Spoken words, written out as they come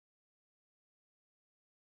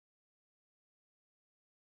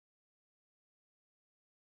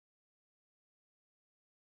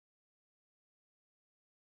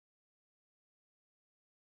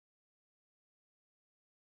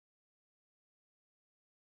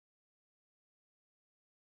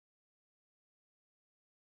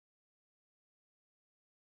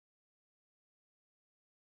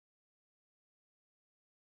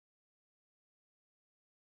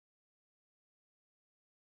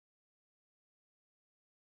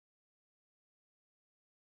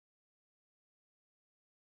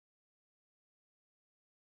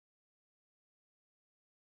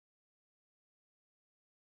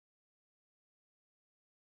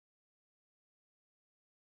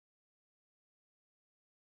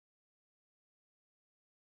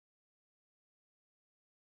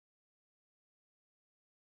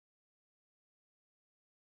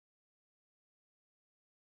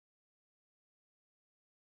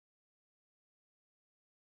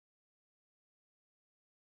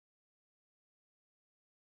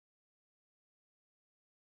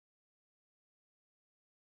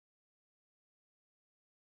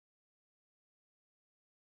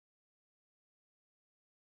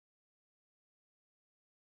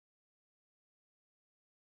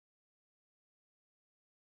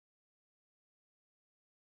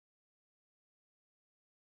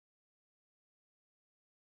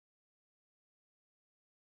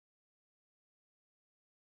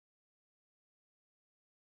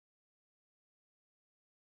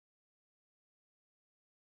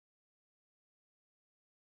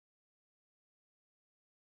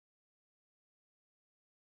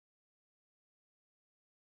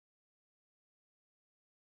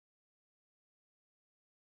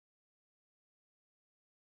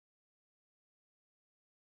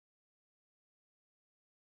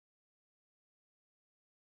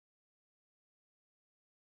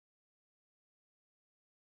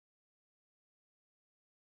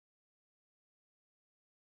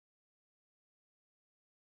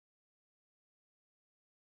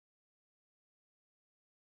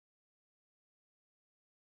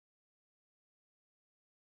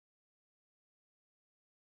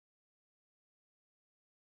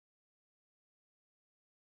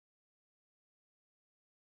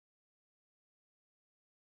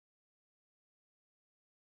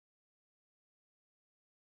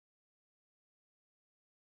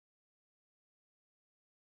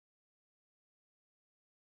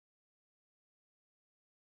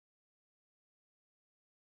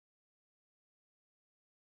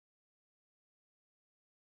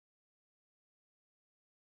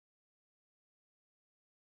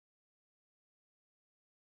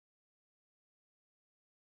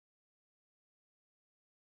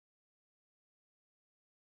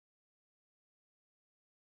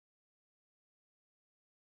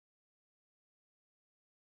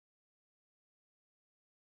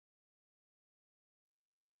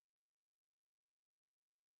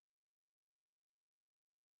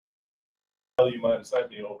You might have sent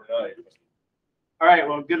me overnight. All right,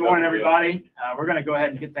 well, good morning, everybody. We're going to go ahead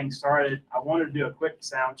and get things started. I wanted to do a quick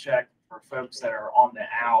sound check for folks that are on the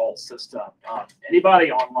OWL system.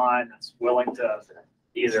 Anybody online that's willing to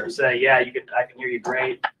either say, yeah, I can hear you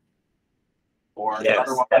great, or yes,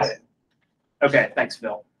 otherwise. Okay, thanks,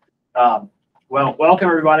 Phil. Well, welcome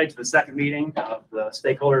everybody to the second meeting of the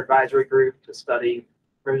Stakeholder Advisory Group to study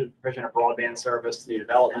provision of broadband service to new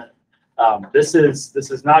development. This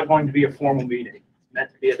is not going to be a formal meeting. It's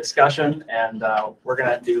meant to be a discussion, and we're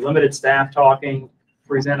going to do limited staff talking,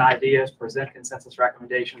 present ideas, present consensus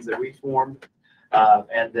recommendations that we formed,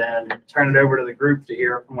 and then turn it over to the group to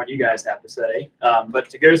hear from what you guys have to say. But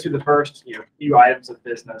to go through the first few items of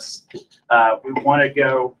business, we want to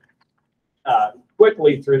go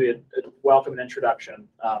quickly through the welcome and introduction.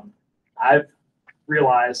 I've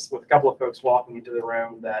realized with a couple of folks walking into the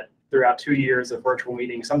room that throughout 2 years of virtual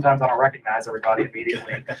meetings, sometimes I don't recognize everybody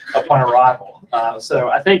immediately upon arrival. So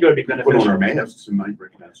I think it would be beneficial. Put on our masks and might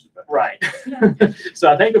recognize it. Right. So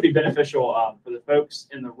I think it would be beneficial for the folks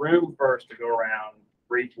in the room first to go around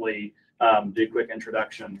briefly, do quick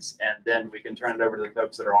introductions, and then we can turn it over to the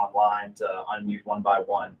folks that are online to unmute one by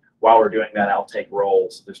one. While we're doing that, I'll take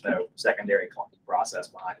rolls. There's no secondary clunky process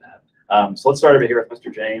behind that. So let's start over here with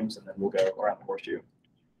Mr. James, and then we'll go around the horseshoe.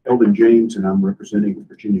 Eldon James, and I'm representing the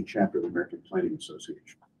Virginia chapter of the American Planning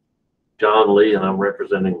Association. John Lee, and I'm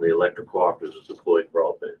representing the electric cooperatives as employed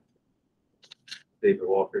broadband. David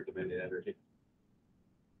Walker, Dominion Energy.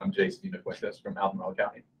 I'm Jason Fuentes from Albemarle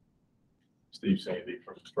County. Steve Sandy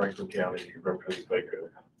from Franklin County, representing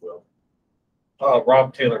Baker. Well,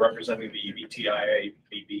 Rob Taylor representing the EBTIA,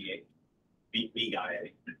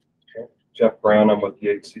 BBIA. Jeff Brown, I'm with the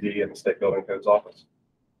HCD and the State Building Codes Office.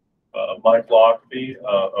 Mike Lockerbie,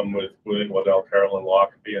 I'm with Glenn Waddell Carolyn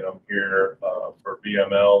Lockerbie, and I'm here for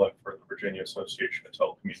VML and for the Virginia Association of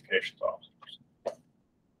Telecommunications Officers. Good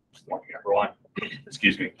morning, everyone.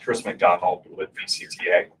 Excuse me, Chris McDonald with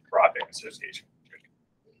VCTA, Broadband Association.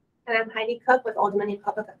 And I'm Heidi Cook with Old Dominion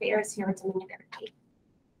Public Affairs here in Dominion Energy.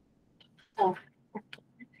 Oh.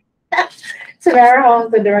 Samara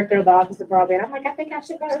Holmes, the director of the Office of Broadband. I'm like, I think I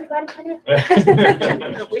should go everybody.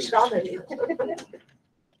 We should all know you.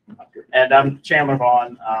 And I'm Chandler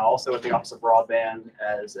Vaughn, also with the Office of Broadband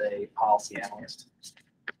as a policy analyst.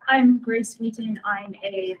 I'm Grace Wheaton. I'm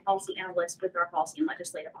a policy analyst with our Policy and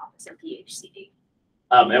Legislative Office at DHCD.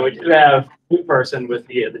 And we do have a new person with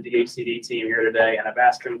the DHCD team here today, and I've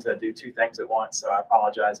asked him to do two things at once, so I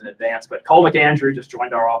apologize in advance. But Cole McAndrew just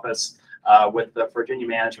joined our office with the Virginia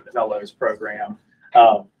Management Fellows program.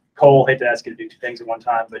 Cole, hate to ask you to do two things at one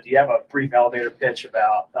time, but do you have a brief elevator pitch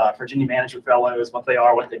about Virginia Management Fellows, what they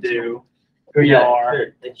are, what they do, who you are?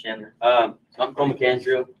 Sure. Thanks, Chandler. So I'm Cole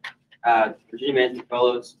McAndrew. Virginia Management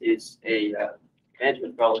Fellows is a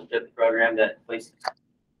management fellowship program that places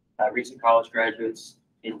recent college graduates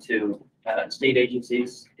into state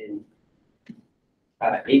agencies in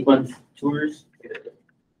 8-month tours.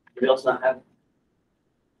 We also have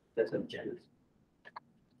that's an agenda.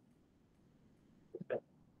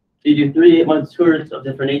 You do 3 8-month tours of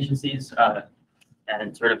different agencies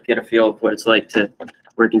and sort of get a feel of what it's like to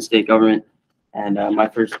work in state government. And my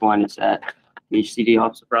first one is at HCD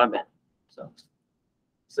Office of Broadband.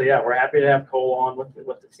 So yeah, we're happy to have Cole on with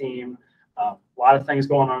the team. A lot of things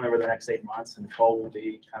going on over the next 8 months, and Cole will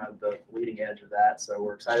be kind of the leading edge of that. So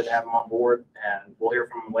we're excited to have him on board, and we'll hear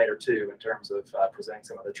from him later too in terms of presenting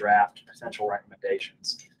some of the draft potential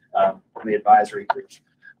recommendations from the advisory group.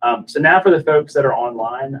 So now for the folks that are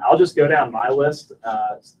online, I'll just go down my list.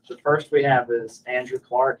 The first we have is Andrew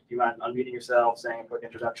Clark. Do you mind unmuting yourself, saying a quick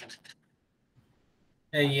introduction?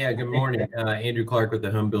 Hey, yeah, good morning. Andrew Clark with the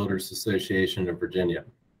Home Builders Association of Virginia.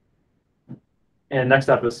 And next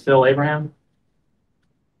up is Phil Abraham.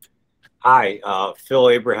 Hi, Phil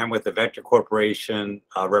Abraham with the Vector Corporation,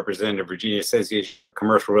 representing the Virginia Association of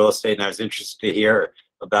Commercial Real Estate, and I was interested to hear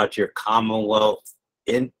about your Commonwealth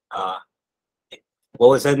what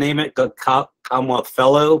was that name? Commonwealth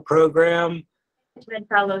Fellow Program?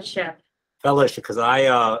 Fellowship. Fellowship, because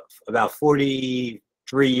I, about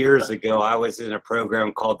 43 years ago, I was in a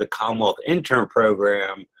program called the Commonwealth Intern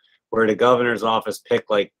Program, where the governor's office picked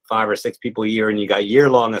like 5 or 6 people a year, and you got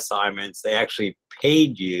year-long assignments. They actually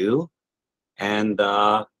paid you, and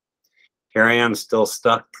here I am still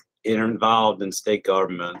stuck involved in state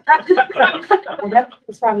government. Well,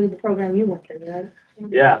 that's probably the program you went through, right?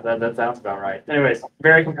 Yeah, that sounds about right. Anyways,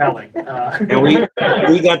 very compelling. And we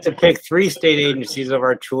got to pick 3 state agencies of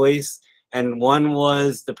our choice, And one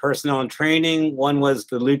was the personnel and training. One was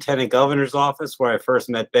the lieutenant governor's office, where I first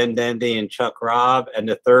met Ben Dendy and Chuck Robb. And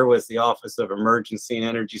the third was the Office of Emergency and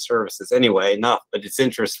Energy Services. Anyway, enough, but it's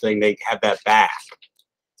interesting they have that back.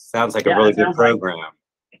 Sounds like a really good program.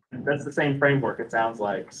 That's the same framework, it sounds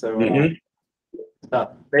like. So maybe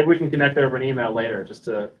we can connect over an email later just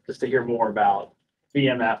to hear more about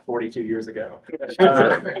VMF 42 years ago.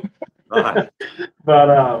 But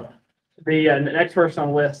the next person on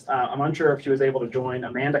the list, I'm unsure if she was able to join.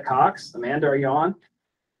 Amanda Cox. Amanda, are you on?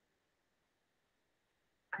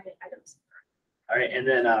 I don't see All right, and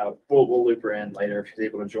then we'll loop her in later if she's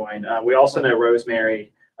able to join. We also know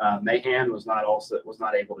Rosemary Mahan was not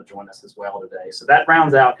able to join us as well today. So that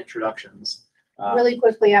rounds out introductions. Really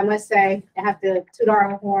quickly, I must say, I have to toot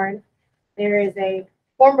our own horn. There is a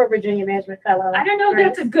former Virginia Management Fellow. I don't know if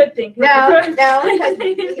that's a good thing. No, because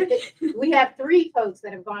we have 3 folks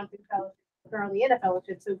that have gone through fellowship, currently in a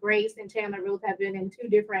fellowship. So Grace and Chandler Ruth have been in 2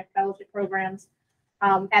 different fellowship programs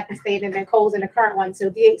at the state, and then Cole's in the current one. So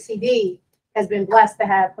DHCD has been blessed to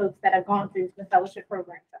have folks that have gone through the fellowship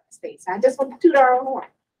programs at the state. So I just want to toot our own horn.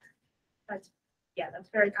 That's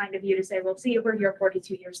very kind of you to say. We'll see if we're here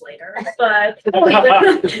 42 years later. But Okay,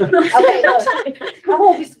 look, I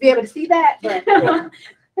won't used to be able to see that, but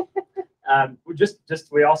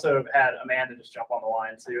We also had Amanda just jump on the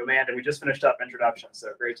line too. Amanda, we just finished up introductions, so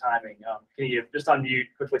great timing. Can you just unmute,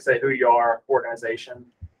 quickly say who you are, organization?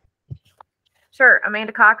 Sure.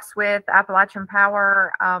 Amanda Cox with Appalachian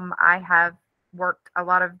Power. I have worked a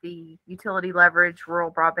lot of the utility leverage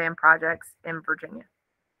rural broadband projects in Virginia.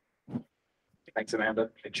 Thanks, Amanda.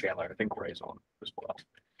 And Chandler, I think Ray's on as well.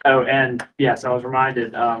 Oh, and yes, I was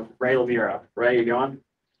reminded, Ray Lemira. Ray, you on?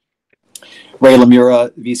 Ray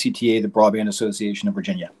Lemira, VCTA, the Broadband Association of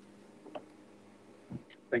Virginia.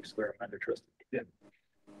 Thanks for the reminder, Tristan. Yeah.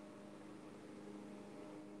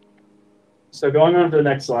 So going on to the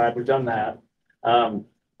next slide, we've done that.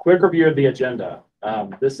 Quick review of the agenda.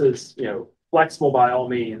 This is, flexible by all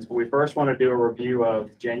means, but we first want to do a review of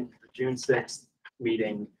June 6th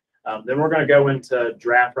meeting. Then we're going to go into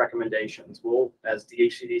draft recommendations. We'll, as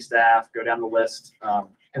DHCD staff, go down the list,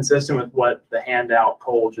 consistent with what the handout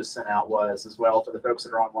Cole just sent out was, as well for the folks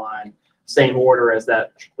that are online. Same order as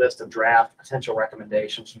that list of draft potential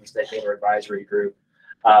recommendations from the Stakeholder Advisory Group.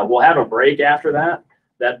 We'll have a break after that.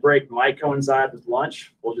 That break might coincide with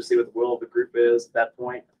lunch. We'll just see what the will of the group is at that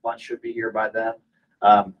point. Lunch should be here by then.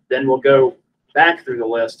 Then we'll go back through the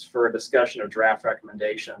list for a discussion of draft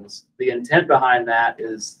recommendations. The intent behind that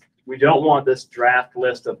is we don't want this draft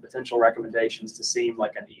list of potential recommendations to seem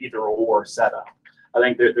like an either-or setup. I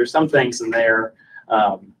think there's some things in there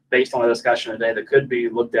based on the discussion today that could be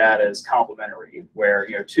looked at as complementary, where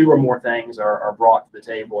 2 or more things are brought to the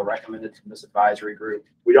table or recommended from this advisory group.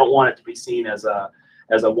 We don't want it to be seen as a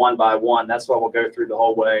one by one. That's why we'll go through the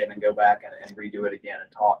whole way and then go back and redo it again and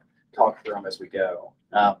talk through them as we go.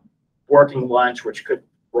 Working lunch, which could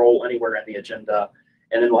roll anywhere in the agenda.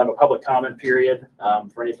 And then we'll have a public comment period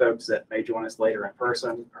for any folks that may join us later in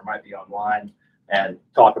person or might be online and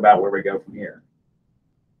talk about where we go from here.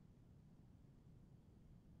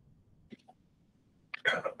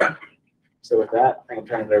 So with that, I can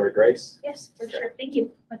turn it over to Grace. Yes, for sure. Thank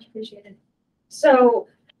you. Much appreciated. So,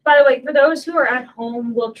 by the way, for those who are at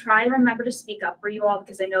home, we'll try and remember to speak up for you all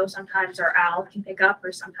because I know sometimes our owl can pick up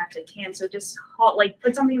or sometimes it can. So just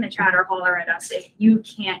put something in the chat or holler at us if you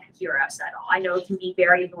can't hear us at all. I know it can be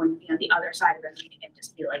very annoying to be on the other side of the meeting and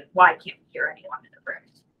just be like, why can't we hear anyone in the room?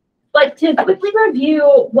 But to quickly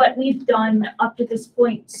review what we've done up to this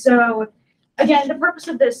point. So again, the purpose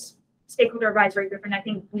of this Stakeholder Advisory Group, and I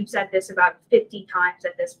think we've said this about 50 times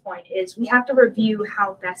at this point, is we have to review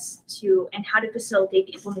how to facilitate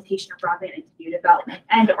the implementation of broadband and community development.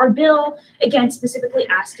 And our bill, again, specifically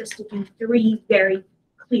asked us to do 3 very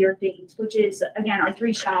clear things, which is, again, our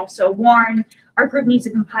 3 shalls. So 1, our group needs to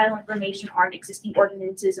compile information on existing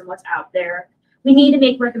ordinances and what's out there. We need to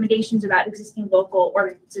make recommendations about existing local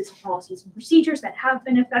ordinances, policies, and procedures that have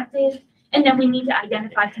been effective. And then we need to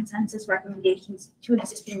identify consensus recommendations to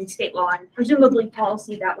existing state law and presumably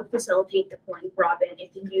policy that would facilitate deploying broadband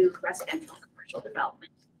into new residential and commercial development.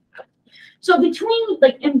 So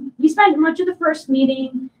and we spent much of the first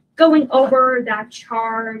meeting going over that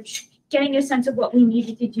charge, getting a sense of what we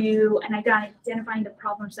needed to do, and identifying the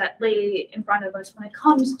problems that lay in front of us when it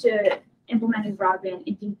comes to implementing broadband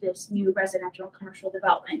into this new residential and commercial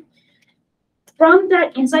development. From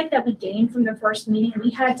that insight that we gained from the first meeting, we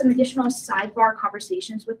had some additional sidebar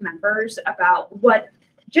conversations with members about what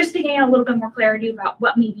just to gain a little bit more clarity about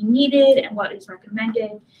what may be needed and what is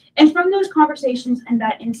recommended. And from those conversations and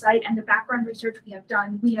that insight and the background research we have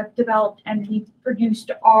done, we have developed and we've produced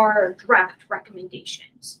our draft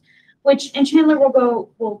recommendations, which, and Chandler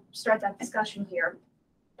will start that discussion here.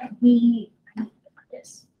 There we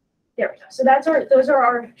go. So those are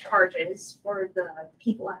our charges for the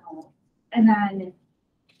people at home. And then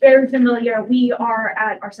very familiar, we are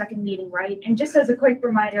at our second meeting, right? And just as a quick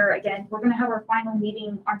reminder, again, we're going to have our final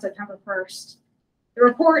meeting on September 1st. The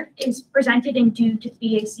report is presented and due to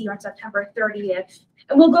BAC on September 30th.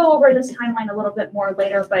 And we'll go over this timeline a little bit more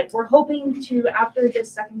later, but we're hoping to, after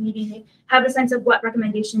this second meeting, have a sense of what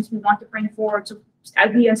recommendations we want to bring forward so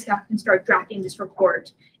we as staff can start drafting this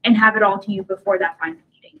report and have it all to you before that final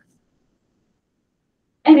meeting.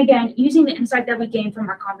 And again, using the insight that we gained from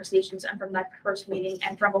our conversations and from that first meeting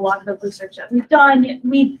and from a lot of the research that we've done,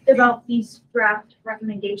 we've developed these draft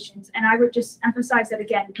recommendations. And I would just emphasize that,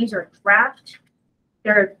 again, these are draft.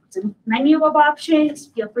 There's a menu of options.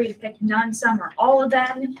 Feel free to pick none, some, or all of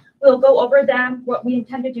them. We'll go over them. What we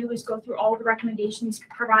intend to do is go through all of the recommendations,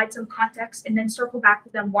 provide some context, and then circle back to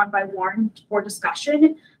them one by one for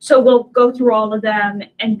discussion. So we'll go through all of them,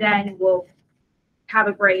 and then we'll have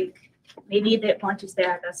a break. Maybe the lunch is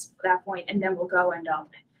there at that point, and then we'll go and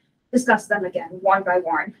discuss them again one by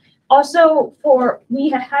one. Also, we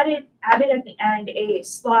had it added at the end a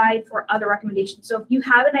slide for other recommendations. So if you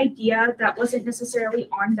have an idea that wasn't necessarily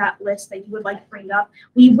on that list that you would like to bring up,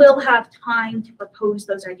 we will have time to propose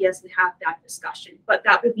those ideas and have that discussion. But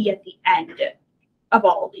that would be at the end of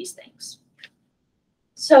all of these things.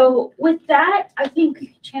 So with that, I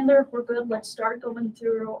think, Chandler, if we're good, let's start going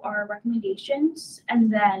through our recommendations,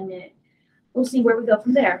 and then we'll see where we go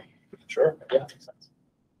from there. Sure. Yeah. Makes sense.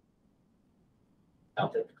 I'll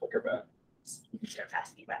take the clicker back. Start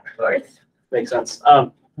passing back and forth. Makes sense.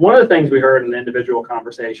 One of the things we heard in individual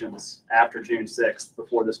conversations after June 6th,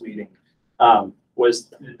 before this meeting,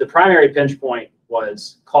 was the primary pinch point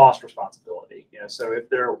was cost responsibility. So if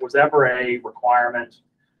there was ever a requirement,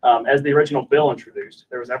 as the original bill introduced, if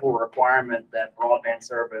there was ever a requirement that broadband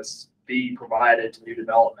service be provided to new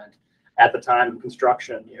development at the time of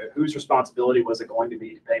construction, whose responsibility was it going to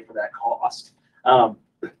be to pay for that cost?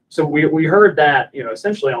 So we heard that,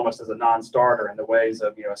 essentially almost as a non-starter in the ways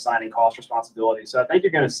of, assigning cost responsibility. So I think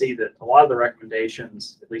you're going to see that a lot of the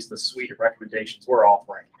recommendations, at least the suite of recommendations we're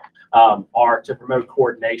offering, are to promote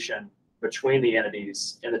coordination between the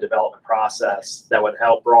entities in the development process that would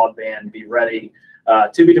help broadband be ready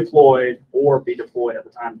to be deployed or be deployed at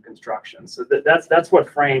the time of construction. So that's what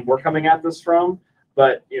frame we're coming at this from.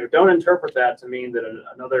 But don't interpret that to mean that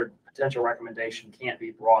another potential recommendation can't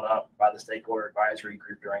be brought up by the stakeholder advisory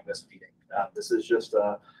group during this meeting. This is just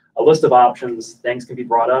a list of options. Things can be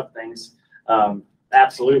brought up. Things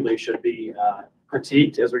absolutely should be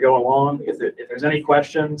critiqued as we go along. If there's any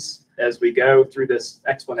questions as we go through this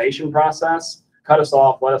explanation process, cut us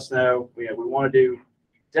off. Let us know. We want to do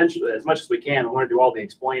potentially as much as we can. We want to do all the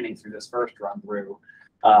explaining through this first run through.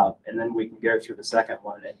 And then we can go through the second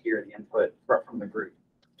one and hear the input from the group.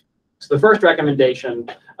 So the first recommendation,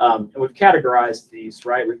 and we've categorized these,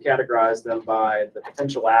 right? We've categorized them by the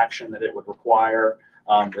potential action that it would require,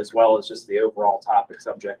 as well as just the overall topic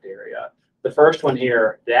subject area. The first one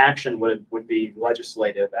here, the action would be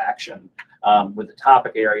legislative action, with the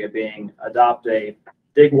topic area being adopt a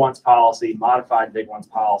Dig Once policy, modified Dig Once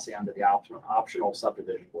policy under the optional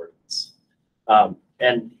subdivision ordinance.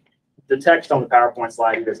 And the text on the PowerPoint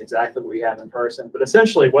slide is exactly what we have in person, but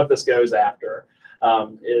essentially what this goes after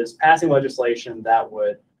is passing legislation that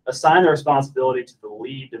would assign the responsibility to the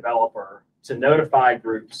lead developer to notify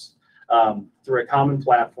groups through a common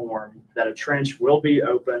platform that a trench will be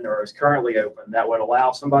open or is currently open that would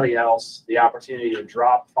allow somebody else the opportunity to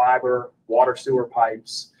drop fiber, water, sewer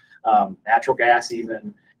pipes, natural gas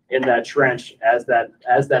even in that trench as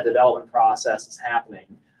that development process is happening.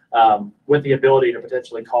 With the ability to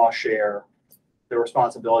potentially cost share the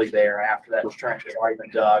responsibility there after that trench has already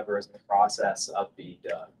been dug or is in the process of being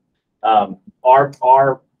dug.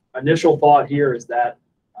 Our initial thought here is that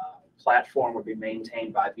platform would be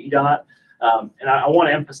maintained by VDOT. And I want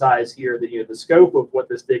to emphasize here that the scope of what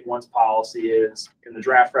this Dig Once policy is in the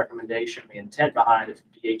draft recommendation, the intent behind it from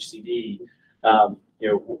DHCD,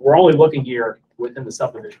 we're only looking here within the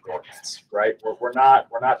subdivision ordinance, right? We're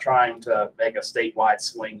not trying to make a statewide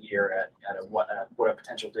swing here at what a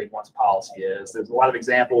potential Dig Once policy is. There's a lot of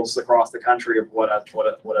examples across the country of what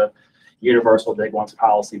a universal Dig Once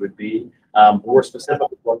policy would be. We're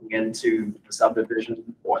specifically looking into the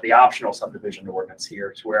subdivision or the optional subdivision ordinance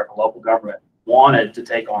here, to where if a local government wanted to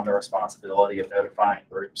take on the responsibility of notifying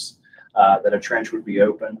groups that a trench would be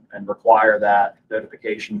open and require that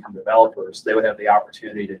notification from developers, they would have the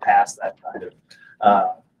opportunity to pass that kind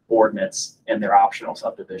of ordinance in their optional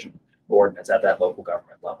subdivision ordinance at that local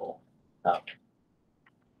government level.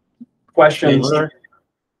 Questions?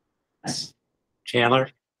 Chandler?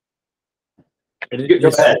 Go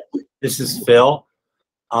ahead. This is Phil.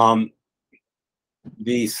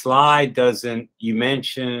 The slide doesn't, you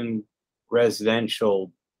mentioned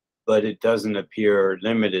residential, but it doesn't appear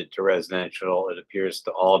limited to residential. It appears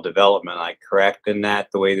to all development. Am I correct in that,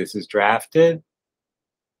 the way this is drafted?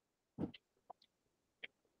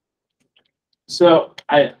 So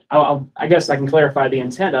I guess I can clarify, the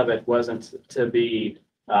intent of it wasn't to be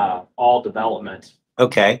all development.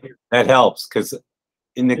 Okay, that helps, because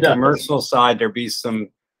in the commercial side, there'd be some,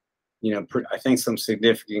 you know, I think some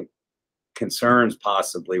significant concerns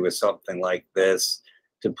possibly with something like this,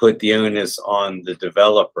 to put the onus on the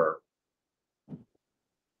developer.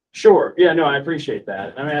 Sure. Yeah, no, I appreciate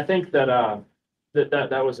that. I mean, I think that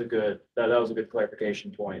that was a good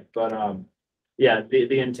clarification point. But yeah,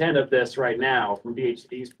 the intent of this right now, from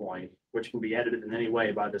DHCD's point, which can be edited in any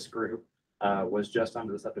way by this group, was just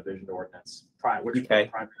under the subdivision ordinance, which would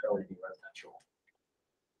primarily be residential.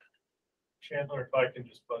 Chandler, if I can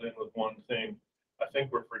just butt in with one thing, I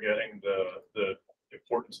think we're forgetting the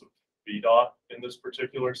importance of VDOT in this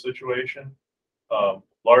particular situation.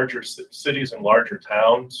 Larger cities and larger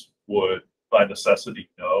towns would, by necessity,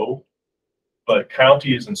 know, but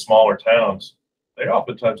counties and smaller towns, they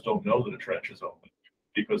oftentimes don't know that a trench is open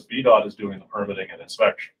because VDOT is doing the permitting and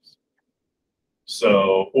inspections.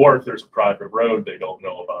 So, or if there's a private road, they don't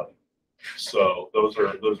know about it. So those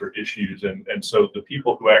are issues, and so the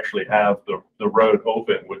people who actually have the road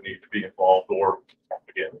open would need to be involved, or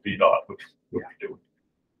again, VDOT, which we do.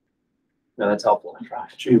 No, that's helpful.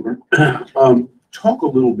 Chamber, talk a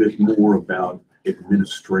little bit more about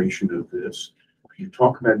administration of this. You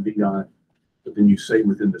talk about VDOT, but then you say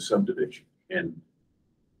within the subdivision, and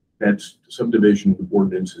that's subdivision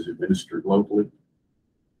ordinance is administered locally,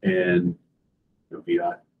 and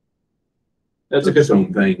VDOT. That's a good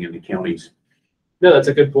thing in the counties. No, that's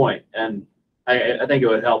a good point, and I think it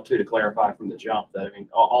would help too to clarify from the jump that, I mean,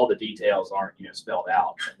 all the details aren't spelled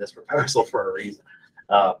out in this proposal for a reason,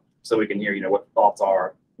 so we can hear what the thoughts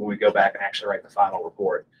are when we go back and actually write the final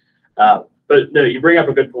report. But no, you bring up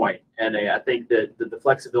a good point, and I think that the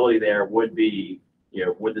flexibility there would be,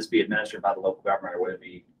 would this be administered by the local government or would it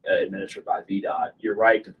be administered by VDOT? You're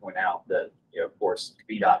right to point out that of course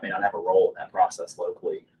VDOT may not have a role in that process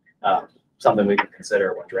locally. Something we can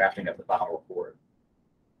consider when drafting up the final report.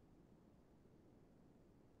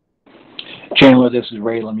 Chandler, this is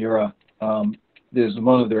Ray Lemura. There's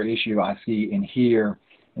one other issue I see in here,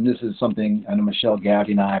 and this is something I know Michelle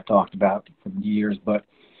Gowdy and I have talked about for years, but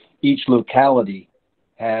each locality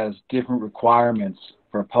has different requirements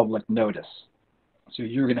for public notice. So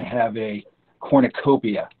you're going to have a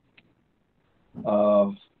cornucopia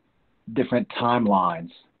of different timelines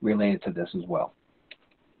related to this as well.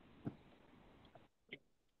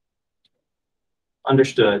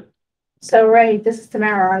 Understood. So Ray, this is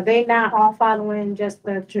Tamara. Are they not all following just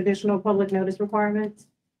the traditional public notice requirements?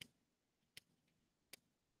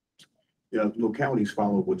 Yeah, localities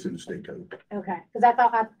follow what's in the state code. Okay, because I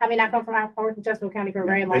thought, I mean, I come from Chestnut County for a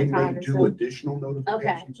very long time. They may do additional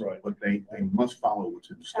notifications, but they must follow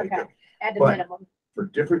what's in the state code. At the But minimum. for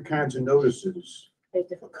different kinds of notices, the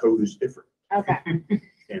code is different. Okay.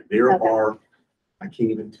 And there are, I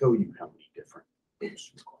can't even tell you how many different.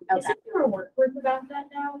 Is there a work group about that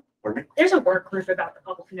now? Pardon me? There's a work group about the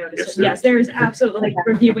public notices. Yes, there Yes, there is absolutely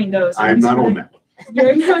reviewing those. I'm not on that one.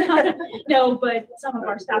 No, but some of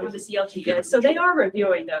our staff of the CLT does. So they are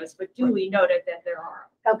reviewing those, but duly noted that there are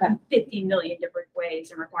 50 million different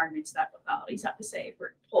ways and requirements that localities have to say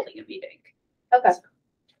for holding a meeting. Okay.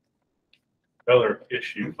 Another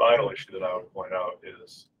issue, final issue that I would point out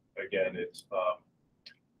is, again, it's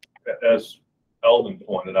as Eldon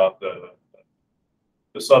pointed out,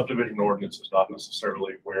 the subdivision ordinance is not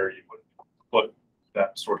necessarily where you would put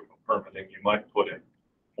that sort of permitting. You might put it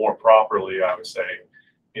more properly, I would say,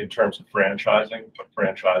 in terms of franchising, but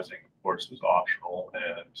franchising, of course, is optional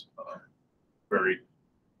and very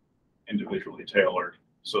individually tailored.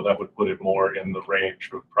 So that would put it more in the range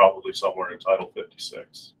of probably somewhere in Title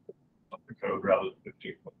 56 of the code rather than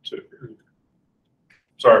 15.2.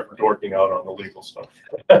 Sorry for dorking out on the legal stuff.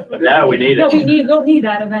 No, we need it. No, we'll need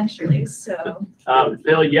that eventually. So,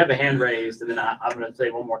 Phil, you have a hand raised, and then I'm going to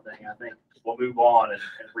say one more thing. I think we'll move on and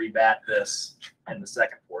rebat this in the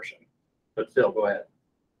second portion. But Phil, go ahead.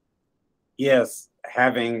 Yes,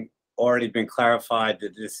 having already been clarified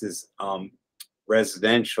that this is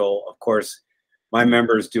residential, of course, my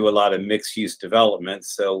members do a lot of mixed use development,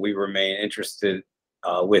 so we remain interested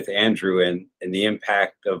with Andrew in the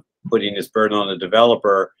impact of putting this burden on the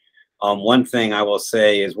developer. One thing I will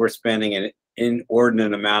say is we're spending an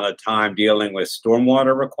inordinate amount of time dealing with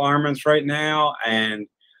stormwater requirements right now, and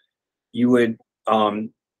you would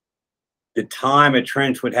the time a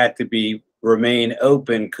trench would have to remain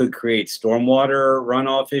open could create stormwater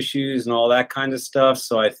runoff issues and all that kind of stuff.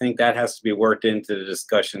 So I think that has to be worked into the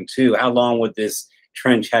discussion too. How long would this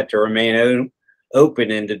trench have to remain open,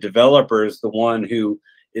 and the developer is the one who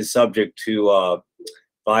is subject to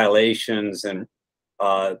violations and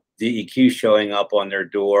DEQ showing up on their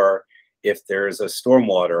door if there's a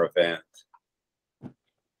stormwater event.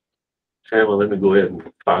 Chairman, let me go ahead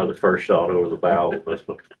and fire the first shot over the bow.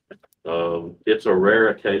 It's a rare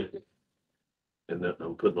occasion, and that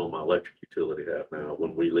I'm putting on my electric utility hat now,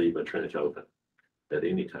 when we leave a trench open at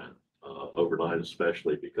any time, overnight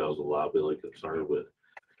especially, because of liability concern with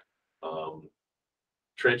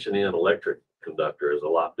trenching in electric conductor is a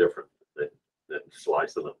lot different than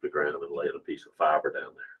slicing up the ground and laying a piece of fiber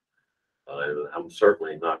down there. And I'm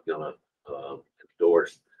certainly not going to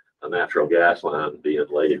endorse a natural gas line being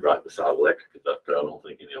laid right beside electric conductor. I don't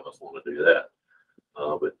think any of us want to do that.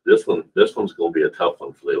 But this one's going to be a tough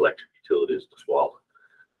one for the electric utilities to swallow.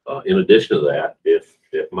 In addition to that, if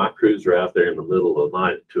my crews are out there in the middle of the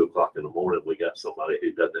night at 2 o'clock in the morning, we got somebody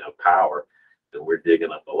who doesn't have power and we're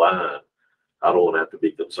digging up a line, I don't want to have to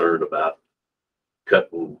be concerned about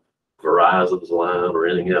cutting Verizon's line or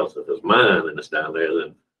anything else. If it's mine and it's down there,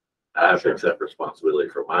 then I have to accept responsibility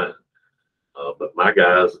for mine. But my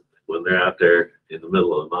guys, when they're out there in the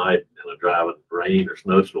middle of the night in a driving rain or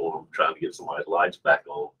snowstorm trying to get somebody's lights back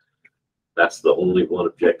on, that's the only one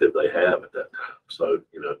objective they have at that time. So,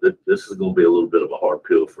 you know, this is going to be a little bit of a hard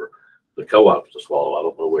pill for the co-ops to swallow. I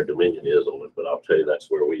don't know where Dominion is on it, but I'll tell you that's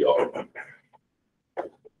where we are.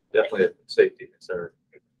 Definitely a safety concern.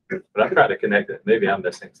 But I'm trying to connect it. Maybe I'm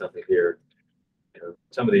missing something here. You know,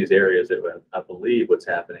 some of these areas that I believe what's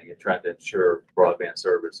happening and trying to ensure broadband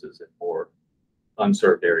services in more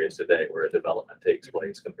unserved areas today where a development takes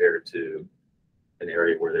place compared to an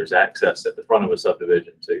area where there's access at the front of a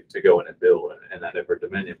subdivision to go in and build. And that for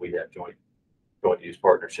Dominion, we have joint use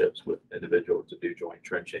partnerships with individuals to do joint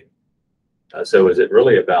trenching. So is it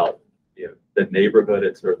really about, you know, the neighborhood,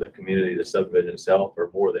 it's or the community, the subdivision itself,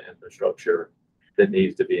 or more the infrastructure that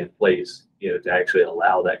needs to be in place, you know, to actually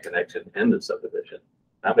allow that connection in the subdivision?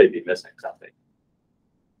 I may be missing something.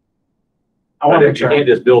 You can't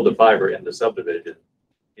just build the fiber in the subdivision.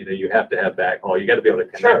 You know, you have to have backhaul. You got to be able to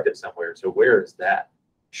connect it somewhere. So where is that?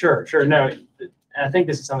 Sure. No, and I think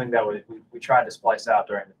this is something that we tried to splice out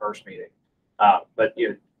during the first meeting. But you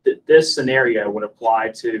know, this scenario would apply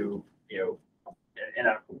to, you know, in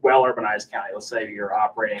a well-urbanized county. Let's say you're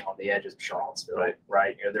operating on the edges of Charlottesville,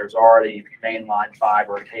 right? You know, there's already mainline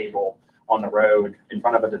fiber cable on the road in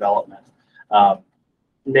front of a development.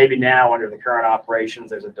 Maybe now under the current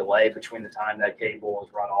operations, there's a delay between the time that cable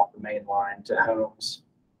is run off the main line to homes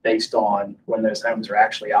based on when those homes are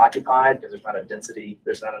actually occupied, because there's not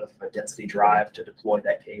enough of a density drive to deploy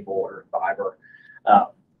that cable or fiber.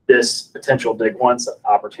 This potential dig once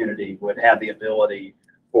opportunity would have the ability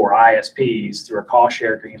for ISPs through a cost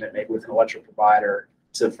share agreement, maybe with an electric provider,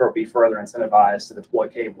 to be further incentivized to deploy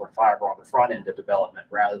cable or fiber on the front end of development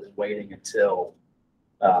rather than waiting until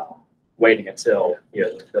you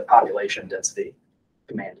know, the population density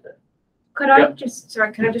demanded it. Could I just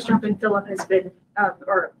jump in? Philip has been,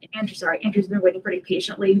 or Andrew, sorry, Andrew's been waiting pretty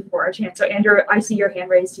patiently for a chance. So Andrew, I see your hand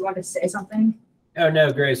raised. Do you want to say something? Oh,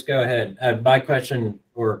 no, Grace, go ahead. My question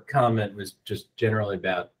or comment was just generally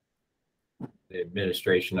about the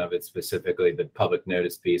administration of it, specifically the public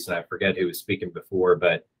notice piece. And I forget who was speaking before,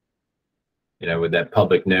 but, you know, would that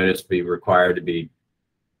public notice be required to be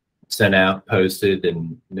sent out, posted,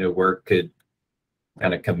 and no work could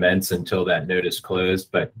kind of commence until that notice closed?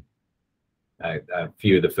 But a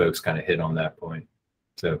few of the folks kind of hit on that point.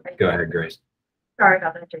 So go ahead, Grace. Sorry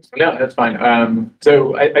about that, Jason. No, that's fine.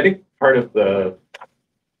 So I think part of the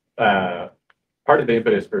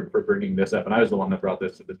impetus for bringing this up, and I was the one that brought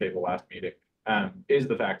this to the table last meeting, is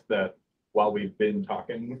the fact that while we've been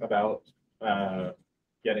talking about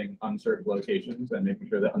getting unserved locations and making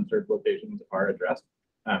sure that unserved locations are addressed,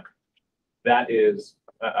 that is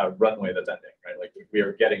a runway that's ending, right? Like we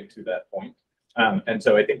are getting to that point. And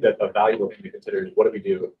so I think that a valuable thing to consider is what do we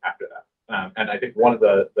do after that? And I think one of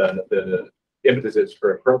the impetuses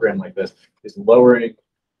for a program like this is lowering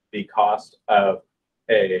the cost of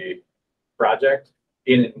a project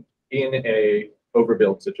in a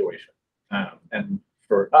overbuild situation. And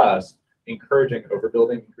for us, encouraging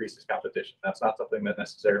overbuilding increases competition. That's not something that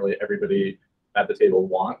necessarily everybody at the table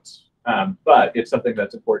wants. But it's something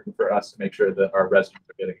that's important for us to make sure that our residents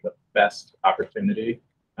are getting the best opportunity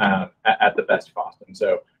at the best cost. And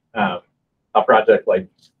so a project like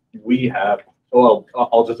we have, well,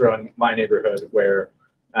 I'll just throw in my neighborhood where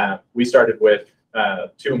we started with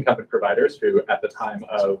 2 incumbent providers who at the time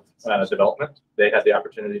of development, they had the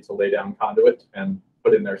opportunity to lay down conduit and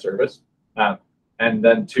put in their service. And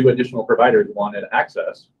then 2 additional providers wanted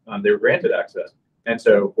access. They were granted access. And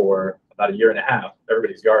so for about a year and a half,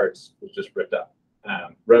 everybody's yards was just ripped up.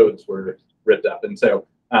 Roads were ripped up. And so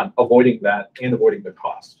avoiding that and avoiding the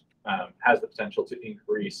cost has the potential to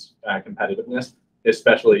increase competitiveness,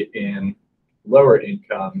 especially in lower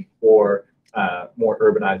income or more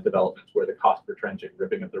urbanized developments where the cost for trenching,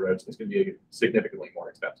 ripping up the roads is going to be significantly more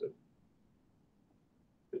expensive.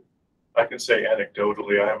 I can say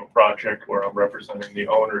anecdotally, I have a project where I'm representing the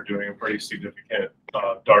owner doing a pretty significant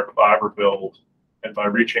dark fiber build. And by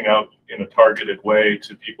reaching out in a targeted way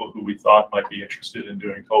to people who we thought might be interested in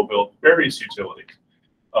doing co-build various utilities,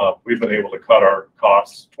 we've been able to cut our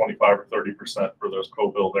costs 25 or 30% for those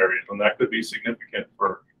co-build areas. And that could be significant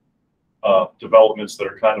for developments that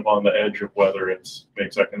are kind of on the edge of whether it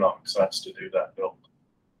makes economic sense to do that build.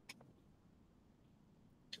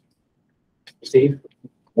 Steve?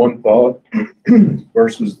 One thought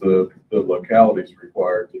versus the localities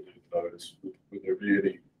required to do notice. Would there be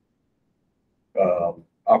any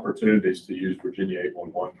opportunities to use Virginia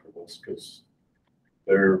 811 for this? Because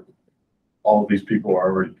all of these people are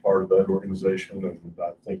already part of that organization, and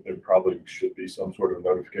I think there probably should be some sort of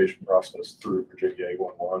notification process through Virginia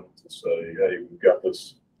 811 to say, hey, we've got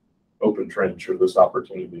this open trench or this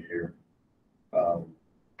opportunity here. I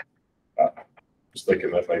was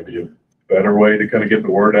thinking that might be a better way to kind of get the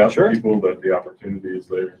word out to people that the opportunity is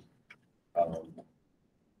there.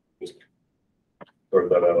 Just throw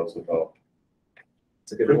that out as a thought.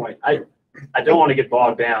 It's a good point. I don't want to get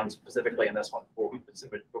bogged down specifically in this one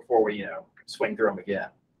before we swing through them again.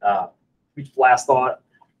 Last thought.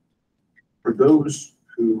 For those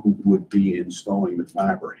who would be installing the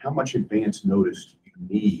fiber, how much advance notice do you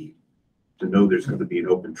need to know there's going to be an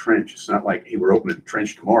open trench? It's not like, hey, we're opening a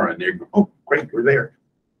trench tomorrow, and they're going, oh, great, we're there.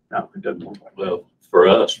 No, it doesn't work like that. Well, for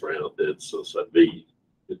us, around it's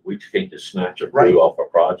we can't just snatch a crew off a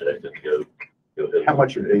project and go. How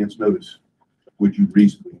much advance notice would you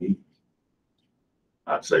reasonably need?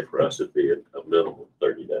 I'd say for us, it'd be a minimum of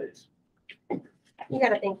 30 days. You got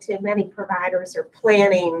to think too, many providers are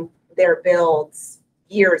planning their builds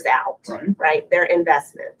years out, right? Their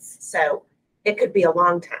investments. So it could be a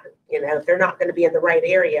long time, if they're not going to be in the right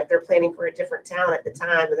area, if they're planning for a different town at the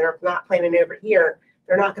time and they're not planning over here,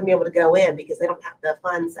 they're not going to be able to go in because they don't have the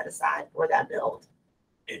funds set aside for that build.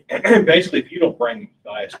 Basically, if you don't bring the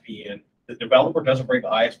ISP in, the developer doesn't bring the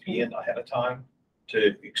ISP in ahead of time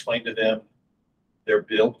to explain to them their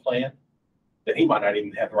build plan, then he might not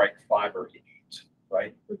even have the right fiber he needs,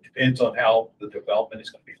 right? It depends on how the development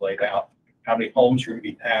is going to be laid out, how many homes you're going to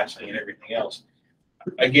be passing and everything else.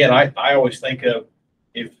 Again, I always think of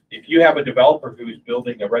if you have a developer who's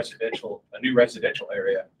building a new residential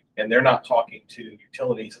area and they're not talking to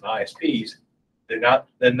utilities and ISPs, they're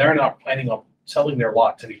not planning on selling their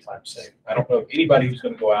lots anytime soon. I don't know if anybody who's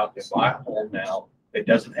going to go out and buy a home now that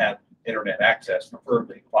doesn't have internet access,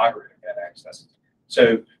 preferably fiber internet access.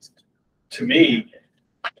 So to me,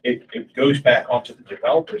 it goes back onto the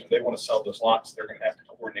developers. If they want to sell those lots, they're going to have to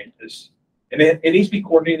coordinate this. And it needs to be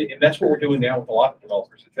coordinated. And that's what we're doing now with a lot of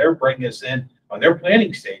developers. If they're bringing us in on their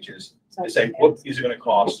planning stages to say, what is it going to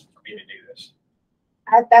cost for me to do this?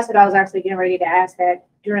 That's what I was actually getting ready to ask, that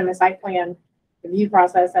during the site plan review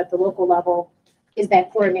process at the local level, is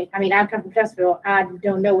that coordinate? I mean, I come from Chesterfield. I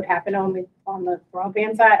don't know what happened on the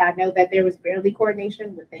broadband side. I know that there was barely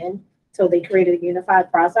coordination within, so they created a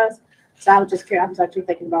unified process. So I was just curious. I was actually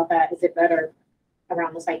thinking about that. Is it better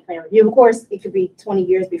around the site plan review? Of course, it could be 20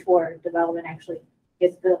 years before development actually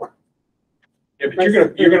gets built. Yeah, but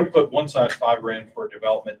you're gonna put one size fiber in for a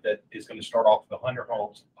development that is going to start off with 100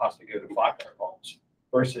 homes, possibly go to 500 homes,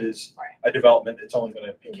 versus a development that's only going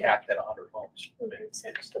to be capped at 100 homes.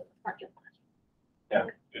 Yeah,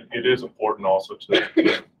 it is important also to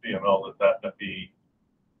BML that be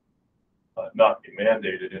not be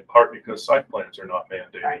mandated, in part because site plans are not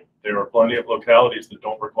mandated. There are plenty of localities that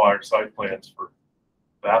don't require site plans for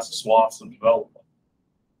vast swaths of development.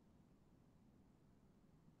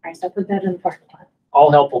 All right, so put that in the parking lot.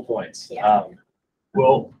 All helpful points. Yeah.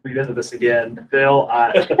 we'll revisit this again. Phil,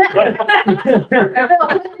 Put it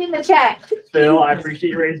in the chat. Phil, I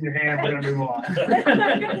appreciate you raising your hand. We're gonna move on.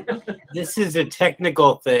 This is a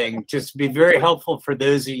technical thing. Just be very helpful for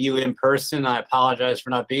those of you in person. I apologize for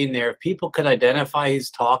not being there. If people could identify who's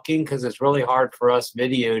talking, because it's really hard for us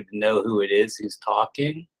video to know who it is who's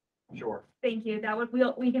talking. Sure. Thank you. That would,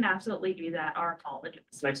 we can absolutely do that. Our apologies.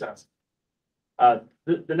 Makes sense.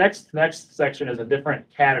 The next section is a different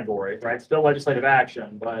category, right? Still legislative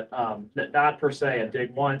action, but not per se a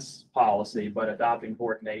dig once policy, but adopting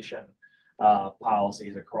coordination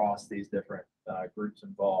policies across these different groups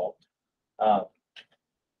involved.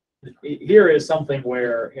 Here is something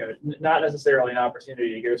where, you know, not necessarily an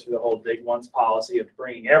opportunity to go through the whole dig once policy of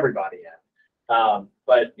bringing everybody in,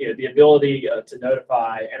 but you know, the ability to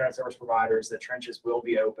notify internet service providers that trenches will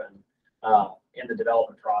be open in the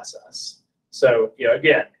development process. So, you know,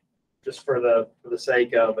 again, just for the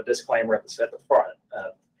sake of a disclaimer at the front,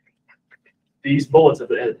 these bullets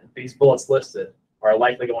listed are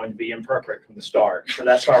likely going to be imperfect from the start. So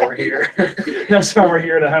that's why we're here. That's why we're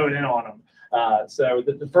here to hone in on them. So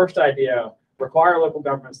the first idea: require local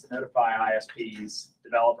governments to notify ISPs,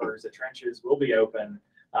 developers, that trenches will be open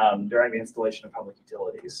during the installation of public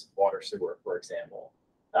utilities, water, sewer, for example.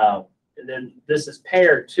 And then this is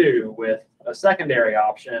paired too with a secondary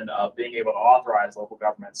option of being able to authorize local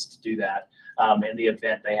governments to do that in the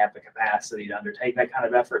event they have the capacity to undertake that kind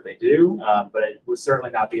of effort. They do, but it would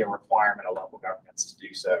certainly not be a requirement of local governments to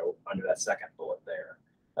do so under that second bullet there.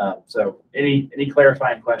 So any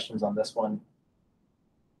clarifying questions on this one?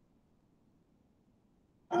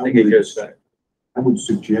 I think it goes back. I would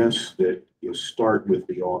suggest that you start with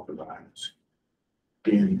the authorize.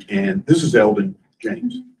 And this is Eldon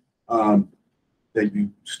James. That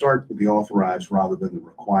you start with the authorized rather than the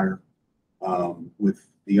require, with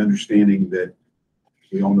the understanding that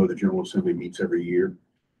we all know the General Assembly meets every year.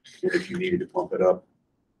 And if you needed to pump it up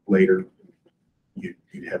later, you'd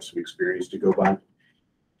have some experience to go by.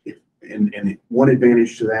 And one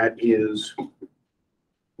advantage to that is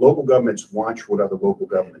local governments watch what other local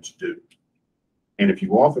governments do. And if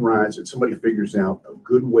you authorize it, somebody figures out a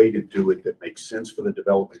good way to do it that makes sense for the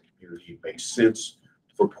development community, makes sense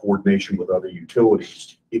for coordination with other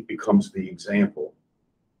utilities, it becomes the example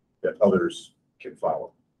that others can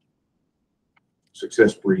follow.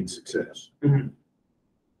 Success breeds success. Mm-hmm.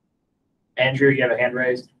 Andrew, you have a hand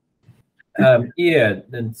raised? Yeah,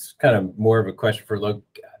 it's kind of more of a question for Luke.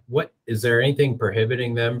 What is there anything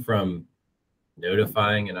prohibiting them from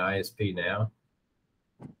notifying an ISP now?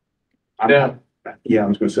 Yeah, I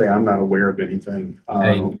was going to say I'm not aware of anything.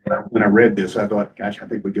 When I read this, I thought, gosh, I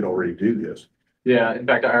think we could already do this. Yeah, in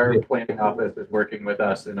fact, our planning office is working with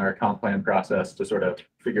us in our comp plan process to sort of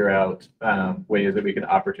figure out ways that we can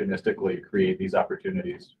opportunistically create these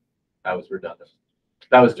opportunities. That was redundant.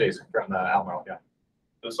 That was Jason from Albemarle. Yeah.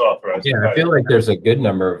 This authorized. Yeah, I feel like there's a good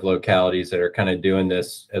number of localities that are kind of doing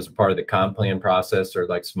this as a part of the comp plan process, or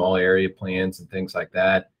like small area plans and things like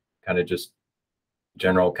that. Kind of just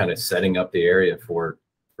general kind of setting up the area for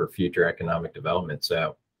future economic development.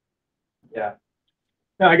 So yeah.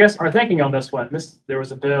 No, I guess our thinking on this one, there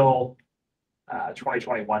was a bill,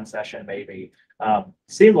 2021 session maybe,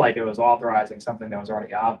 seemed like it was authorizing something that was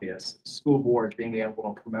already obvious. School boards being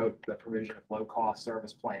able to promote the provision of low-cost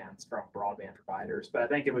service plans from broadband providers. But I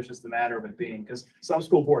think it was just a matter of it being, because some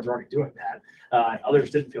school boards are already doing that.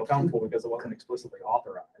 Others didn't feel comfortable because it wasn't explicitly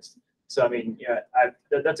authorized. So, I mean, yeah,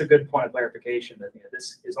 that's a good point of clarification that, you know,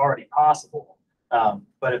 this is already possible.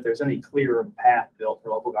 But if there's any clear path built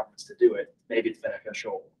for local governments to do it, maybe it's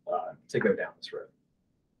beneficial to go down this road.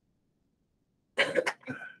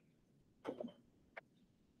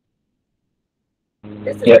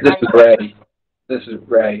 Yeah, this is Ray. This is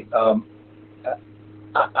Ray.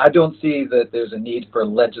 I don't see that there's a need for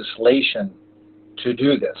legislation to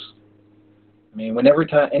do this. I mean,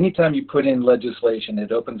 anytime you put in legislation,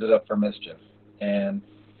 it opens it up for mischief. And,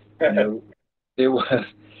 you know,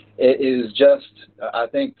 it is just, I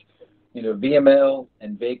think, you know, VML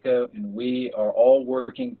and VACO and we are all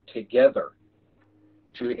working together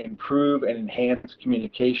to improve and enhance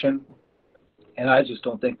communication. And I just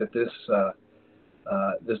don't think that this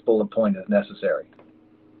bullet point is necessary.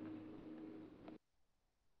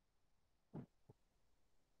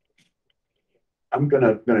 I'm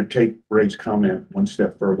gonna take Ray's comment one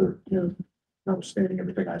step further, you know, notwithstanding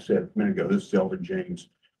everything I said a minute ago. This is Eldon James.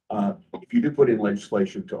 If you do put in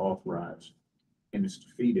legislation to authorize and it's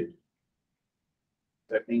defeated,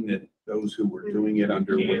 does that mean that those who were doing it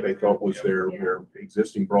under what they thought was their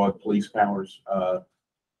existing broad police powers got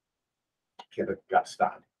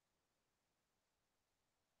stopped?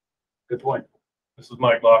 Good point. This is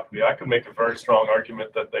Mike Lockerbie. I could make a very strong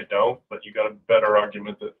argument that they don't, but you got a better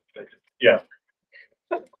argument that they, yeah.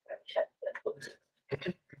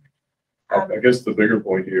 I guess the bigger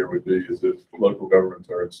point here would be is if local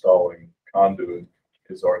governments are installing conduit,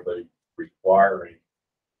 are they requiring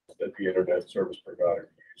that the internet service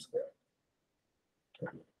provider use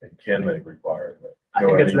that? And can they require that? I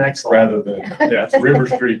think it's excellent. Rather than River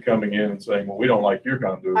Street coming in and saying, well, we don't like your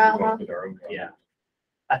conduit, we want to put our own conduit. Yeah.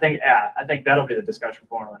 I think that'll be the discussion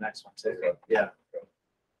point on the next one too. Yeah.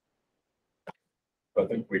 I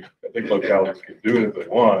think localities can do it if they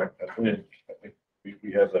want. I think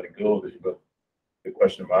we have that ability, but the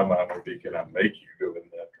question in my mind would be, can I make you go in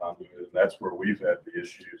that conduit? And that's where we've had the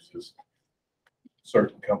issues is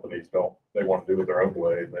certain companies they want to do it their own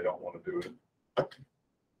way and they don't want to do it.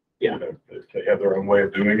 Yeah. You know, they have their own way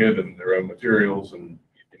of doing it and their own materials and,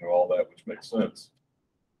 you know, all that, which makes sense.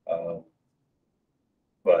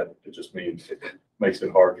 But it just means it makes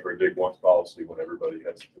it hard for a dig once policy when everybody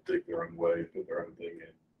has to dig their own way, put their own thing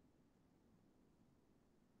in.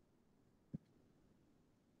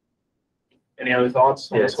 Any other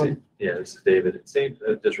thoughts on Yeah, this one? yeah, this is David. It seems,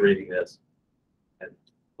 just reading this and a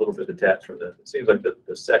little bit detached from this, it seems like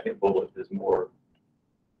the second bullet is more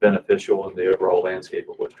beneficial in the overall landscape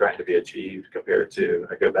of what's trying to be achieved compared to,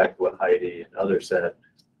 I go back to what Heidi and others said.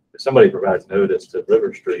 If somebody provides notice to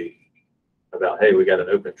River Street about, hey, we got an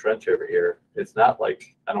open trench over here, it's not like,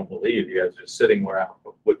 I don't believe you guys are just sitting around,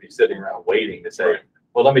 would be sitting around waiting to say,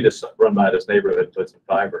 well, let me just run by this neighborhood and put some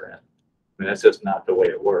fiber in. I mean, that's just not the way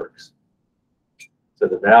it works. So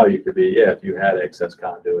the value could be, yeah, if you had excess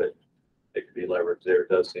conduit, it could be leveraged. There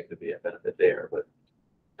does seem to be a benefit there, but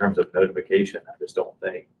in terms of notification, I just don't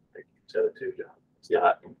think, like you said it too,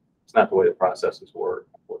 John, it's not the way the processes work,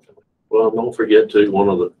 unfortunately. Well, don't forget too, one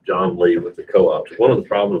of the, John Lee with the co-ops, one of the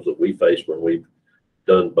problems that we faced when we've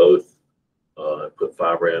done both, put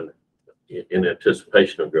fiber in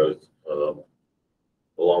anticipation of growth,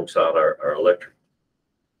 alongside our electric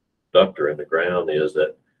conductor in the ground is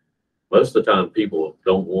that most of the time people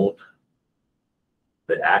don't want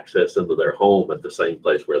the access into their home at the same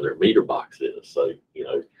place where their meter box is. So, you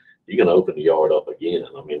know, you can open the yard up again.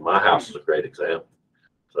 I mean, my house is a great example.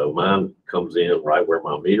 So mine comes in right where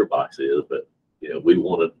my meter box is, but you know, we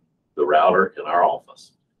wanted the router in our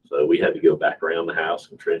office. So we had to go back around the house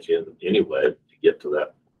and trench in anyway to get to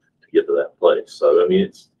that place. So I mean,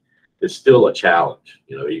 it's still a challenge,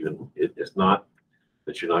 you know, even it's not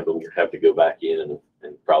that you're not going to have to go back in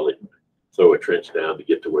and probably throw a trench down to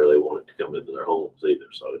get to where they want it to come into their homes either.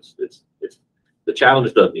 So it's the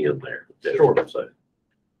challenge doesn't end there. Sure. So.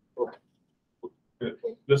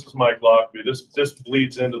 This is Mike Lockerbie. This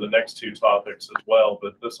bleeds into the next two topics as well,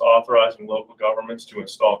 but this authorizing local governments to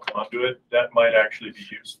install conduit, that might actually be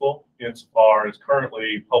useful insofar as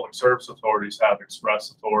currently public service authorities have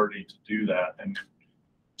express authority to do that. And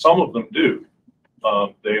some of them do.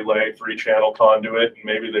 They lay 3-channel conduit and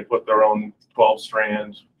maybe they put their own 12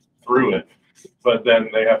 strands through it, but then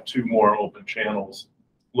they have 2 more open channels.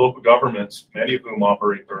 Local governments, many of whom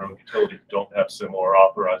operate their own utility, don't have similar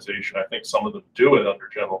authorization. I think some of them do it under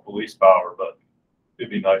general police power, but it'd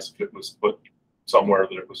be nice if it was put somewhere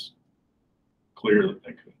that it was clear that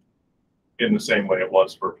they could, in the same way it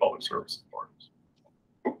was for public service authorities.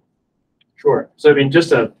 Sure. So, I mean,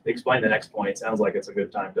 just to explain the next point, it sounds like it's a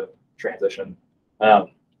good time to transition.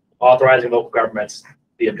 Authorizing local governments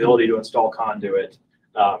the ability to install conduit,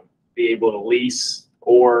 be able to lease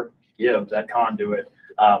or give that conduit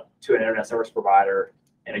to an internet service provider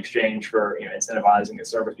in exchange for, you know, incentivizing the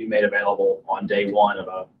service be made available on day one of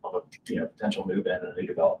a you know, potential move-in and a new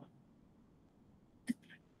development.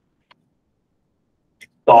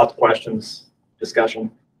 Thoughts, questions,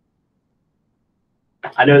 discussion?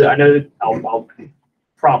 I know I'll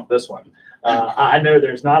prompt this one. I know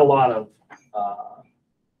there's not a lot of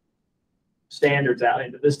standards out.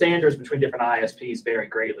 The standards between different ISPs vary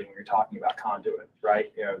greatly when you're talking about conduit,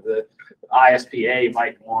 right? You know, the ISP-A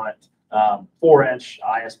might want 4-inch,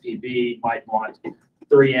 ISP-B might want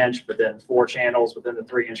 3-inch, but then 4 channels within the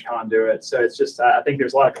 3-inch conduit. So it's just, I think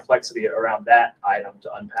there's a lot of complexity around that item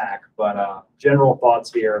to unpack, but general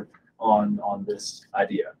thoughts here on this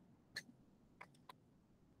idea.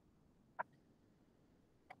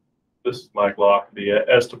 This is Mike Lockerbie.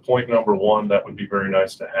 As to point number 1, that would be very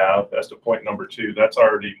nice to have. As to point number 2, that's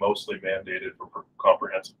already mostly mandated for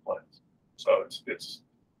comprehensive plans. So it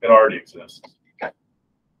already exists.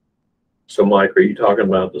 So Mike, are you talking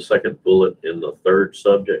about the second bullet in the 3rd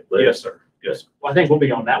subject there? Yes, sir. Yes. Well, I think we'll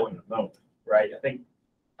be on that one in a moment, right? I think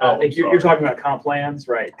you're talking about comp plans,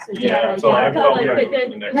 right? Yeah. So I'm going to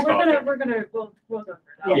the next topic. We'll go for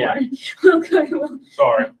that. Yeah. We'll go.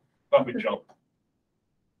 Sorry, thought we jumped.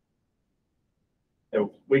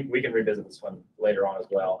 So we can revisit this one later on as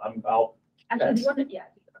well. Actually, do you want to, yeah,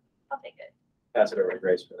 I'll take it. Pass it over to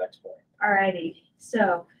Grace for the next point. Alrighty,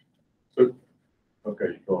 so Okay,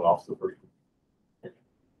 you're going off the first one.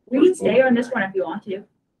 we can stay on this one if you want to.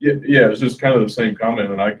 Yeah, it's just kind of the same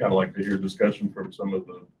comment, and I kind of like to hear discussion from some of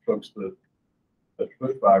the folks that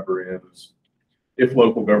put fiber in is, if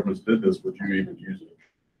local governments did this, would you even use it?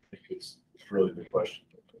 I think it's really the question.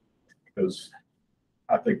 Because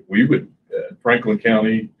I think we would, Franklin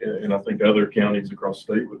County, and I think other counties across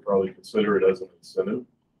the state would probably consider it as an incentive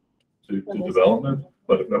to development,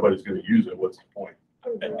 but if nobody's gonna use it, what's the point?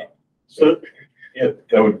 So, yeah,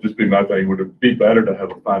 that would just be my thing. Would it be better to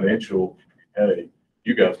have a financial, hey,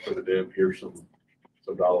 you guys put it in, here's some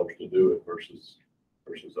dollars to do it versus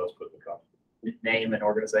us putting the cost? Name and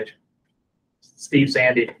organization. Steve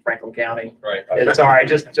Sandy, Franklin County. Right. It's all right,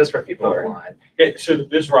 just for people online. Yeah, so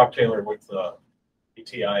this is Rob Taylor with the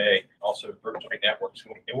TIA, also Virtual Networks.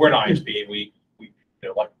 And we're an ISP, and we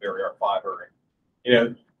like to vary our fiber.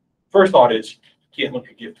 And, first thought is, you can't look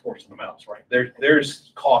a gift horse in the mouth, right?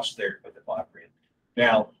 There's cost there with the fiber in.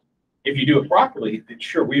 Now, if you do it properly, then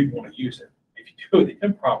sure, we want to use it. If you do it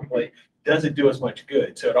improperly, it doesn't do us much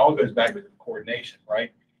good. So it all goes back to the coordination,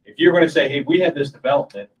 right? If you're going to say, hey, we have this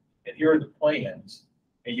development, and here are the plans,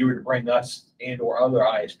 and you were to bring us and or other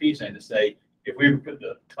ISPs in to say, if we were to put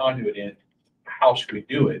the conduit in, how should we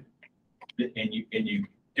do it? And you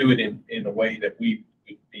do it in a way that we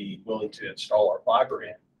would be willing to install our fiber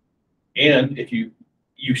in. And if you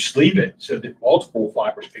sleeve it so that multiple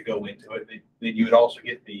fibers could go into it, then you would also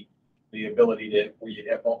get the ability to, where you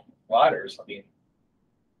have multiple providers. I mean,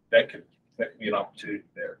 that could be an opportunity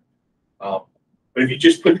there. But if you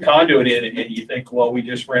just put the conduit in and you think, well, we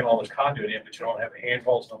just ran all this conduit in, but you don't have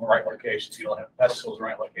handholds in the right locations, you don't have pedestals in the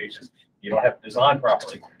right locations, you don't have it designed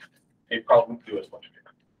properly, it probably won't do as much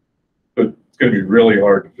good. But it's gonna be really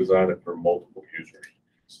hard to design it for multiple users.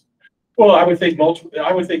 Well, I would think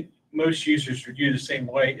most users would use the same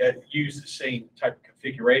way, use the same type of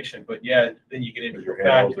configuration, but yeah, then you get into Your the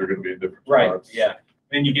fact, handhelds are gonna be in different right, spots. yeah.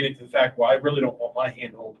 Then you get into the fact, well, I really don't want my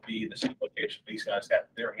handhold to be in the same location these guys have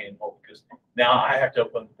their handhold, because now I have to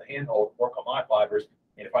open the handhold, work on my fibers,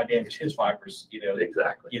 and if I damage his fibers,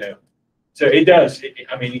 Exactly. So it does.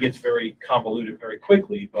 I mean, it gets very convoluted very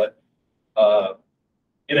quickly, but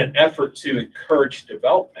in an effort to encourage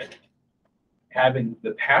development, having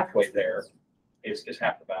the pathway there is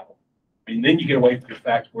half the battle. And then you get away from the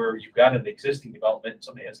fact where you've got an existing development, and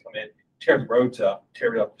somebody has to come in, tear the roads up,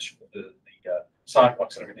 tear up the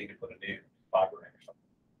sidewalks and everything, to put a new fiber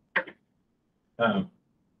in or something.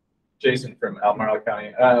 Jason from Albemarle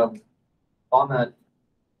County. On that,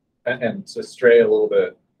 and to stray a little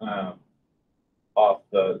bit off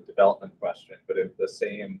the development question, but if the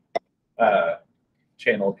same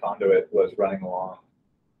channel conduit was running along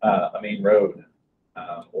a main road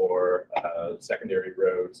or a secondary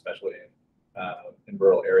road, especially in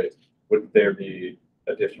rural areas, would there be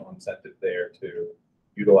additional incentive there to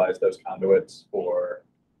utilize those conduits for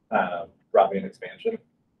broadband expansion?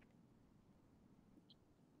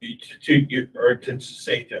 To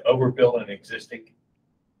say to overbuild an existing.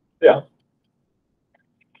 Yeah.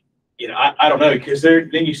 I don't know, because then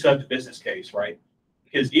you still have the business case, right?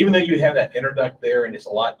 Because even though you have that interduct there and it's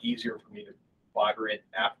a lot easier for me to fiber in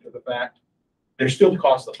after the fact, there's still the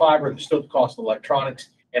cost of the fiber, there's still the cost of electronics,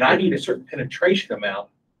 and I need a certain penetration amount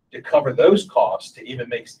to cover those costs to even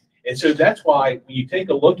make. And so that's why when you take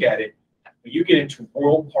a look at it, when you get into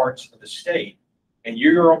rural parts of the state and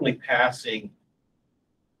you're only passing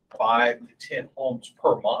 5 to 10 homes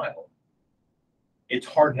per mile, it's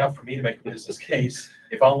hard enough for me to make a business case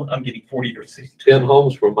if I'm getting 40 or 60. 10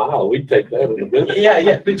 homes per mile, we'd take that in a minute.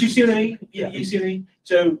 Yeah, but you see what I mean? Yeah, you see what I mean?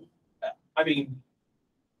 So, I mean,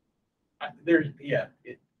 I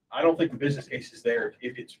don't think the business case is there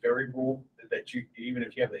if it's very rural, that even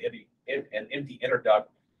if you have an empty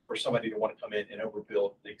interduct for somebody to want to come in and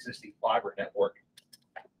overbuild the existing fiber network,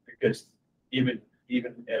 because even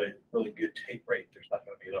at a really good take rate, there's not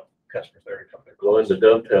going to be enough customers there to come there. Going to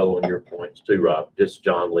dovetail on your points too, Rob, this is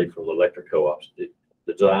John Lee from the electric co-ops, the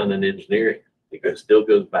design and engineering, it still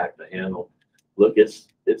goes back to handle. Look, it's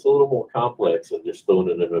a little more complex than just throwing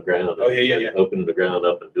it in the ground. Oh, yeah. Opening the ground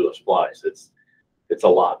up and do a splice. It's a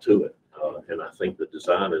lot to it. And I think the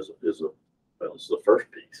design is the first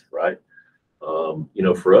piece, right?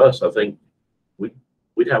 For us, I think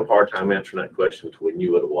we'd have a hard time answering that question until we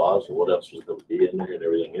knew what it was and what else was going to be in there and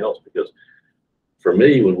everything else. Because for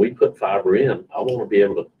me, when we put fiber in, I want to be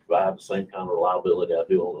able to provide the same kind of reliability I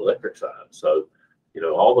do on the electric side. So,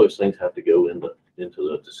 all those things have to go into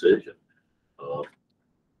the decision.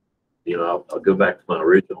 I'll go back to my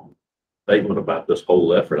original statement about this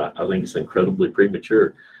whole effort. I think it's incredibly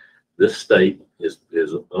premature. This state is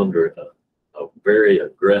under a very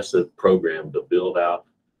aggressive program to build out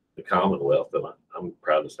the Commonwealth, and I'm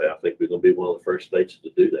proud to say I think we're going to be one of the first states to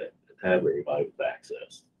do that and have everybody with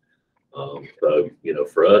access. So you know,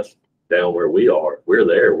 for us down where we are, we're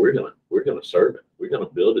there. We're gonna serve it. We're gonna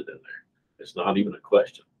build it in there. It's not even a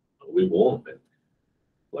question. We want it.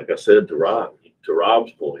 Like I said to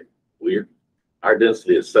Rob's point, our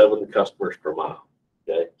density is 7 customers per mile.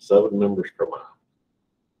 Okay, 7 members per mile.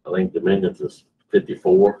 I think Dominion's is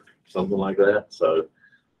 54, something like that. So,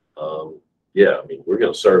 yeah, I mean, we're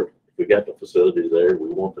going to serve. If we got the facilities there, we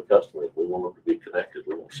want the customers. We want them to be connected.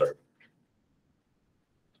 We want to serve.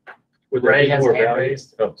 Would there Ray be has more a hand value?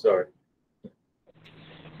 raised. Oh, sorry.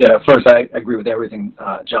 Yeah, first, I agree with everything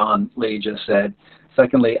John Lee just said.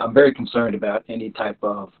 Secondly, I'm very concerned about any type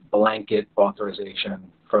of blanket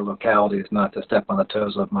authorization for localities, not to step on the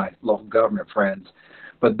toes of my local government friends,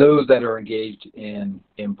 but those that are engaged in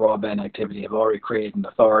broadband activity have already created an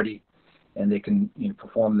authority, and they can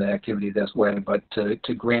perform the activity this way. But to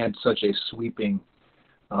grant such a sweeping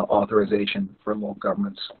authorization for local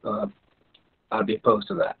governments, I'd be opposed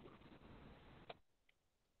to that.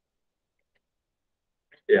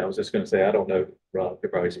 Yeah, I was just gonna say, I don't know, Rob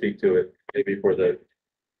could probably speak to it, maybe for the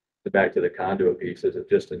back to the conduit piece, is it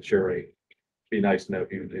just ensuring, be nice to know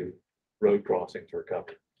if you do road crossings were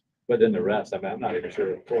covered. But then the rest, I mean, I'm not even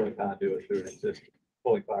sure if pulling conduit through an existing,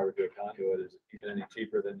 pulling fiber to a conduit is even any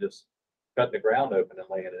cheaper than just cutting the ground open and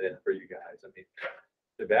laying it in for you guys. I mean,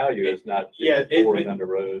 the value is not pouring under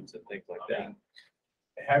roads and things like that.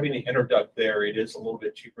 Having the interduct there, it is a little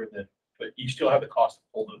bit cheaper than, but you still have the cost to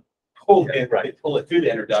pull pull it through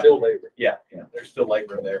the interduct. Still labor. Yeah, there's still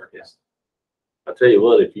labor there. Yes. I tell you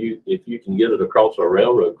what, if you can get it across a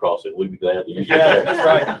railroad crossing, we'd be glad to use it. Yeah, that's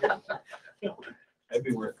right. That'd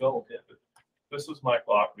be worth going. This is Mike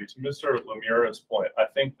Lockley. To Mr. Lemura's point, I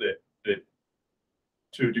think that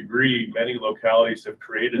to a degree, many localities have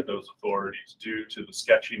created those authorities due to the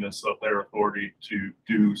sketchiness of their authority to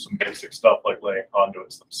do some basic stuff like laying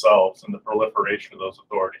conduits themselves, and the proliferation of those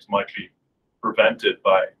authorities might be prevented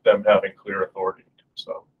by them having clear authority.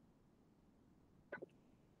 So.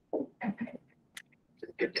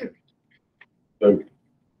 So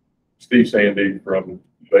Steve Sandy from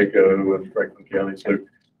Vaco and Franklin County. So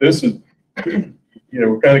this is,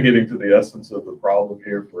 we're kind of getting to the essence of the problem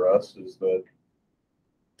here for us, is that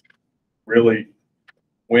really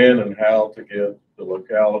when and how to get the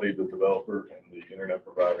locality, the developer, and the internet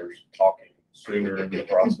providers talking sooner in the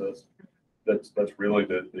process. That's really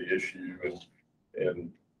the issue,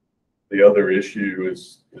 and the other issue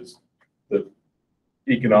is the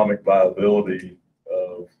economic viability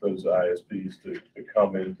of those ISPs to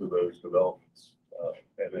come into those developments,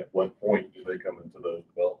 and at what point do they come into those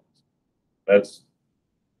developments? That's,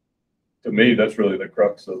 to me, that's really the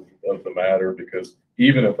crux of the matter, because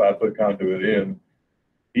even if I put conduit in,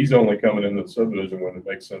 he's only coming into the subdivision when it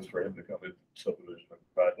makes sense for him to come into the subdivision and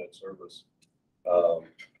provide that service.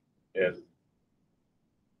 And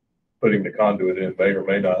putting the conduit in may or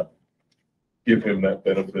may not give him that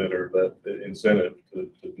benefit or that incentive to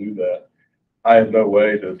do that. I have no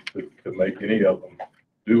way to make any of them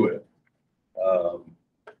do it.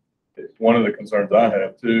 One of the concerns I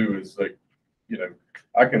have too is like,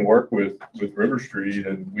 I can work with River Street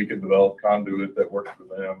and we can develop conduit that works for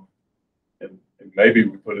them. And maybe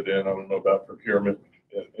we put it in, I don't know about procurement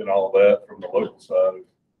and all of that from the local side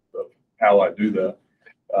of how I do that.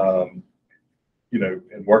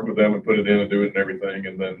 And work with them and put it in and do it and everything.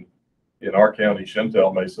 And then in our county,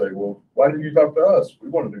 Chantel may say, well, why didn't you talk to us? We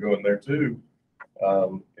wanted to go in there too.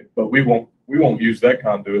 But we won't use that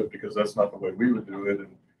conduit because that's not the way we would do it.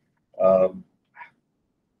 And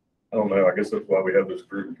I don't know, I guess that's why we have this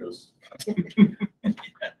group, because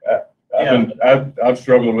I've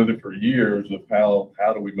struggled with it for years of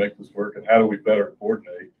how do we make this work and how do we better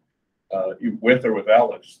coordinate with or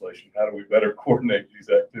without legislation? How do we better coordinate these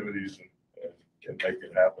activities and make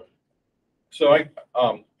it happen? So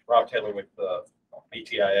Rob Taylor with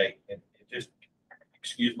BTIA, and just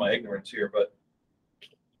excuse my ignorance here, but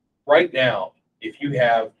right now, if you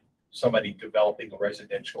have somebody developing a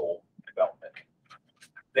residential development,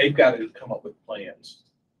 they've got to come up with plans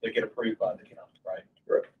that get approved by the county, right?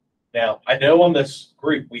 Right. Now, I know on this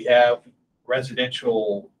group, we have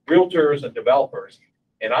residential realtors and developers,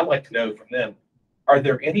 and I'd like to know from them, are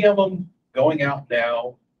there any of them going out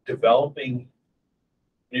now developing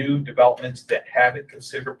new developments that haven't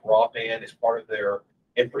considered broadband as part of their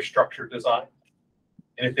infrastructure design?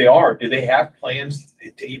 And if they are, do they have plans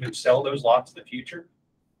to even sell those lots in the future?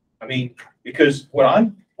 I mean, because what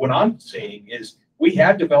I'm seeing is we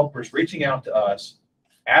have developers reaching out to us,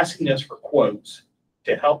 asking us for quotes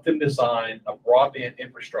to help them design a broadband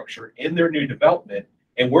infrastructure in their new development.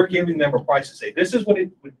 And we're giving them a price to say, this is what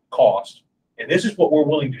it would cost, and this is what we're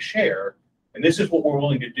willing to share, and this is what we're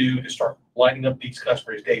willing to do to start lining up these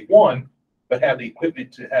customers day one, but have the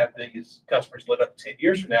equipment to have these customers lit up 10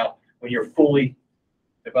 years from now when you're fully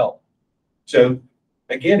developed. So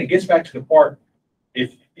again, it gets back to the part,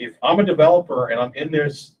 if I'm a developer and I'm in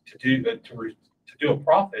this to do a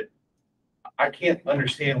profit, I can't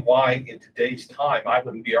understand why in today's time I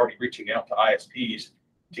wouldn't be already reaching out to ISPs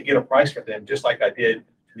to get a price for them, just like I did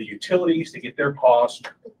to the utilities to get their cost,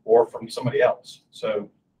 or from somebody else. So,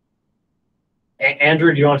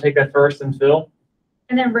 Andrew, do you want to take that first, and Phil?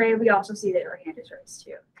 And then Ray, we also see that your hand is raised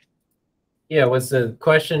too. Yeah, was the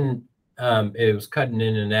question, it was cutting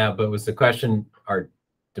in and out, but was the question, are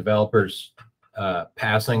developers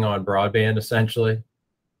passing on broadband essentially?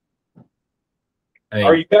 I mean,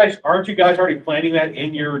 aren't you guys already planning that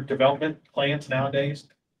in your development plans nowadays?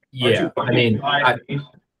 yeah, I mean,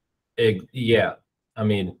 yeah, I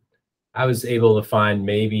mean, I was able to find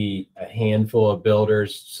maybe a handful of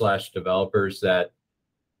builders / developers that,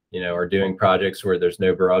 you know, are doing projects where there's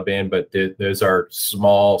no broadband, but those are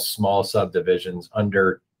small subdivisions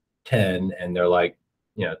under 10, and they're like,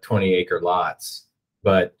 you know, 20-acre lots.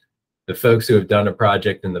 But the folks who have done a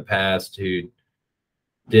project in the past who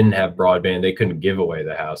didn't have broadband, they couldn't give away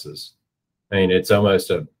the houses. I mean, it's almost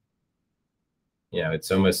a, you know,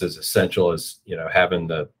 it's almost as essential as, you know,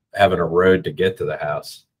 having a road to get to the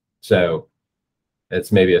house. So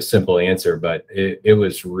it's maybe a simple answer, but it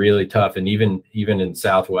was really tough. And even in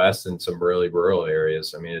Southwest and some really rural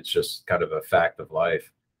areas, I mean, it's just kind of a fact of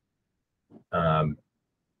life.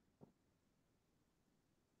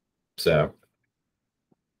 So.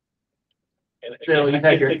 And Phil, you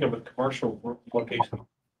think of a commercial location,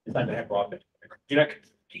 it's not gonna have broadband. You're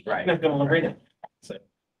not gonna rent it. So.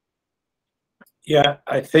 Yeah,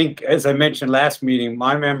 I think, as I mentioned last meeting,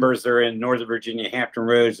 my members are in Northern Virginia, Hampton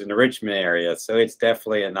Roads, and the Richmond area, so it's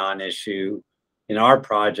definitely a non-issue in our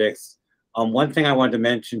projects. One thing I wanted to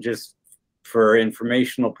mention, just for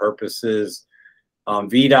informational purposes,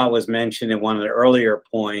 VDOT was mentioned in one of the earlier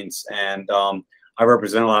points, and I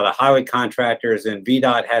represent a lot of highway contractors, and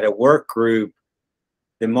VDOT had a work group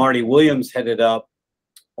that Marty Williams headed up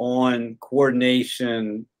on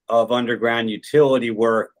coordination of underground utility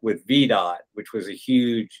work with VDOT, which was a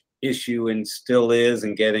huge issue and still is,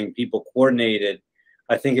 and getting people coordinated.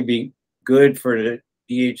 I think it'd be good for the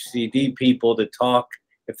DHCD people to talk,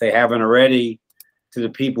 if they haven't already, to the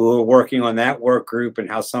people who are working on that work group, and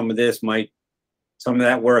how some of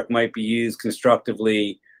that work might be used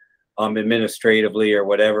constructively, administratively or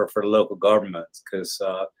whatever, for local governments, because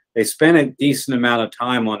they spent a decent amount of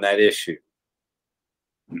time on that issue.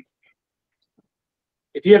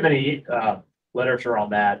 If you have any literature on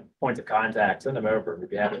that, points of contact, send them over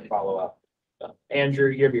if you have to follow up. Andrew,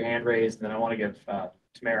 you have your hand raised, and then I want to give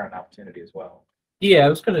Tamara an opportunity as well. Yeah, I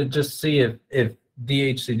was going to just see if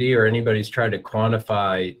DHCD or anybody's tried to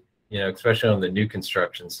quantify, you know, especially on the new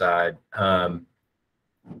construction side,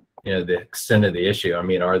 you know, the extent of the issue. I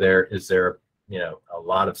mean, is there, you know, a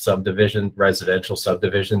lot of residential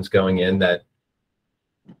subdivisions going in that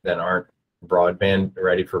aren't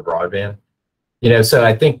ready for broadband? You know, so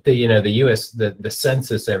I think the the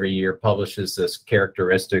census every year publishes this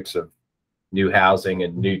characteristics of new housing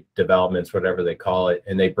and new developments, whatever they call it,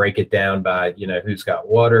 and they break it down by, you know, who's got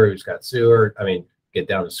water, who's got sewer. I mean, get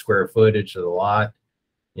down to square footage of the lot.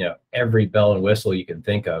 You know, every bell and whistle you can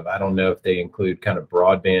think of. I don't know if they include kind of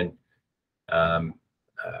broadband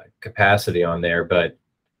capacity on there, but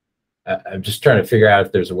I'm just trying to figure out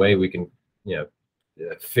if there's a way we can, you know,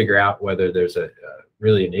 figure out whether there's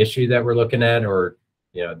really an issue that we're looking at, or,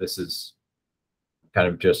 you know, this is kind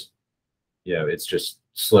of just, you know, it's just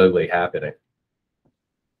slowly happening.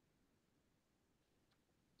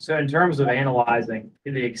 So in terms of analyzing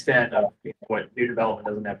to the extent of what new development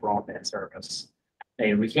doesn't have broadband service,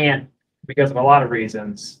 and we can't, because of a lot of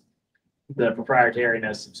reasons, the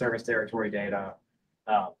proprietariness of service territory data,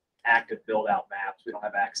 active build out maps, we don't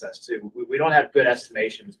have access to. We don't have good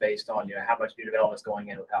estimations based on, you know, how much new development is going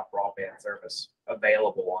in without broadband service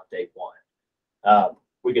available on day one.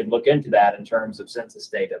 We could look into that in terms of census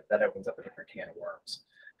data. That opens up a different can of worms.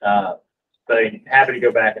 But I'm happy to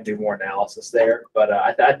go back and do more analysis there. But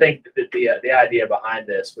I think that the idea behind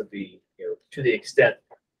this would be, you know, to the extent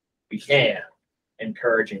we can,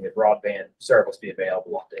 encouraging that broadband service be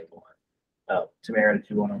available on day one. Tamara, did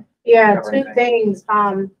you want to? Yeah, two things.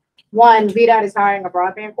 One, VDOT is hiring a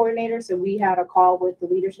broadband coordinator. So we had a call with the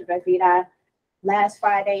leadership at VDOT last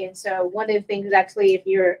Friday. And so one of the things is actually, if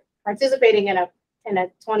you're participating in a in a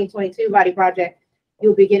 2022 body project,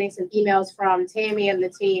 you'll be getting some emails from Tammy and the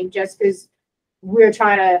team just because we're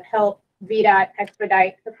trying to help VDOT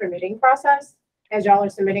expedite the permitting process as y'all are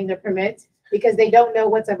submitting the permits because they don't know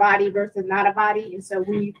what's a body versus not a body. And so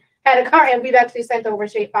we had a car and we've actually sent over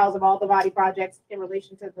shape files of all the body projects in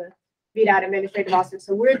relation to the VDOT administrative office.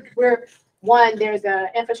 So we're one, there's a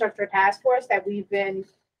infrastructure task force that we've been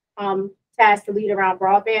tasked to lead around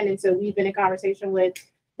broadband. And so we've been in conversation with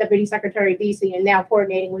Deputy Secretary DC and now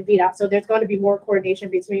coordinating with VDOT. So there's going to be more coordination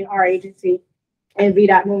between our agency and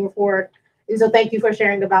VDOT moving forward. And so thank you for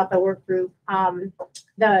sharing about the work group,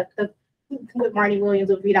 with Marnie Williams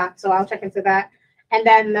with VDOT. So I'll check into that. And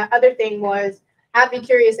then the other thing was, I'd be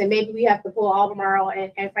curious, and maybe we have to pull Albemarle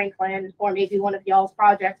and Franklin, or maybe one of y'all's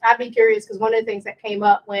projects. I'd be curious because one of the things that came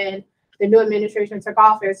up when the new administration took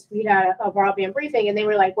office, we had a broadband briefing, and they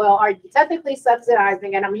were like, well, are you technically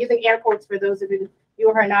subsidizing, and I'm using air quotes for those of you who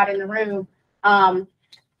are not in the room,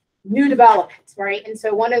 new developments, right? And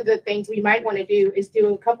so one of the things we might want to do is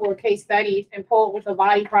do a couple of case studies and pull with the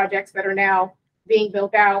body projects that are now being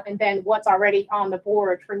built out, and then what's already on the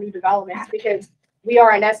board for new developments, because we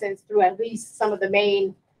are in essence through at least some of the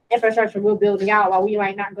main infrastructure we're building out. While we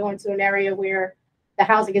might not go into an area where the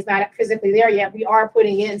housing is not physically there yet, we are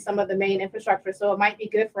putting in some of the main infrastructure. So it might be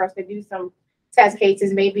good for us to do some test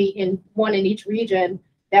cases, maybe in one in each region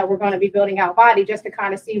that we're going to be building out body, just to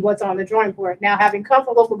kind of see what's on the drawing board. Now, having come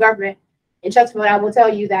from local government in Chesterfield, I will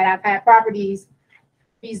tell you that I've had properties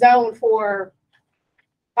be zoned for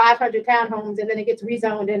 500 townhomes, and then it gets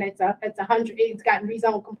rezoned, and it's 100. It's gotten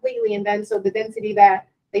rezoned completely, and then so the density that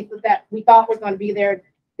we thought was going to be there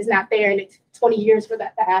is not there, and it's 20 years for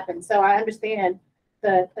that to happen. So I understand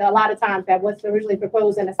a lot of times that what's originally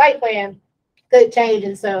proposed in a site plan could change,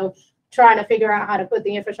 and so trying to figure out how to put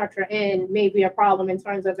the infrastructure in may be a problem in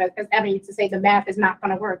terms of, as Evan used to say, the math is not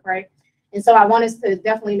going to work, right? And so I want us to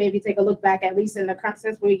definitely maybe take a look back, at least in the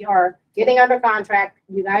since we are getting under contract.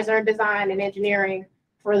 You guys are in design and engineering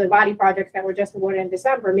for the body projects that were just awarded in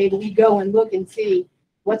December. Maybe we go and look and see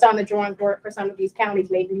what's on the drawing board for some of these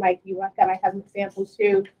counties. Maybe Mike, you might have some examples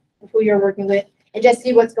too of who you're working with, and just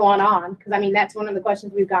see what's going on. Because I mean, that's one of the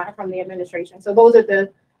questions we've gotten from the administration. So those are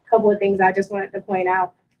the couple of things I just wanted to point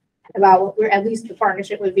out about what we're, at least the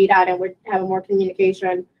partnership with VDOT, and we're having more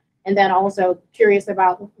communication. And then also curious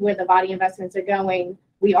about where the body investments are going.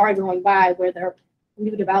 We are going by where they're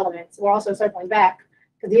new developments. We're also circling back,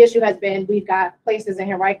 because the issue has been we've got places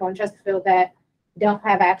in Henrico and Chesterfield that don't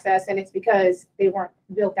have access, and it's because they weren't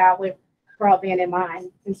built out with broadband in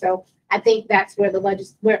mind. And so I think that's where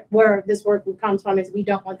where this work comes from, is we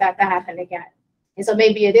don't want that to happen again. And so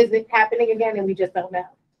maybe it is happening again, and we just don't know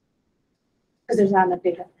because there's not enough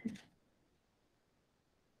data.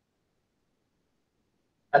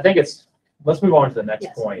 I think let's move on to the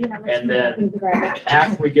next point. Yeah, and then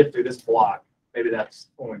after we get through this block, maybe that's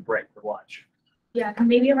when we break for lunch. Yeah,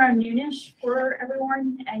 maybe around noonish for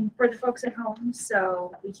everyone and for the folks at home,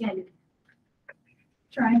 so we can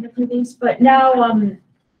try and get through these. But now,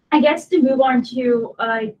 I guess to move on to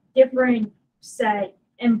a different set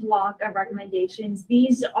and block of recommendations,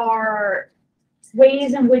 these are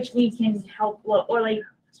ways in which we can help or like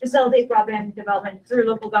facilitate broadband development through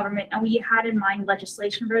local government. And we had in mind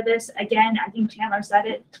legislation for this. Again, I think Chandler said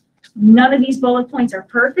it. None of these bullet points are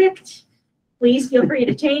perfect. Please feel free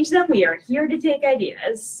to change them. We are here to take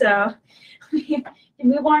ideas. So we can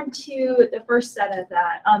move on to the first set of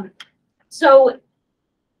that. So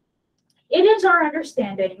it is our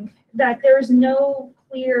understanding that there is no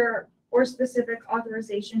clear or specific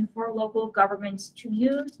authorization for local governments to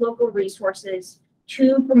use local resources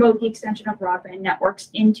to promote the extension of broadband networks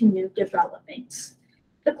into new developments.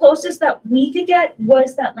 The closest that we could get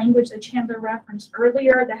was that language that Chandler referenced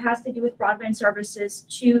earlier that has to do with broadband services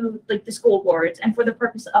to like the school boards and for the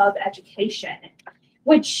purpose of education,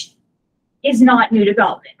 which is not new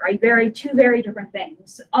development, right? Two very different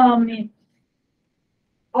things.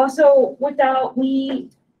 Also, we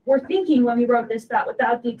were thinking when we wrote this that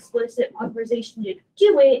without the explicit authorization to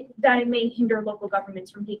do it, that it may hinder local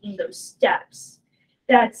governments from taking those steps.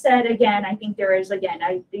 That said, again, I think there is, I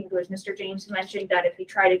think it was Mr. James who mentioned that if you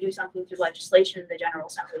try to do something through legislation, the General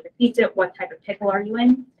Assembly defeats it, what type of pickle are you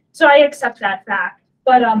in? So I accept that fact.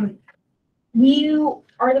 But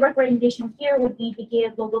the recommendation here would be to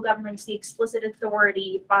give local governments the explicit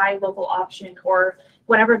authority by local option or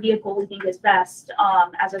whatever vehicle we think is best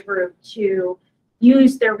as a group to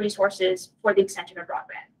use their resources for the extension of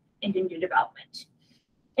broadband into new development.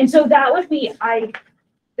 And so that would be,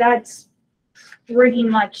 that's pretty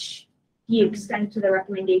much the extent to the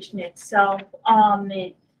recommendation itself.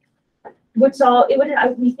 would solve, it would,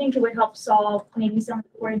 we think it would help solve maybe some of the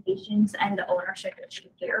coordinations and the ownership issue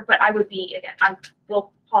here. But I would be, again,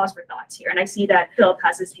 we'll pause for thoughts here. And I see that Philip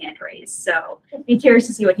has his hand raised. So be curious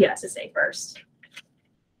to see what he has to say first.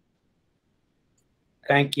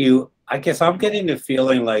 Thank you. I guess I'm getting the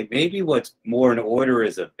feeling like maybe what's more in order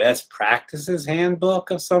is a best practices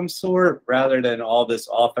handbook of some sort rather than all this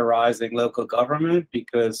authorizing local government,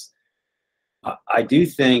 because I do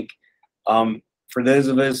think for those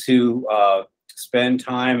of us who spend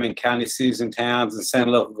time in county cities and towns and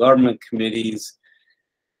send local government committees,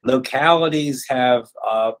 localities have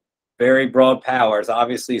very broad powers.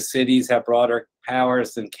 Obviously, cities have broader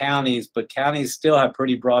powers than counties, but counties still have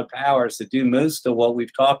pretty broad powers to do most of what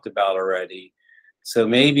we've talked about already. So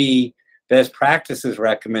maybe best practices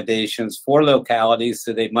recommendations for localities,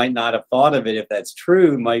 so they might not have thought of it, if that's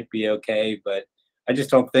true, might be okay. But I just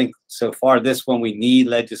don't think so far this one we need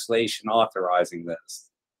legislation authorizing this.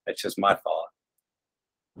 That's just my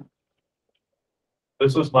thought.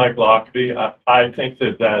 This is Mike Lockerbie. I think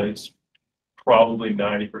that is probably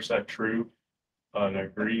 90% true, and I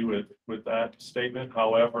agree with that statement.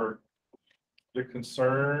 However, the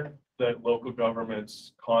concern that local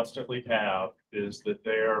governments constantly have is that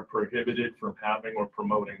they are prohibited from having or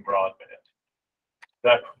promoting broadband.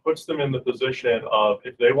 That puts them in the position of,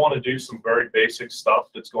 if they want to do some very basic stuff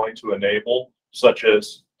that's going to enable, such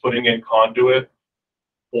as putting in conduit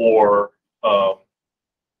or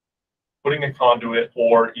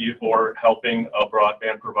helping a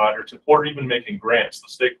broadband provider to, or even making grants. The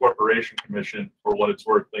State Corporation Commission, for what it's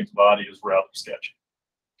worth, thinks body is rather sketchy.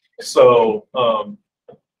 So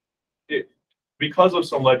because of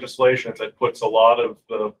some legislation that puts a lot of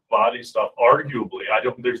the body stuff, arguably,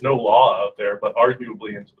 there's no law out there, but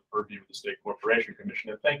arguably into the purview of the State Corporation Commission.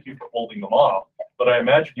 And thank you for holding them off. But I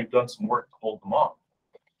imagine you've done some work to hold them off.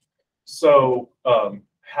 So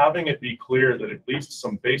having it be clear that at least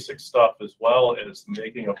some basic stuff, as well as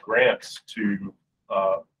making of grants to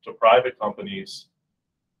private companies,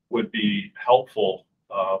 would be helpful.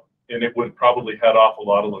 And it would probably head off a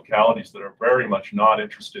lot of localities that are very much not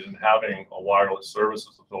interested in having a wireless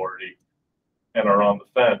services authority and are on the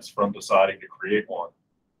fence from deciding to create one.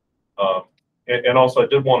 And also, I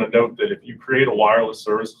did want to note that if you create a wireless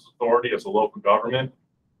services authority as a local government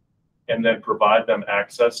and then provide them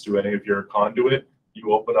access to any of your conduit,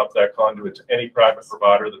 you open up that conduit to any private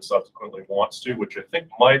provider that subsequently wants to, which I think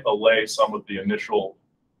might allay some of the initial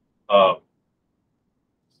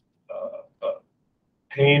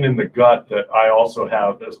pain in the gut that I also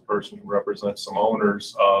have as a person who represents some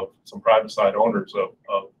owners of some private side owners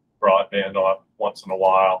of broadband once in a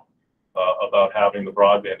while about having the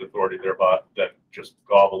broadband authority there, but then just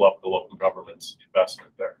gobble up the local government's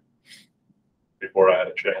investment there before I had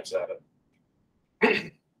a chance at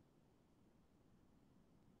it.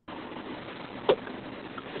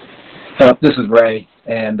 This is Ray,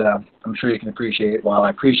 and I'm sure you can appreciate, while I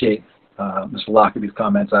appreciate Mr. Lockerbie's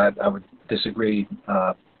comments, I would disagree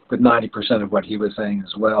with 90% of what he was saying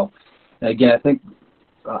as well. And again, I think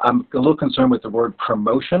I'm a little concerned with the word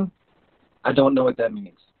promotion. I don't know what that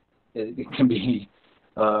means. It can be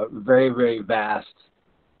very, very vast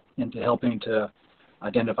into helping to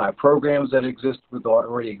identify programs that exist with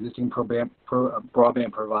already existing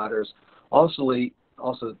broadband providers. Also,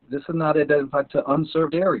 this is not identified to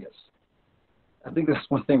unserved areas. I think that's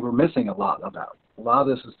one thing we're missing a lot about. A lot of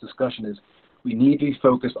this discussion is we need to be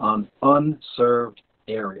focused on unserved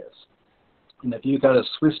areas. And if you've got a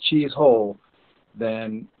Swiss cheese hole,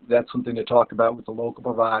 then that's something to talk about with the local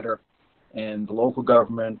provider and the local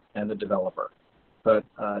government and the developer. But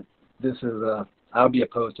this is, I'll be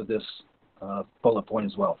opposed to this bullet point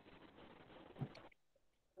as well.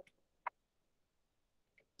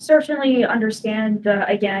 Certainly understand,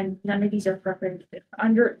 again, none of these are preferred.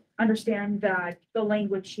 Understand that the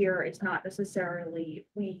language here is not necessarily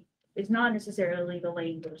the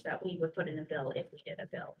language that we would put in a bill if we did a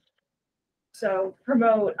bill. So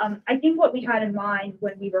promote, I think what we had in mind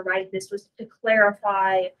when we were writing this was to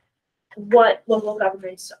clarify what local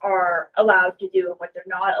governments are allowed to do and what they're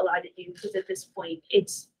not allowed to do, because at this point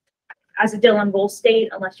it's, as a Dillon rule state,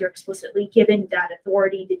 unless you're explicitly given that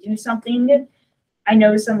authority to do something. I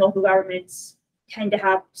know some local governments tend to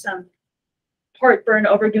have some heartburn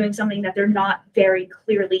over doing something that they're not very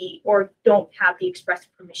clearly or don't have the express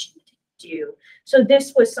permission to do. So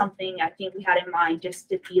this was something I think we had in mind, just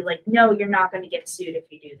to be like, no, you're not going to get sued if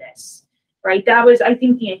you do this, right? That was, I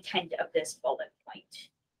think, the intent of this bullet point.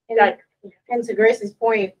 And to Grace's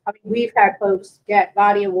point, I mean, we've had folks get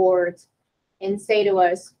body awards and say to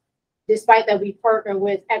us, despite that we partner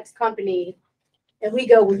with X company, And we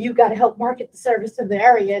go, well, you got to help market the service to the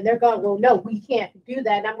area. And they're going, well, no, we can't do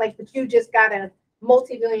that. And I'm like, but you just got a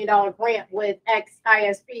multi-million-dollar grant with X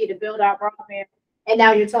ISP to build out broadband. And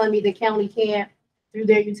now you're telling me the county can't, through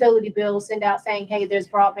their utility bill, send out saying, hey, there's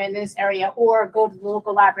broadband in this area, or go to the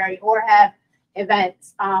local library, or have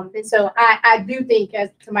events. And so I do think,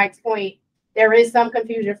 as to Mike's point, there is some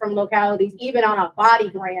confusion from localities, even on a body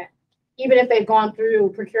grant. Even if they've gone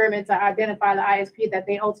through procurement to identify the ISP that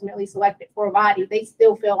they ultimately selected for a body, they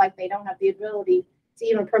still feel like they don't have the ability to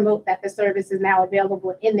even promote that the service is now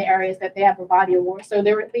available in the areas that they have a body award. So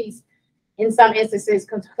there are at least, in some instances,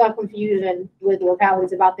 some confusion with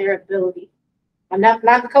localities about their ability. I'm not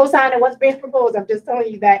co-signing what's being proposed. I'm just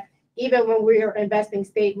telling you that even when we're investing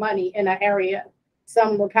state money in an area,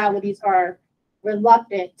 some localities are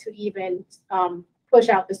reluctant to even push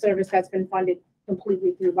out the service that's been funded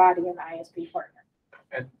completely through body and the ISP partner.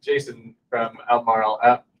 And Jason from Albemarle,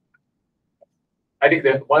 I think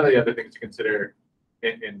that one of the other things to consider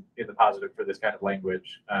in the positive for this kind of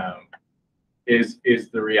language is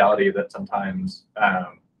the reality that sometimes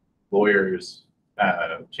lawyers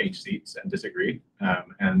change seats and disagree.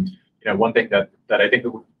 And one thing that I think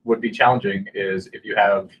would be challenging is if you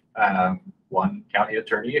have one county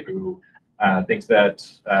attorney who thinks that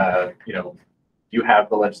you have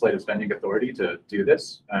the legislative spending authority to do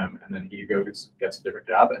this, and then he goes gets a different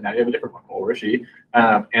job, and now you have a different one, or she,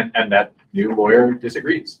 and that new lawyer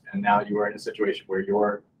disagrees, and now you are in a situation where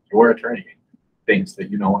your attorney thinks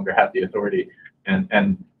that you no longer have the authority,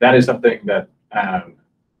 and that is something that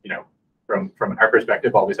from our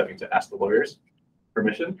perspective, always having to ask the lawyers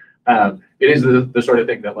permission. It is the sort of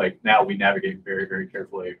thing that now we navigate very, very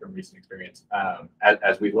carefully from recent experience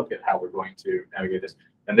as we look at how we're going to navigate this.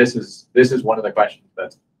 And this is one of the questions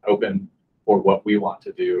that's open for what we want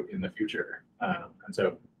to do in the future. And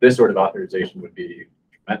so this sort of authorization would be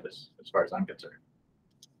tremendous as far as I'm concerned.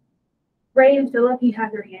 Ray and Philip, you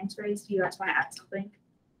have your hands raised. Do you guys want to add something?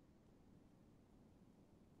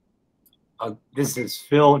 This is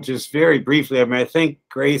Phil, just very briefly. I mean, I think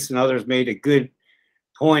Grace and others made a good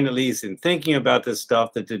point, at least in thinking about this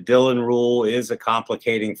stuff, that the Dillon rule is a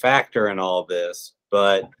complicating factor in all this.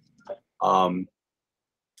 But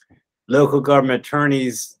local government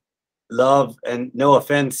attorneys love, and no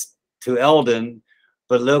offense to Eldon,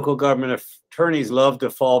 but local government attorneys love to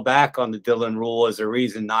fall back on the Dillon rule as a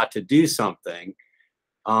reason not to do something.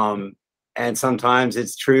 And sometimes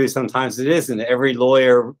it's true, sometimes it isn't. Every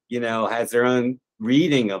lawyer, has their own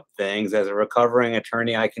reading of things. As a recovering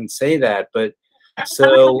attorney, I can say that. But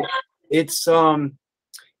so it's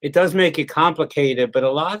it does make it complicated. But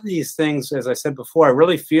a lot of these things, as I said before, I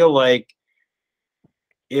really feel like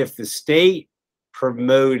if the state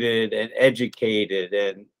promoted and educated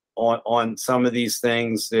and on some of these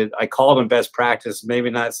things, that I call them best practice, maybe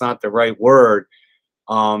that's not the right word.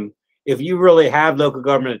 If you really have local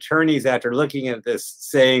government attorneys after looking at this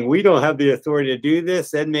saying, we don't have the authority to do this,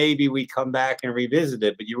 then maybe we come back and revisit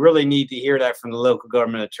it. But you really need to hear that from the local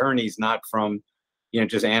government attorneys, not from,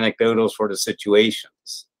 just anecdotal sort of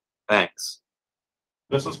situations. Thanks.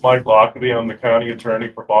 This is Mike Lockaby. I'm the county attorney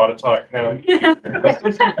for Botetourt County,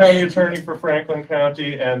 assistant county attorney for Franklin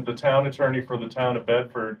County, and the town attorney for the town of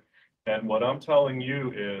Bedford. And what I'm telling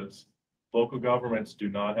you is local governments do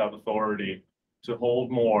not have authority to hold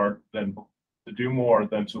more than to do more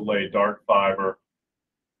than to lay dark fiber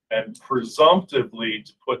and presumptively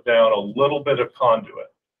to put down a little bit of conduit.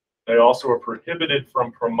 They also are prohibited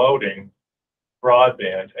from promoting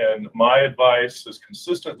broadband. And my advice has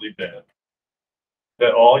consistently been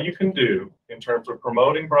that all you can do in terms of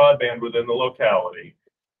promoting broadband within the locality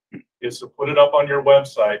is to put it up on your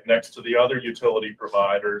website next to the other utility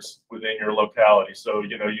providers within your locality. So,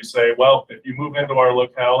 you say, well, if you move into our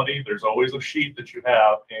locality, there's always a sheet that you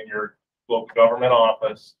have in your local government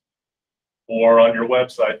office or on your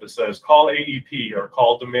website that says, call AEP or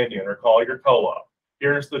call Dominion or call your co-op.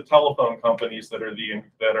 Here's the telephone companies that are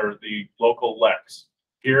the local LECs.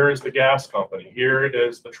 Here is the gas company. Here it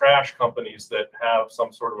is the trash companies that have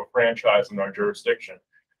some sort of a franchise in our jurisdiction.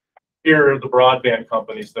 Here are the broadband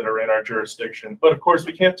companies that are in our jurisdiction. But of course,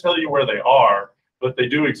 we can't tell you where they are, but they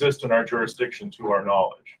do exist in our jurisdiction to our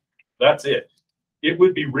knowledge. That's it. It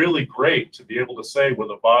would be really great to be able to say with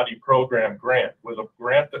a body program grant, with a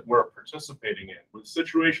grant that we're participating in, with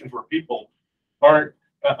situations where people aren't,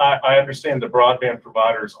 I understand that broadband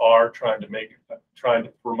providers are trying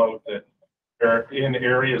to promote that they're in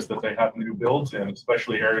areas that they have new builds in,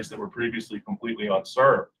 especially areas that were previously completely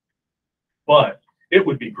unserved. But it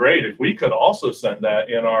would be great if we could also send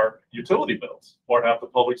that in our utility bills, or have the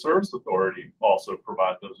Public Service Authority also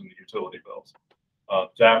provide those in the utility bills.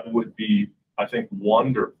 That would be, I think,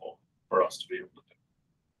 wonderful for us to be able to do.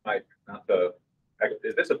 Not the,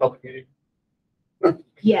 is this a public meeting?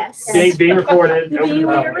 Yes. Being recorded. open We to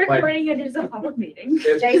are public. recording it as a public meeting.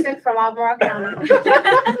 Jason from Albemarle County.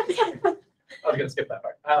 I was gonna skip that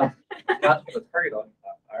part. Not to target on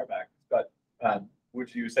our back, but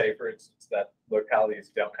would you say, for instance, that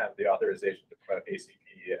localities don't have the authorization to promote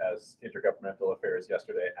ACP as Intergovernmental Affairs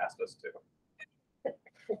yesterday asked us to?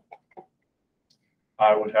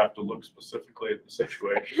 I would have to look specifically at the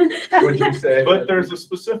situation. Would you say? But there's a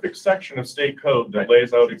specific section of state code that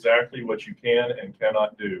lays out exactly what you can and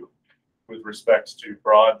cannot do with respects to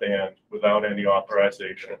broadband without any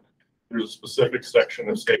authorization. There's a specific section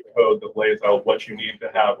of state code that lays out what you need to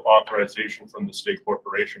have authorization from the State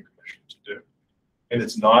Corporation Commission to do. And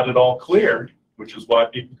it's not at all clear, which is why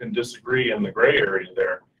people can disagree in the gray area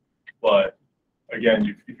there. But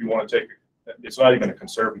again, if you want to take, it's not even a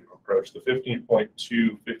conservative approach. The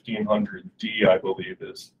 15.2 1500D, I believe,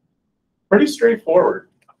 is pretty straightforward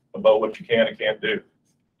about what you can and can't do.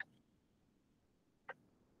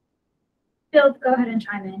 Bill, go ahead and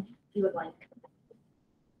chime in if you would like.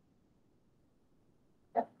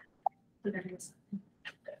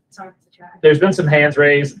 There's been some hands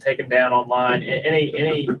raised and taken down online.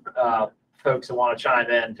 Any folks that want to chime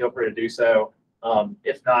in, feel free to do so.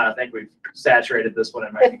 If not, I think we've saturated this one.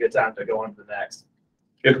 It might be a good time to go on to the next.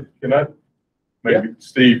 Can I, maybe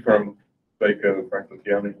Steve from Baco, Franklin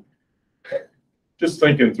County, just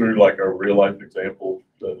thinking through like a real life example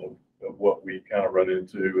of what we kind of run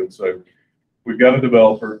into. And so we've got a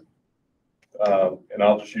developer, and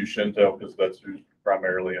I'll just use Shintel because that's who's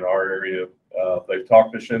primarily in our area. They've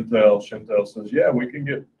talked to Shintel. Shintel says, yeah, we can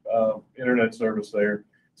get internet service there.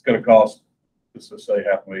 It's going to cost, let's just say,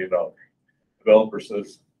 $500,000. Developer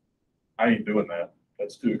says, I ain't doing that.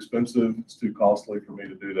 That's too expensive. It's too costly for me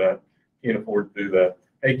to do that. Can't afford to do that.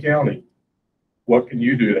 Hey, county, what can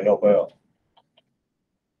you do to help out?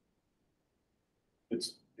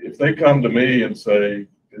 It's, if they come to me and say,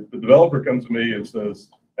 if the developer comes to me and says,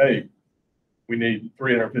 hey, we need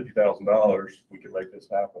 $350,000, we can make this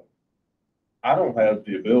happen. I don't have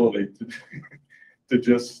the ability to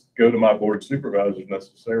just go to my board supervisors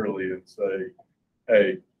necessarily and say,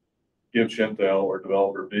 hey, give Shintel or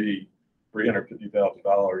developer B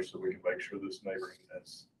 $350,000 so we can make sure this neighborhood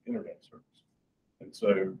has internet service. And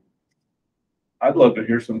so I'd love to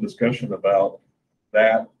hear some discussion about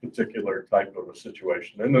that particular type of a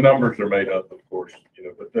situation. And the numbers are made up, of course, you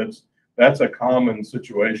know, but that's a common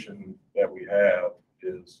situation that we have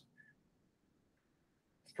is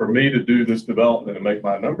for me to do this development and make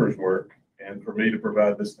my numbers work and for me to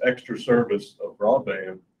provide this extra service of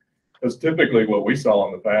broadband. Because typically what we saw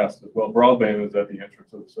in the past is, well, broadband is at the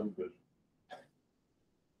entrance of the subdivision.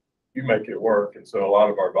 You make it work. And so a lot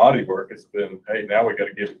of our body work has been, hey, now we got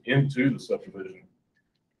to get into the subdivision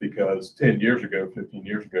because 10 years ago, 15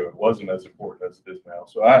 years ago, it wasn't as important as it is now.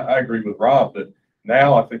 So I agree with Rob that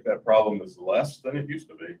now I think that problem is less than it used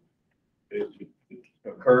to be. It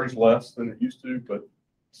occurs less than it used to, but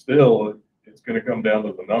still it's going to come down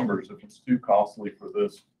to the numbers. If it's too costly for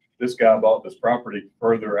this guy bought this property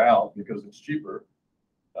further out because it's cheaper,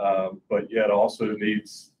 but yet also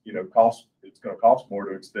needs, you know, it's going to cost more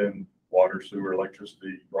to extend water, sewer,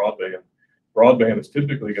 electricity, broadband. Broadband is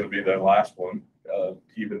typically going to be that last one,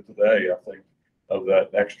 even today, I think, of that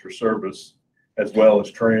extra service, as well as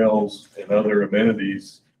trails and other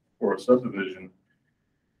amenities for a subdivision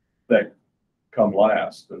that come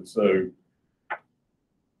last. And so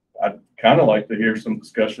I'd kind of like to hear some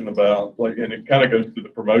discussion about, like, and it kind of goes to the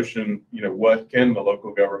promotion, you know, what can the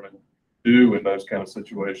local government do in those kind of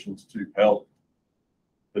situations to help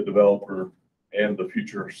the developer and the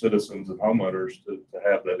future citizens and homeowners to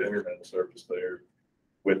have that internet service there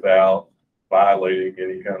without violating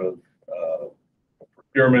any kind of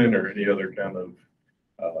procurement or any other kind of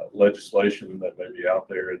legislation that may be out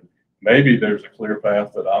there. And maybe there's a clear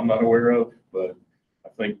path that I'm not aware of, but I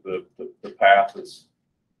think the path is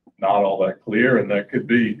not all that clear. And that could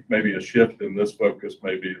be maybe a shift in this focus,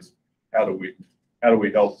 maybe is how do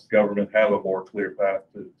we help government have a more clear path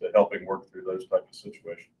to helping work through those types of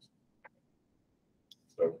situations.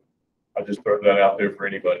 So I just throw that out there for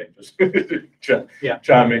anybody, just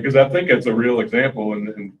chime in, because I think it's a real example,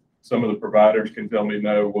 and some of the providers can tell me,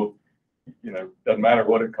 no, well, you know, doesn't matter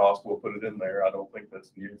what it costs, we'll put it in there. I don't think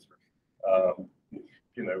that's the answer.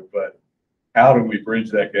 You know, but how do we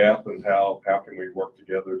bridge that gap, and how can we work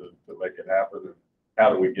together to make it happen, and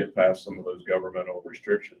how do we get past some of those governmental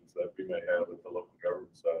restrictions that we may have at the local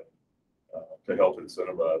government side to help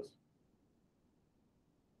incentivize?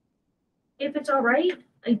 If it's all right,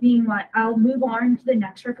 being like, I'll move on to the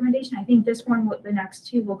next recommendation. I think this one, the next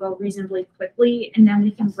two will go reasonably quickly, and then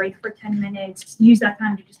we can break for 10 minutes, use that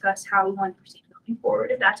time to discuss how we want to proceed moving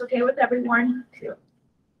forward, if that's okay with everyone. Sure.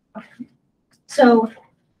 Okay. So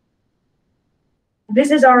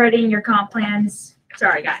this is already in your comp plans.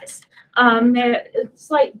 Sorry, guys.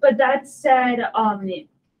 It's like, but that said,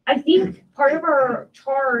 I think part of our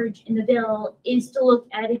charge in the bill is to look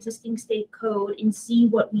at existing state code and see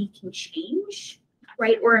what we can change,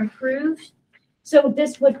 right, or improve. So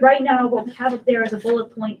this would, right now, what we have up there as a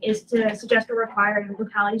bullet point is to suggest or require, and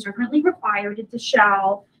localities are currently required to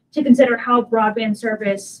shall, to consider how broadband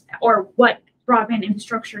service or what broadband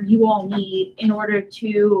infrastructure you all need in order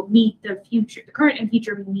to meet the current and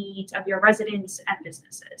future needs of your residents and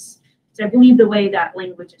businesses. So I believe the way that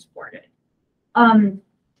language is worded.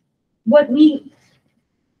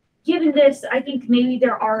 Given this, I think maybe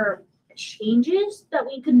there are changes that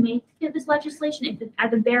we could make to this legislation, if it's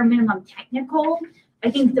at the bare minimum technical. I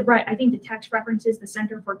think the text references the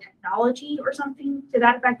Center for Technology or something to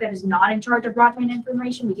that effect that is not in charge of broadband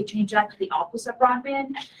information. We could change that to the Office of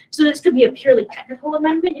Broadband. So this could be a purely technical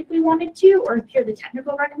amendment if we wanted to, or a purely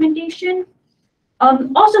technical recommendation.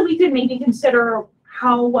 Also, we could maybe consider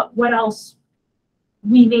what else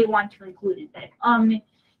we may want to include in it.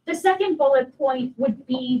 The second bullet point would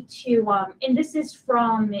be to, and this is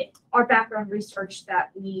from our background research that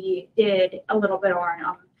we did a little bit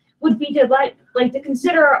on, would be to to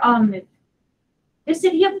consider, the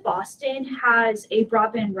city of Boston has a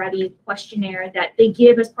broadband ready questionnaire that they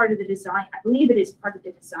give as part of the design. I believe it is part of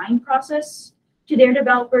the design process to their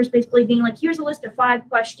developers, basically being like, here's a list of 5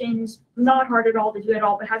 questions, not hard at all to do at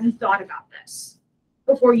all, but have you thought about this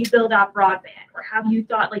before you build out broadband? Or have you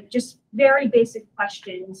thought, like, just very basic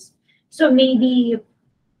questions? So maybe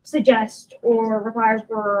suggest or require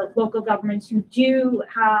for local governments who do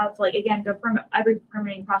have, like, again, every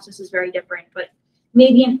permitting process is very different, but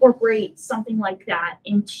maybe incorporate something like that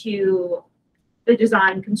into the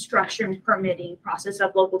design, construction, permitting process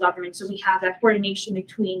of local government. So we have that coordination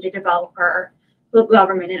between the developer, local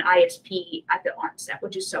government, and ISP at the onset,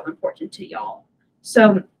 which is so important to y'all.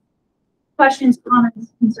 So questions, comments,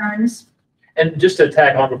 concerns? And just to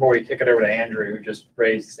tag on before we kick it over to Andrew, who just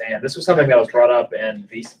raised his hand, this was something that was brought up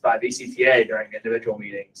by VCTA during individual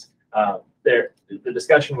meetings. The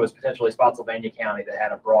discussion was potentially Spotsylvania County that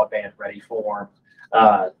had a broadband ready form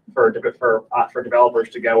for developers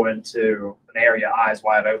to go into an area eyes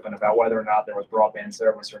wide open about whether or not there was broadband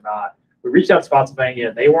service or not. We reached out to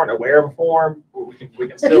Spotsylvania. They weren't aware of a form. We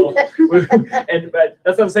can still, but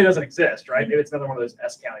that's not to say it doesn't exist, right? Maybe it's another one of those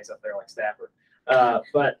S counties up there like Stafford.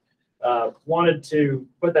 Wanted to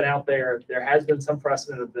put that out there. There has been some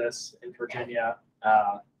precedent of this in Virginia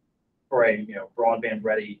for a broadband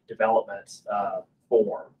ready development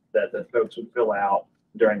form that folks would fill out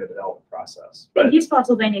during the development process. Thank you,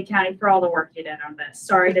 Spotsylvania County, for all the work you did on this.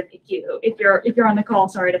 Sorry to make you, if you're on the call,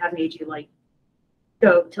 sorry to have made you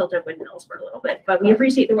go tilted windmills for a little bit, but we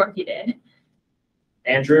appreciate the work you did.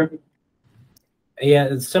 Andrew? Yeah,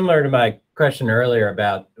 it's similar to my question earlier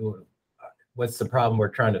about what's the problem we're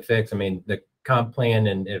trying to fix. I mean, the comp plan,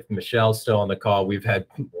 and if Michelle's still on the call, we've had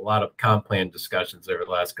a lot of comp plan discussions over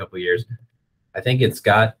the last couple of years. I think it's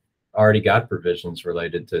already got provisions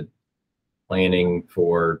related to planning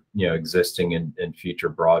for existing and future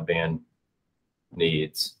broadband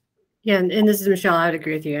needs. Yeah, and this is Michelle. I would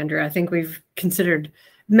agree with you, Andrew. I think we've considered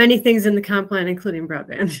many things in the comp plan, including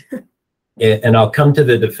broadband. And I'll come to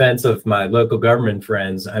the defense of my local government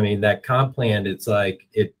friends. I mean, that comp plan, it's like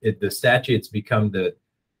the statutes become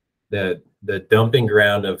the dumping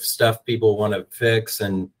ground of stuff people want to fix,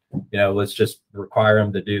 and let's just require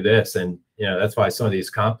them to do this. And that's why some of these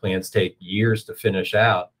comp plans take years to finish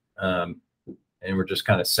out. And we're just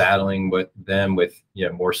kind of saddling with them with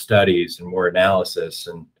more studies and more analysis,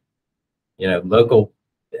 and local.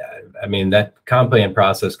 I mean, that comp plan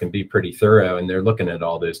process can be pretty thorough, and they're looking at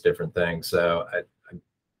all those different things. So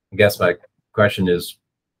I guess my question is,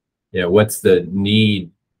 what's the need?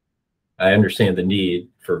 I understand the need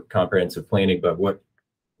for comprehensive planning, but what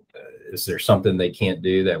is there something they can't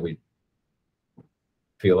do that we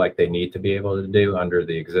feel like they need to be able to do under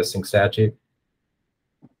the existing statute?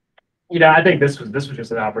 I think this was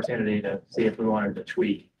just an opportunity to see if we wanted to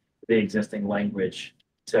tweak the existing language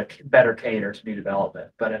to better cater to new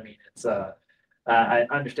development. But I mean, it's I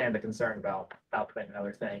understand the concern about putting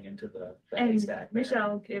another thing into the stack.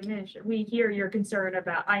 Michelle, we hear your concern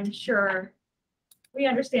about, I'm sure we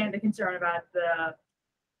understand the concern about the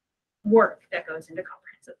work that goes into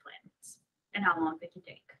comprehensive plans and how long they can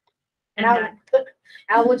take. And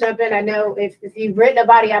I will jump in. I know if you've written a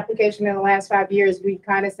body application in the last 5 years, we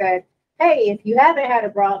kind of said, hey, if you haven't had a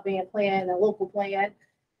broadband plan, a local plan,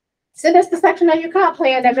 send us the section of your comp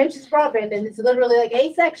plan that mentions broadband, and it's literally like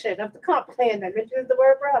a section of the comp plan that mentions the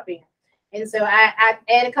word broadband. And so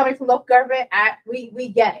and coming from local government, we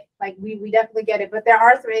get it. Like we definitely get it, but there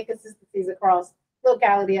are some inconsistencies across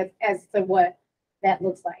locality as to what that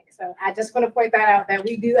looks like. So I just want to point that out, that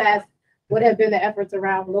we do have what have been the efforts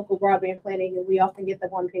around local broadband planning, and we often get the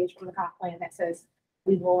one page from the comp plan that says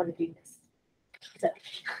we want to do this. So.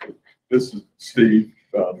 This is Steve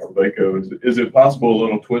from Baco. Is it possible a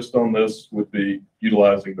little twist on this would be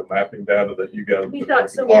utilizing the mapping data that you guys? We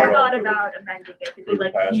thought so. We thought about amending it to be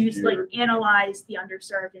like use year. like analyze the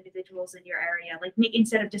underserved individuals in your area. Like make,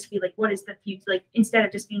 instead of just be like what is the future, like instead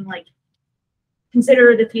of just being like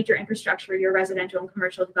consider the future infrastructure your residential and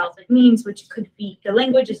commercial development means, which could be, the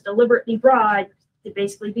language is deliberately broad to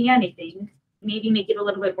basically be anything. Maybe make it a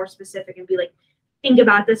little bit more specific and be like, think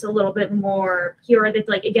about this a little bit more. Here are the,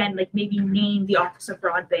 like, again, like maybe name the Office of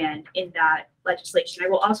Broadband in that legislation. I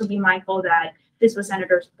will also be mindful that this was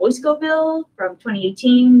Senator Boysko bill from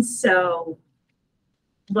 2018. So,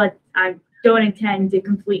 but I don't intend to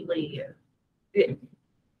completely,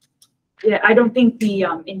 yeah, I don't think the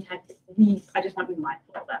intent, I just want to be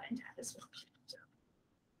mindful of that intent as well. So,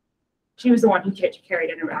 she was the one who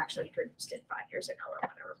carried it and actually introduced it 5 years ago or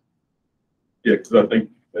whatever. Yeah, because I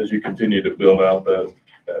think as you continue to build out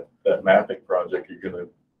that mapping project,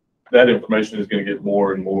 that information is going to get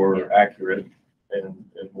more and more accurate and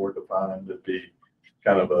more defined to be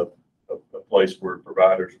kind of a place where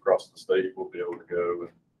providers across the state will be able to go and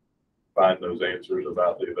find those answers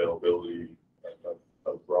about the availability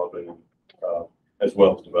of broadband, as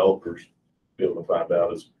well as developers be able to find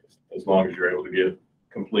out as long as you're able to get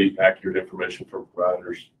complete, accurate information from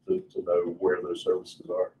providers to know where those services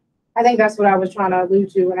are. I think that's what I was trying to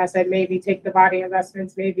allude to when I said maybe take the body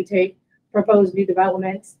investments, maybe take proposed new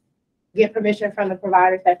developments, get permission from the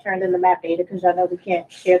providers that turned in the map data, because I know we can't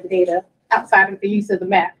share the data outside of the use of the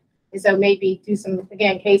map. And so maybe do some,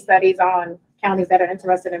 again, case studies on counties that are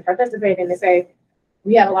interested in participating and say,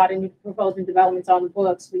 we have a lot of new proposed new developments on the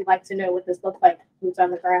books. We'd like to know what this looks like, boots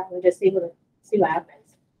on the ground, and just see what happens.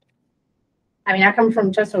 I mean, I come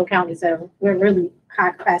from Chesterfield County, so we're really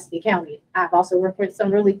high capacity county. I've also worked with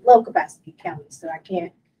some really low capacity counties, so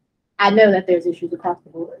I know that there's issues across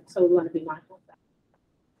the board, so we want to be mindful of that.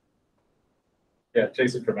 Yeah,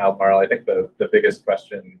 Jason from Albemarle. I think the biggest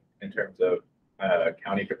question in terms of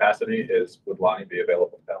county capacity is, would Lonnie be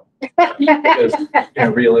available now? Because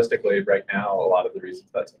realistically, right now, a lot of the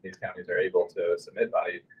reasons that some of these counties are able to submit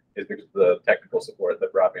value is because of the technical support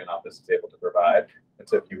that Broadband Office is able to provide. And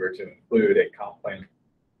so if you were to include a comp plan,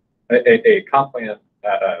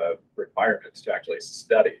 requirements to actually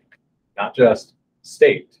study, not just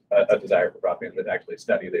state a desire for broadband, but actually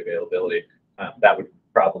study the availability, that would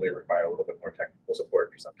probably require a little bit more technical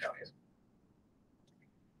support for some counties.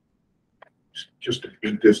 Just to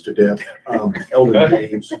beat this to death, Eldon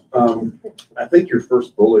James, I think your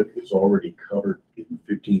first bullet is already covered in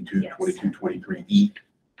 15.2.22.23E,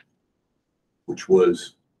 which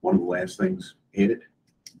was one of the last things added.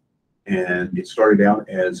 And it started out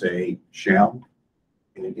as a shall,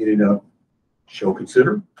 and it ended up shall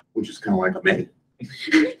consider, which is kind of like a may.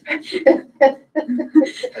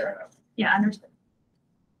 Yeah, understood.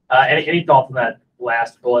 Any thoughts on that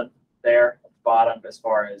last bullet there at the bottom as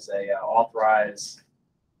far as authorize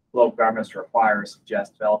local governments to require or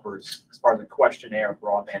suggest developers as far as the questionnaire of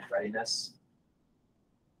broadband readiness?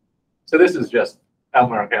 So this is just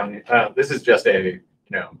Albemarle County. This is just a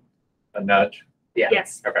nudge. Yeah.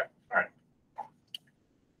 Yes. Okay. All right.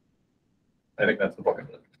 I think that's the book.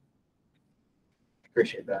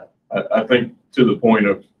 Appreciate that. I think to the point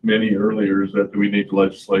of many earlier is that do we need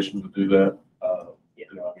legislation to do that?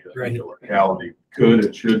 I mean, the locality could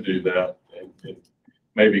and should do that, and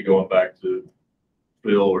maybe going back to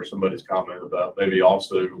Bill or somebody's comment about maybe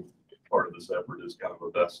also part of this effort is kind of a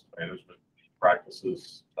best management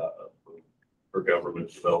practices for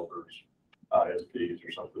government developers, ISPs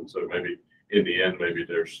or something. So maybe in the end, maybe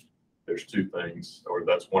there's two things, or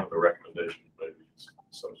that's one of the recommendations, maybe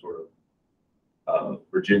some sort of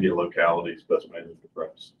Virginia localities best management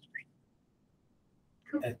practices.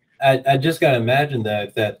 I just got to imagine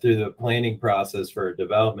that through the planning process for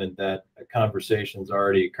development, that a conversation's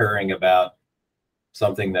already occurring about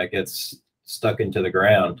something that gets stuck into the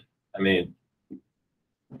ground. I mean,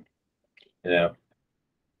 I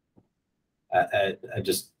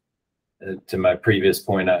just, to my previous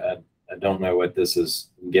point, I don't know what this is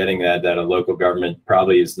getting at, that a local government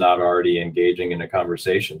probably is not already engaging in a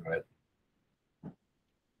conversation with.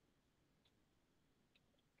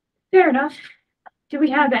 Fair enough. Do we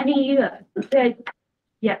have any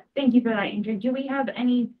Yeah, thank you for that, Andrew. Do we have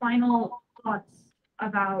any final thoughts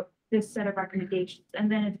about this set of recommendations?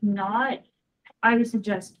 And then if not, I would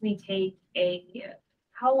suggest we take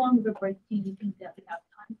how long of a break do you think that we have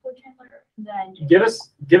time for, Chandler? Then Give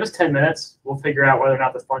us 10 minutes. We'll figure out whether or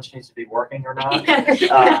not this lunch needs to be working or not.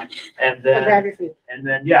 And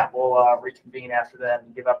then yeah, we'll reconvene after that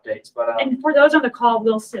and give updates. But and for those on the call,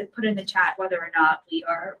 we'll put in the chat whether or not we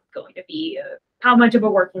are going to be how much of a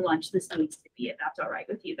working lunch this needs to be, if that's all right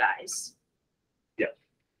with you guys. Yeah.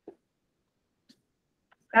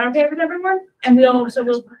 That okay with everyone? And we'll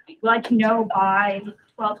let you know by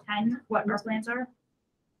 12:10 what our plans are.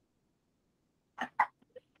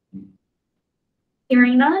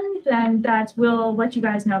 Hearing none, then we'll let you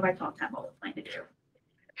guys know by 12:10 what we plan to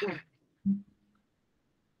do.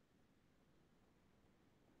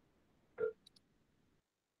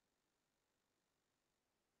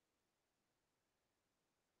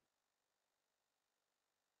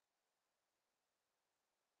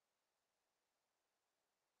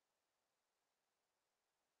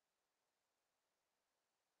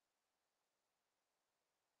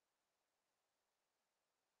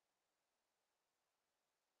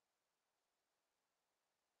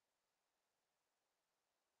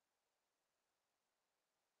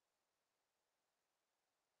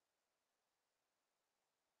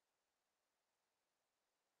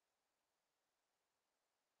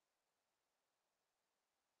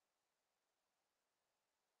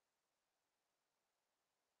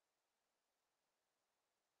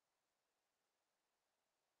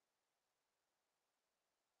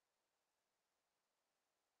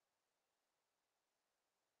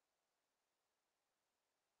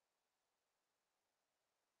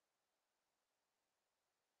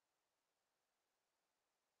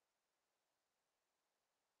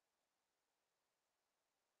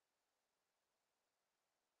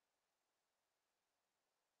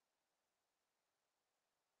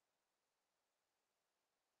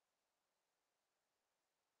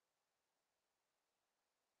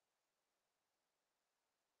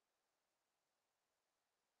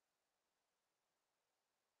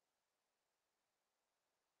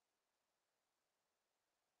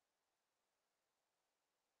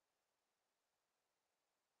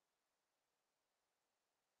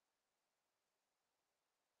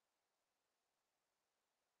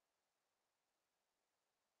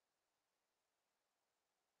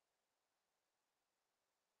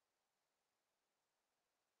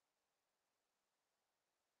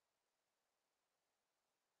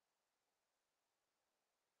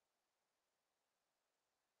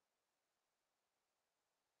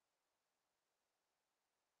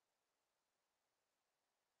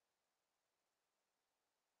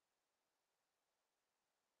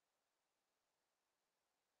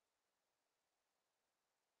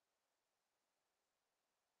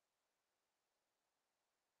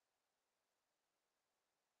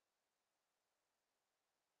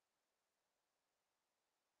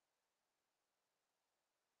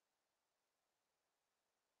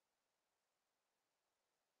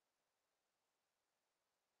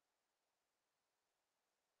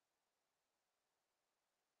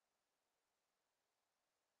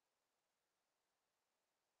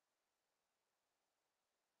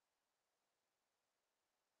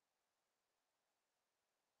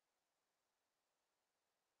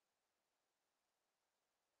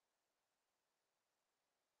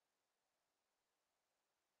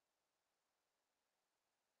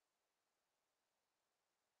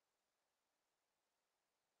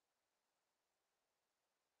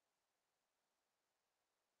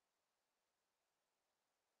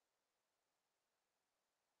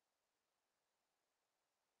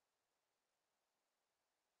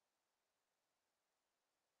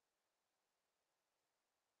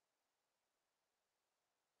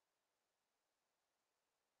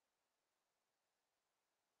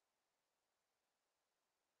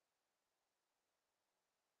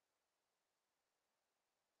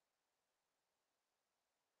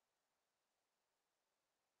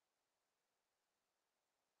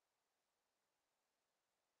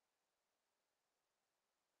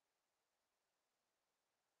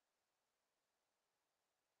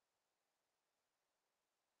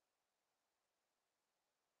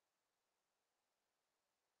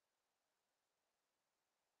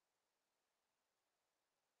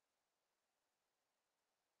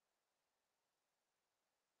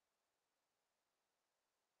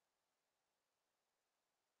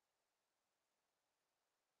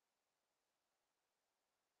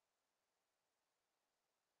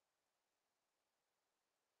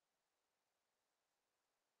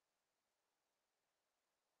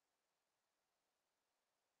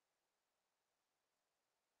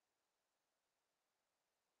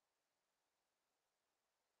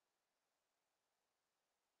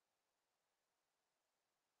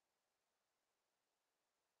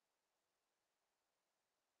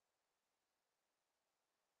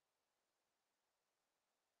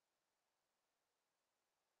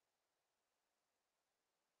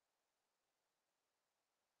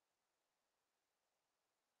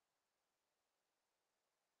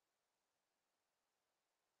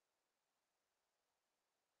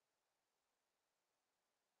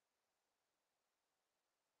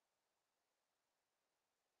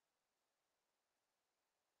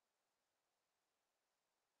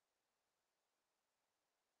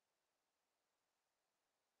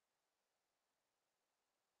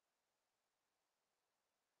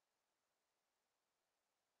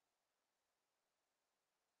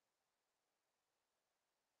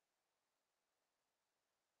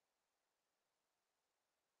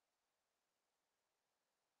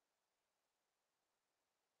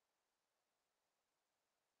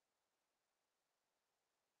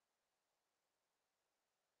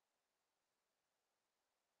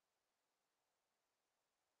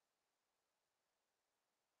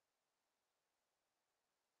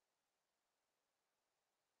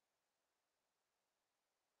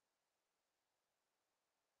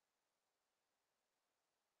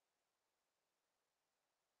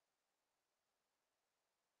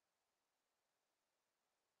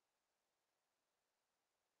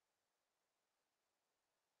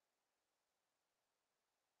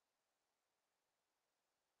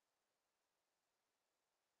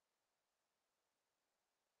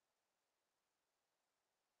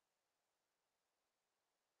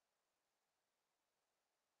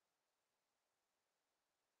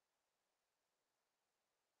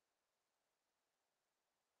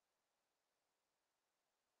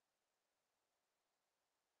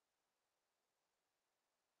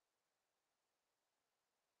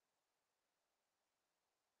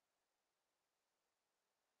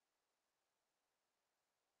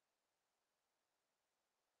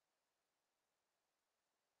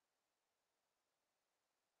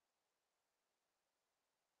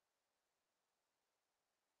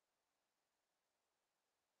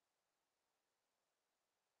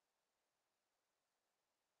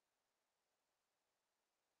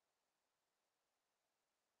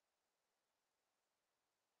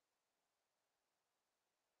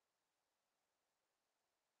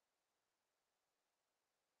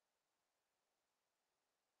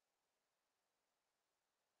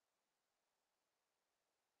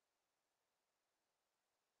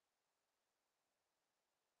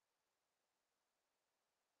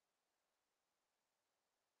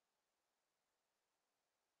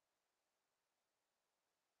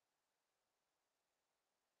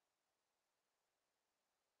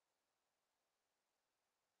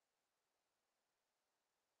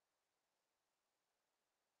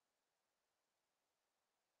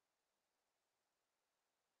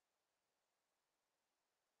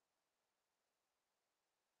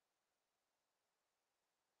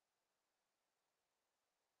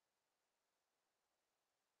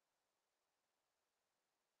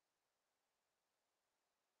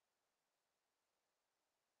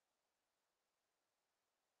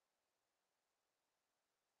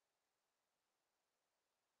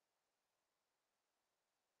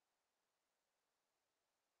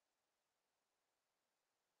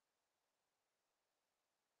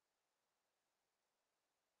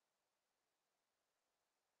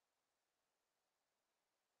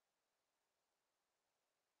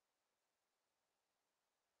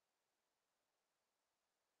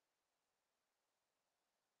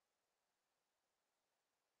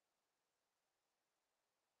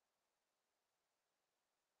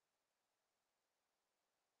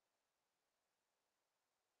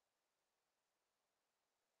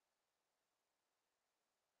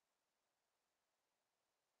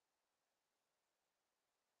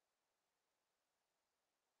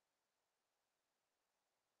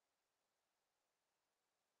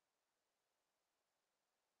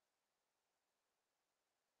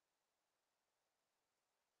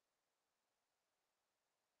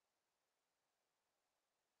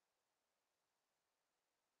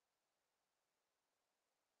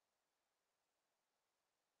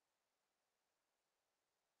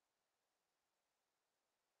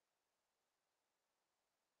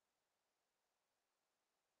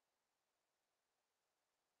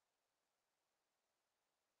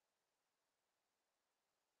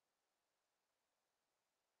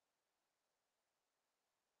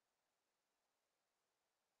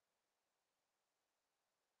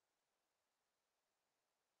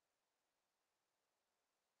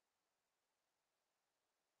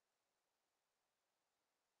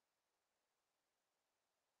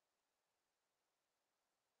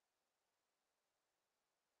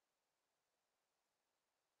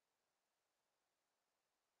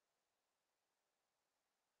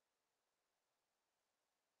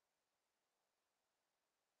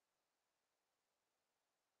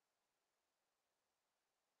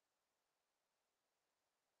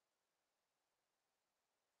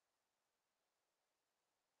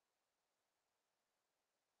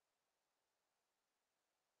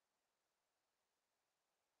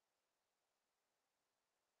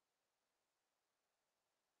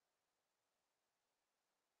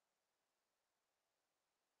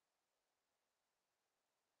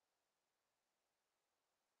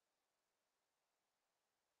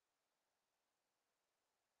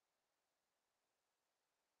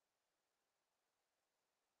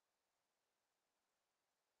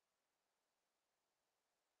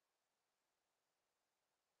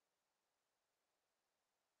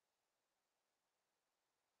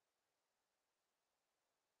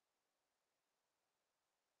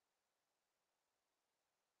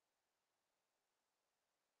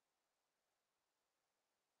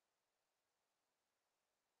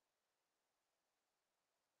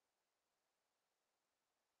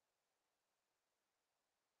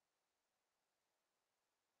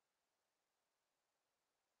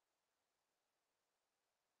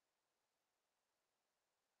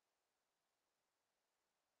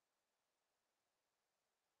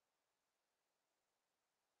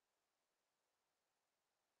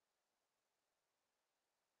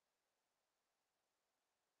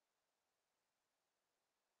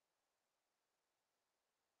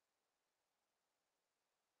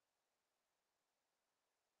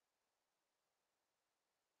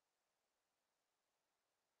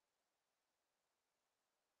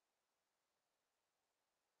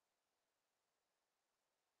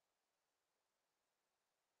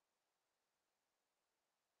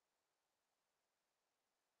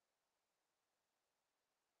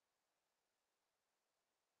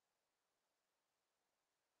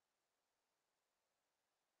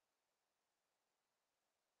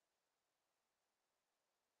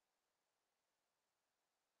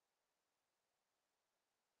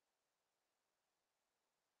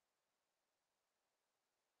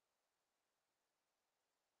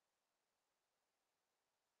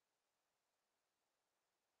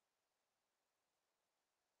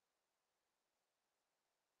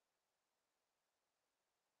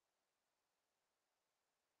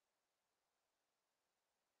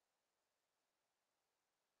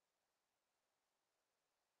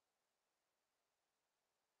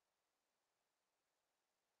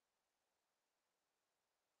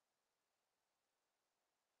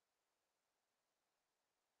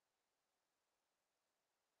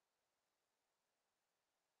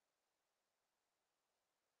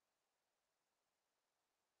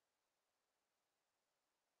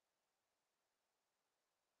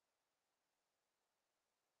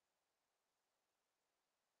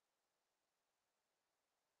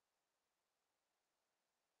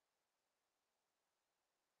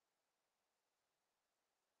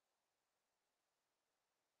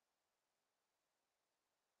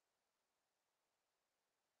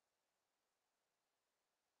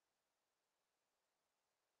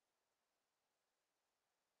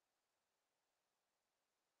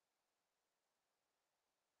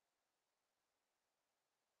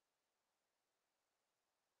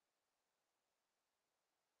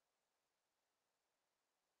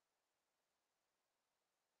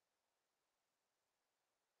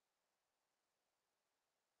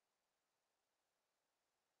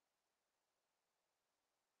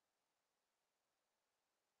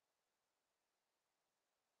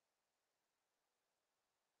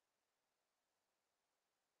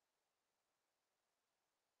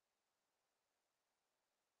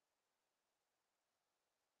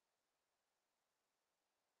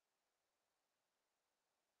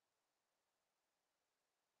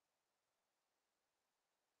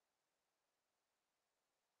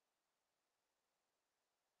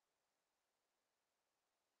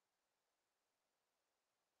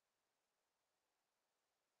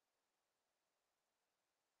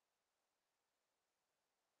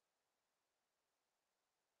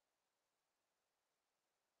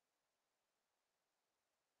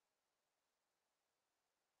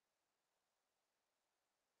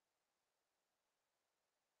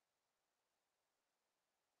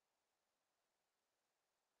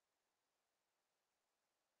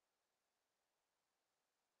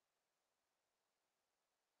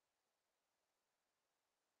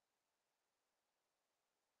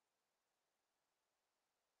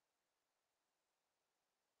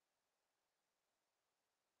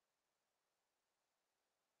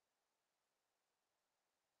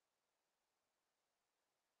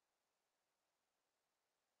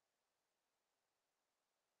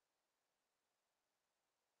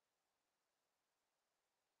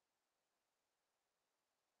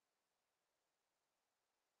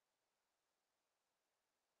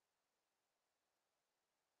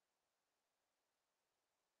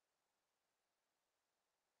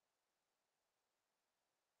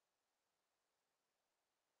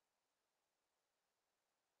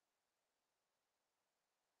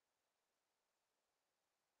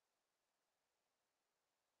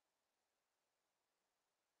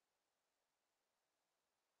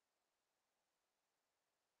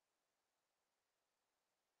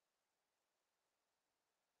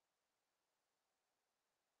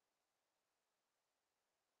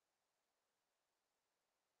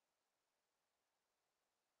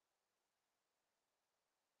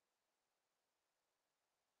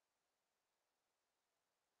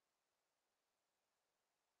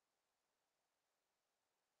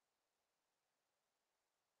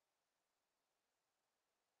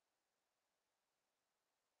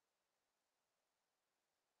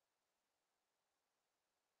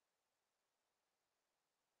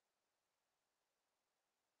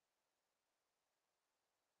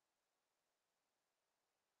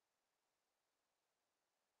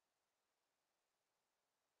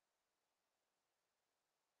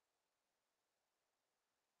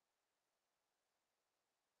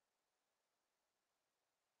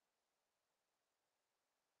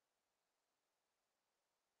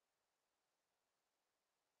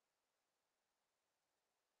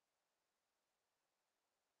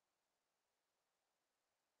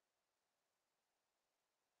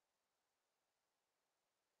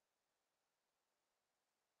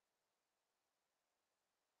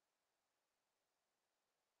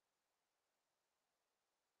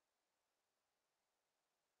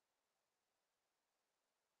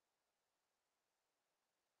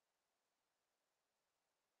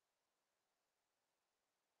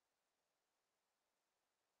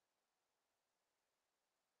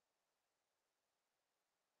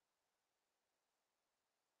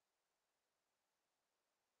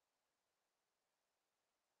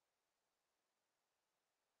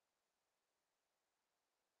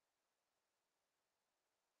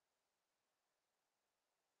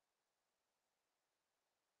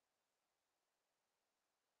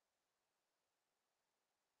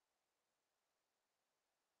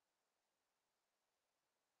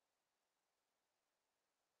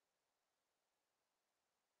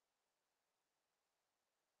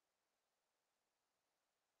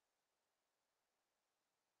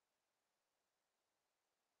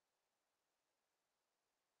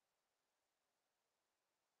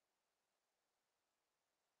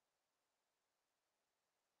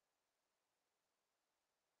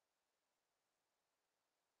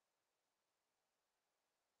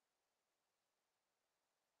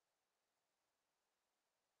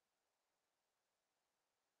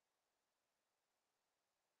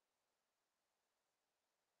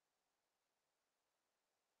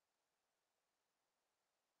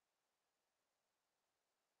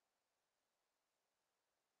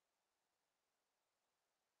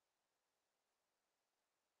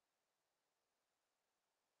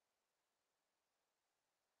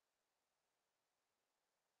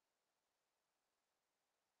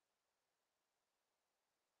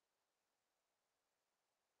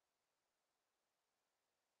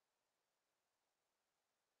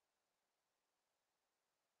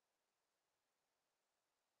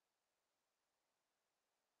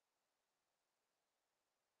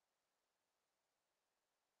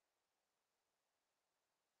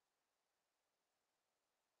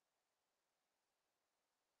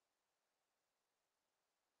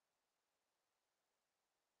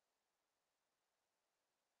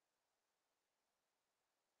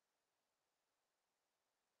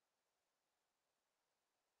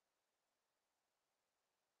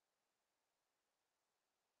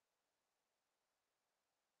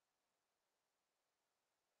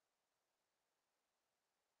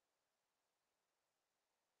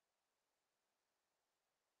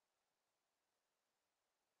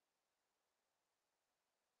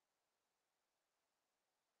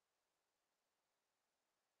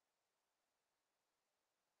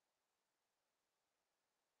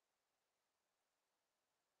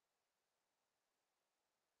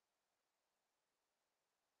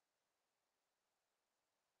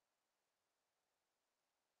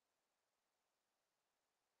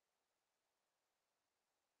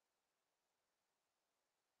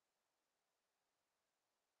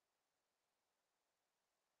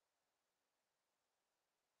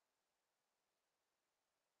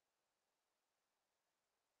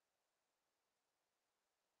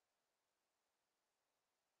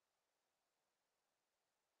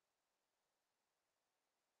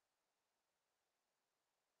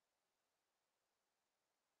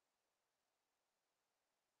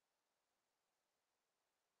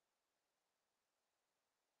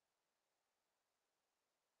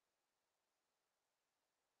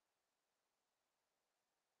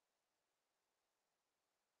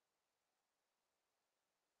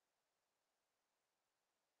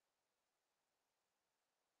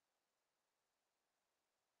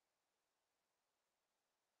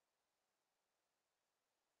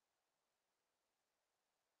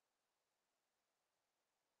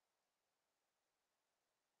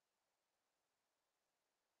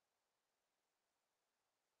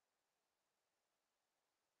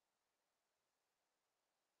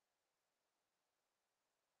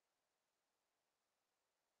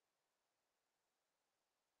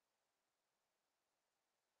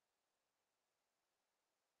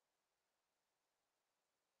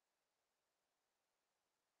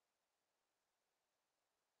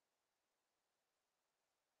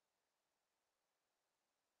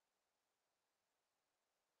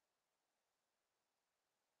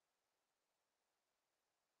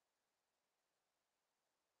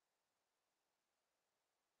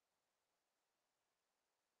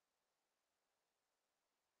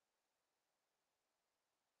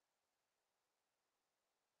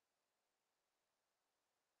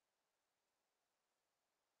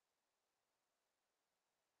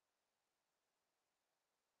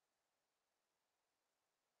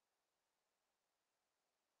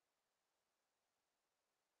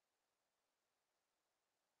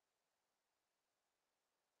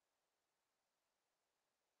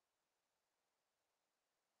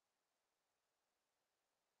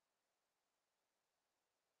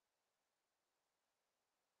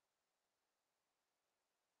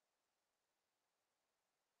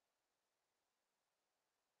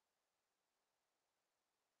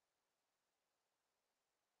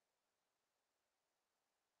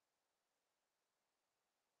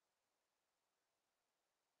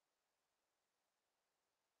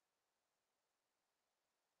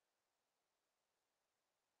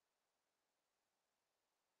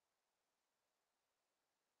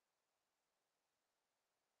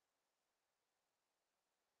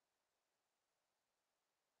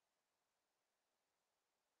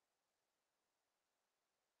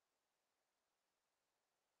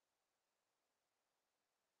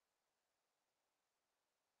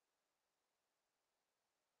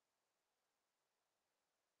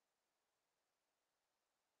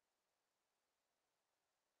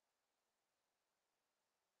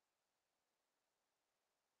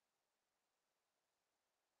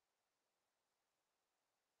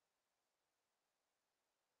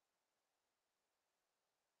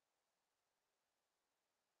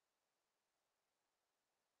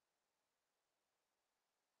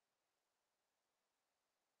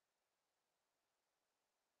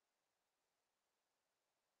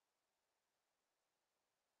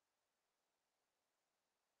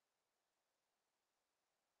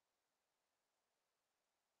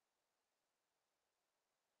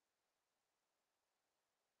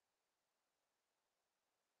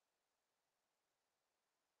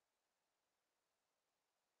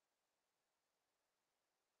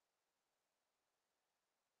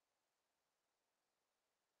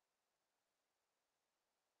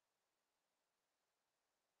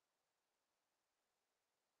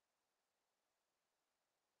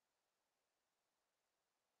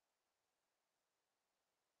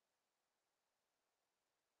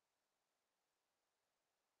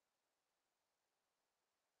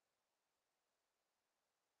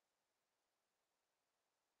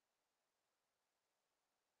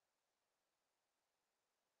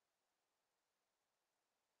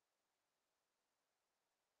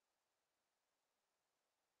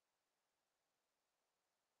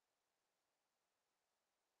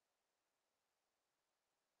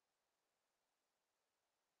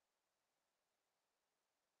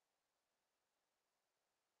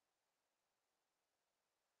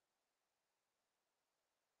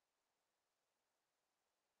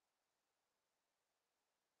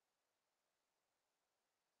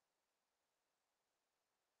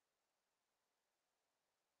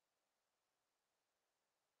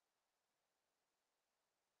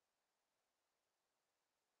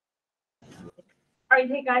 right,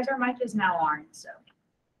 hey guys, our mic is now on, so.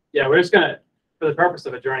 Yeah, we're just gonna, for the purpose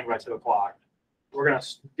of adjourning by 2 o'clock, we're gonna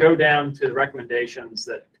go down to the recommendations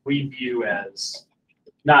that we view as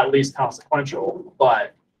not least consequential,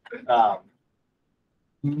 but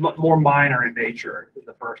more minor in nature than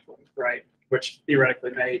the first one, right? Which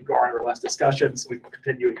theoretically may garner less discussion, so we can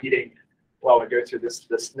continue eating while we go through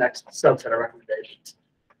this next subset of recommendations.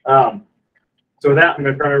 So with that, I'm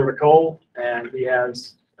going to turn it over to Cole, and he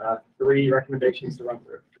has 3 recommendations to run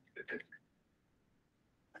through.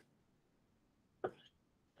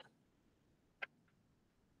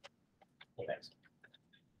 Thanks.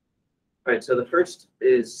 All right, so the first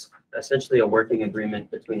is essentially a working agreement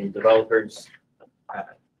between developers,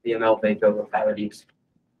 VML, VACO localities,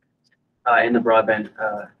 and the broadband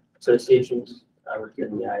associations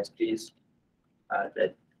within the ISPs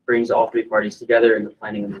that brings all 3 parties together in the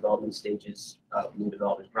planning and development stages of new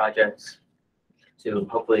development projects to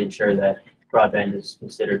hopefully ensure that broadband is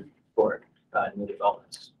considered for new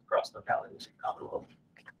developments across localities and Commonwealth.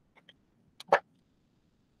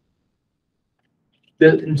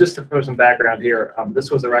 And just to throw some background here, this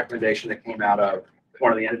was a recommendation that came out of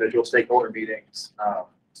one of the individual stakeholder meetings,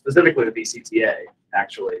 specifically the BCTA,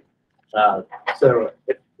 actually. So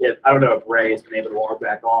if I don't know if Ray has been able to log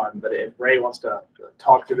back on, but if Ray wants to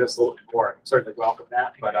talk through this a little bit more, I certainly welcome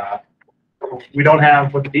that. But we don't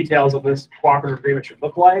have what the details of this cooperative agreement should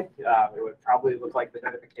look like. It would probably look like the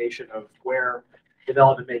identification of where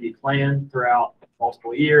development may be planned throughout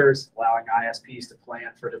multiple years, allowing ISPs to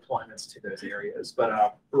plan for deployments to those areas.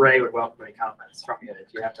 But Ray would welcome any comments from you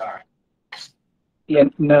if you have time. Yeah,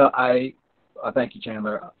 no, I thank you,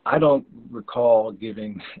 Chandler. I don't recall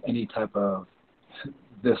giving any type of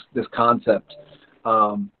this concept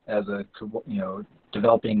as a,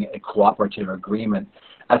 developing a cooperative agreement.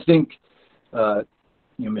 I think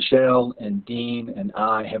Michelle and Dean and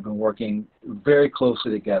I have been working very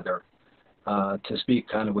closely together to speak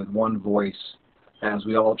kind of with one voice as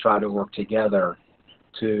we all try to work together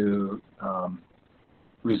to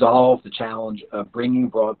resolve the challenge of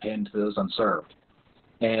bringing broadband to those unserved.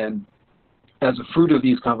 And as a fruit of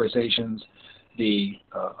these conversations, the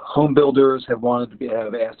home builders have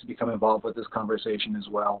asked to become involved with this conversation as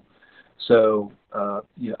well. So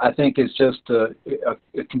I think it's just a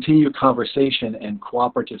continued conversation and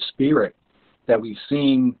cooperative spirit that we've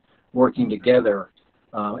seen working together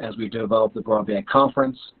as we develop the broadband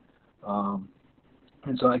conference.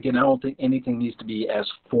 And so again, I don't think anything needs to be as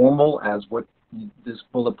formal as what this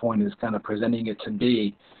bullet point is kind of presenting it to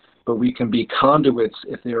be, but we can be conduits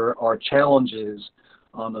if there are challenges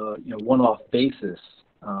on a one-off basis.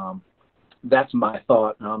 That's my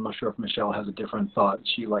thought. Now, I'm not sure if Michelle has a different thought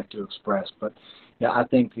she'd like to express, but yeah, I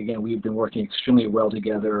think again we've been working extremely well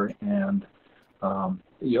together and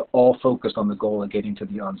all focused on the goal of getting to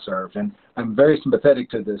the unserved. And I'm very sympathetic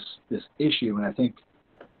to this issue, and I think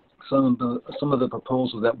some of the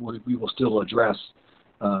proposals that we will still address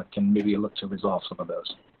can maybe look to resolve some of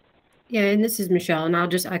those. Yeah, and this is Michelle, and I'll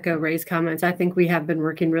just echo Ray's comments. I think we have been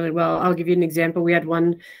working really well. I'll give you an example. We had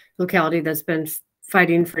one locality that's been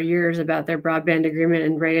fighting for years about their broadband agreement,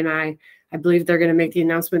 and Ray and I believe they're going to make the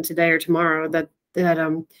announcement today or tomorrow that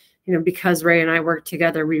because Ray and I worked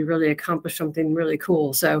together, we really accomplished something really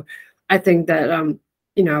cool. So I think that I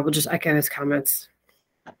will just echo his comments.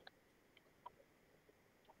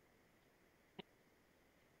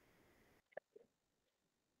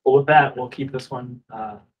 Well, with that, we'll keep this one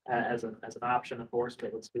as an option, of course,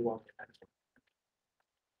 but let's move on to the next one.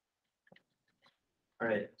 All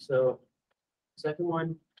right, so second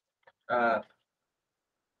one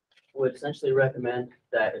would essentially recommend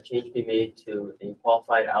that a change be made to a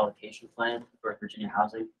qualified allocation plan for Virginia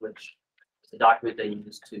Housing, which is a document they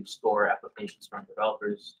use to score applications from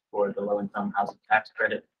developers for the low-income housing tax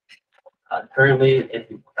credit. Currently,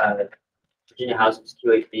 in Virginia Housing's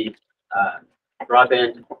QAP,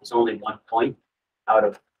 broadband is only 1 point out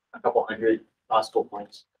of a couple hundred possible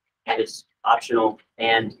points. It's optional,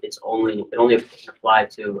 and it only apply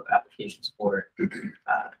to applications for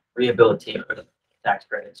rehabilitation tax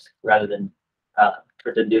credits rather than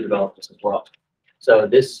for the new developers as well. So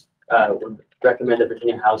this would recommend that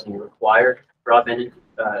Virginia Housing require broadband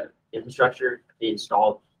infrastructure be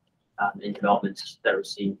installed in developments that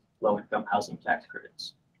receive low-income housing tax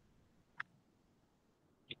credits.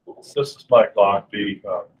 This is Mike Lockby,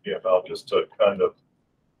 VML, just to kind of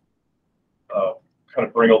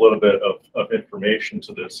bring a little bit of information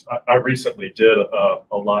to this. I recently did a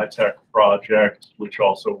LIHTC project, which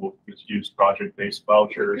also was used project-based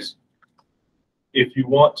vouchers. If you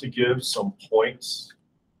want to give some points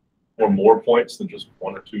or more points than just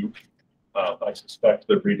 1 or 2, I suspect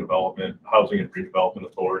the housing and redevelopment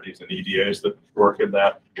authorities and EDAs that work in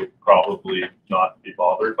that would probably not be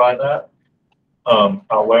bothered by that.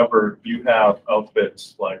 However, you have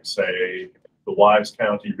outfits like, say, the Wise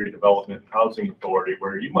County Redevelopment Housing Authority,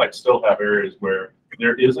 where you might still have areas where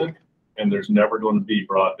there isn't, and there's never going to be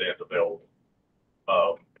broadband available.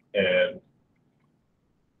 And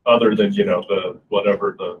other than,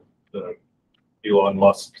 whatever the Elon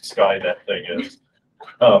Musk Skynet thing is.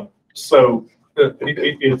 So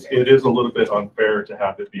it is a little bit unfair to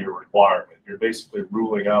have it be a requirement. You're basically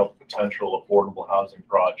ruling out potential affordable housing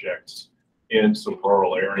projects in some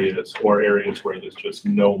rural areas or areas where there's just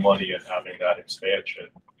no money in having that expansion.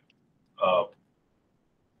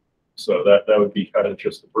 So that would be kind of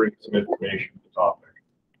just to bring some information to the topic.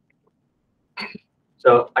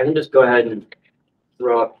 So I can just go ahead and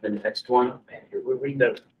throw up the next one. We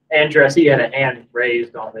know Andrew, I see you had a hand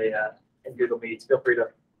raised on the in Google Meets. Feel free to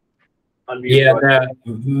unmute. Yeah,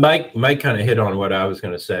 Mike kind of hit on what I was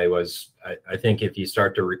going to say. Was I think if you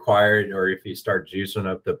start to require it, or if you start juicing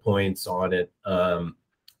up the points on it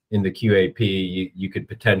in the QAP, you could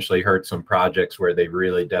potentially hurt some projects where they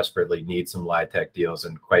really desperately need some LIHTC deals,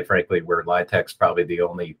 and quite frankly, where LIHTC's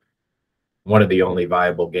probably one of the only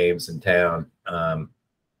viable games in town.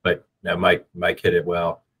 But now Mike hit it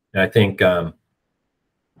well, and I think I'm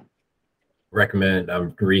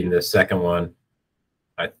reading the second one.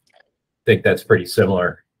 I think that's pretty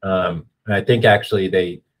similar. And I think actually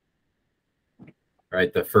the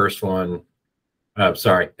first one, I'm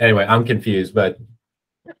sorry. Anyway, I'm confused, but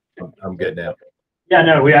I'm good now. Yeah,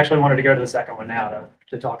 no, we actually wanted to go to the second one now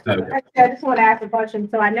to talk through that. I just want to ask a question.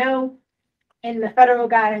 So I know in the federal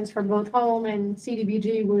guidance for both home and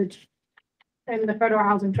CDBG, which in the Federal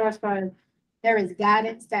Housing Trust Fund, there is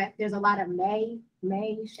guidance that there's a lot of may,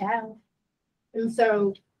 shall. And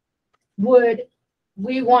so would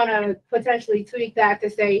we want to potentially tweak that to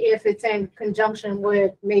say if it's in conjunction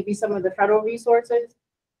with maybe some of the federal resources?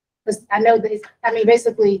 Because I know this,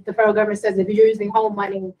 basically the federal government says if you're using home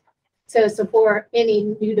money to support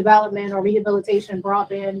any new development or rehabilitation,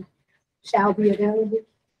 broadband shall be available.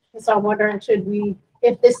 And so I'm wondering, should we,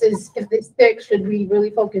 if this sticks, should we really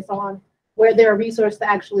focus on where there are resources to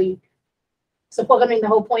actually support? The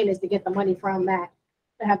whole point is to get the money from that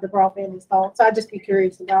to have the broadband installed. So I'd just be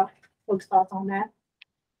curious about folks' thoughts on that.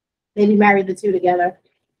 Maybe marry the two together.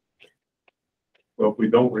 Well, if we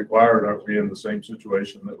don't require it, aren't we in the same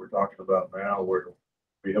situation that we're talking about now, where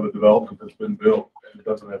we have a development that's been built and it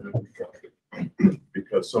doesn't have infrastructure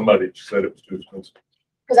because somebody said it was too expensive?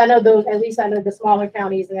 Because I know those, at least I know the smaller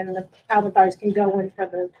counties and the housing authorities can go in for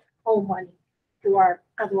the home money through our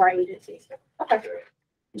agencies. Okay.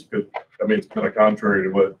 It's good. It's kind of contrary to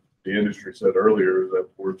what the industry said earlier, that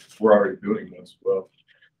we're already doing this. Well,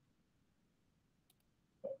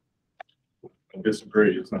 I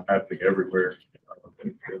disagree. It's not happening everywhere.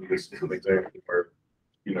 And this is an example where,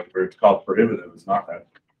 where it's cost prohibitive, it's not happening.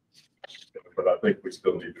 But I think we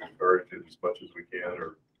still need to encourage it as much as we can,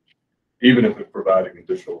 or even if it's providing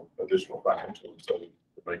additional financial incentive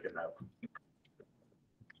to make it happen.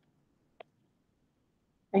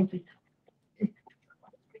 Thank you.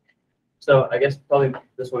 So I guess probably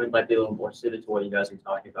this one might be a little more suited to what you guys are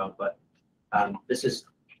talking about, but this is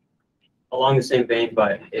along the same vein,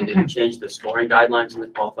 but it would change the scoring guidelines in the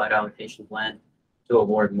qualified allocation plan to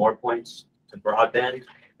award more points to broadband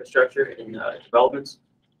infrastructure in developments,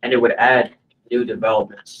 and it would add new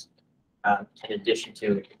developments in addition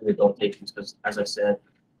to rehabilitations, because as I said,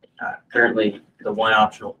 currently the one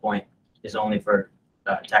optional point is only for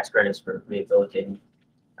tax credits for rehabilitating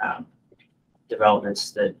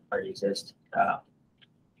developments that already exist.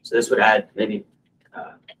 So this would add maybe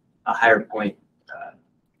a higher point,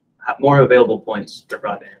 more available points for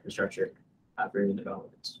broadband infrastructure for new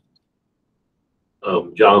developments.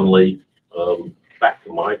 John Lee, back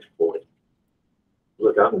to Mike's point.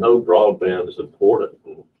 Look, I know broadband is important,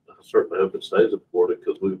 and I certainly hope it stays important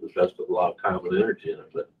because we've invested a lot of time and energy in it.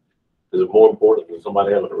 But is it more important than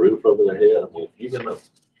somebody having a roof over their head? If you're going to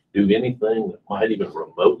do anything that might even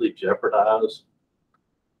remotely jeopardize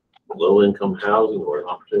low-income housing or an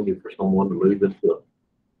opportunity for someone to move into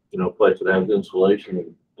a place that has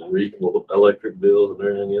insulation and reasonable electric bills and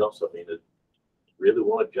everything else, it really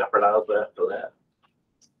want to jeopardize that for that?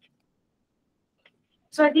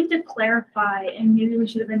 So I think to clarify, and maybe we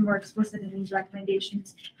should have been more explicit in these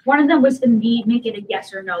recommendations, one of them was to make it a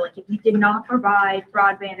yes or no. Like if you did not provide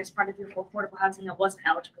broadband as part of your affordable housing, it wasn't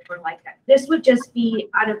eligible for LIHTC. This would just be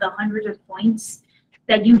out of the hundreds of points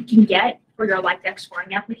that you can get for your LIHTC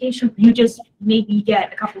scoring application. You just maybe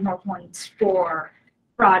get a couple more points for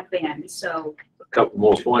broadband. So a couple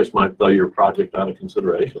more points might throw your project out of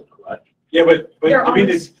consideration, right? Yeah, but They're to me,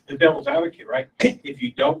 always- the devil's advocate, right? If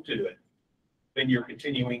you don't do it, then you're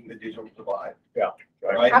continuing the digital divide. Yeah.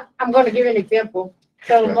 Right? I'm going to give you an example.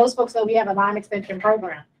 So most folks know we have a line extension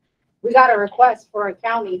program. We got a request for a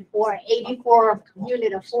county for an 84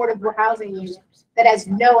 unit affordable housing unit that has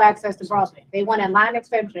no access to broadband. They want a line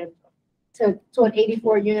extension to an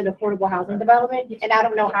 84 unit affordable housing development. And I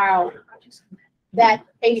don't know how that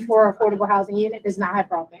 84 affordable housing unit does not have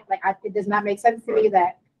broadband. Like, it does not make sense to me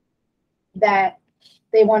that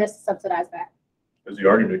they want us to subsidize that. Because the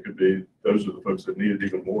argument could be, those are the folks that need it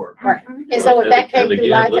even more. Right. And so if that came through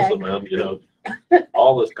again, LIHTC, listen, man, you know,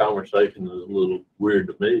 all this conversation is a little weird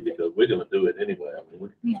to me because we're gonna do it anyway. I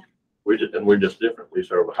mean, we're just different. We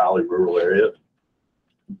serve a highly rural area.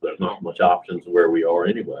 There's not much options where we are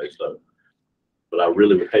anyway, so. But I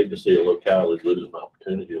really would hate to see a locality lose an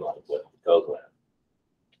opportunity like that because of that.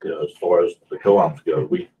 You know, as far as the co-ops go,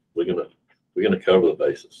 we're gonna cover the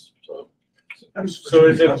basis, so.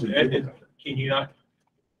 So can you not,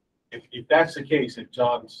 if that's the case, if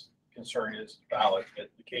John's concern is valid, that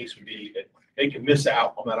the case would be that they could miss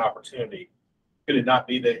out on that opportunity. Could it not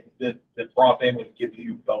be that broadband would give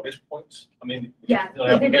you bonus points? I mean. Yeah,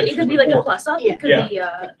 it could be like a plus up. It could be,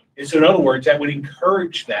 And so in other words, that would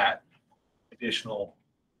encourage that additional.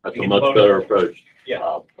 That's a much better approach.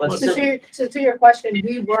 Yeah. To your question,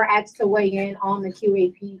 we were asked to weigh in on the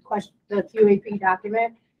QAP question, the QAP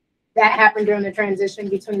document. That happened during the transition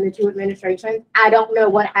between the two administrations. I don't know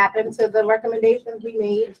what happened to the recommendations we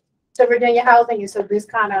made to Virginia Housing, and so this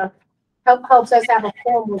kind of helps us have a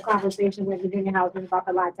formal conversation with Virginia Housing about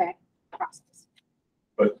the LIHTC process.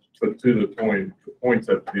 But to the points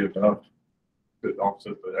have to be enough to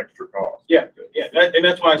offset the extra cost. Yeah, and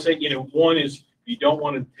that's why I say, one is you don't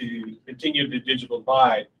want to continue the digital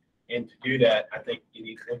divide, and to do that, I think you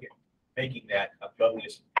need to look at making that a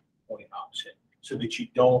bonus point option so that you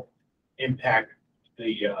don't impact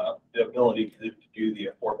the ability to do the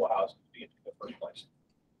affordable housing in the first place.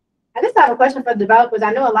 I just have a question for the developers.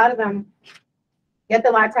 I know a lot of them get the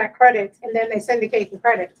LIHTC credits and then they syndicate the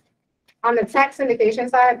credits. On the tax syndication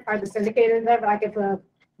side, are the syndicators ever, like if a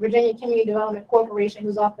Virginia Community Development Corporation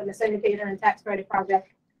who's often a syndicator and tax credit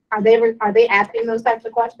project, are they asking those types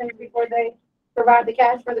of questions before they provide the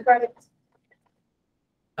cash for the credits?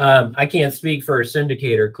 I can't speak for a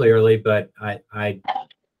syndicator clearly, but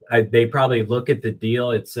they probably look at the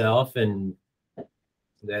deal itself and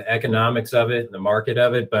the economics of it and the market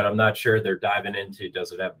of it, but I'm not sure they're diving into,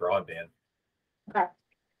 does it have broadband? Okay.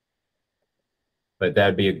 But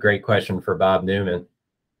that'd be a great question for Bob Newman.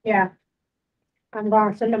 Yeah. I'm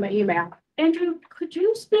going to send them an email. Andrew, could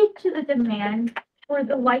you speak to the demand for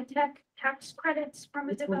the LIHTC tax credits from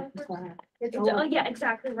a developer? Yeah,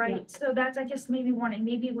 exactly right. So that's, I guess, maybe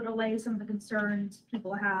maybe it would allay some of the concerns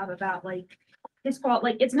people have about like this fault.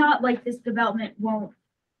 Like, it's not like this development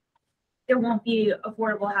there won't be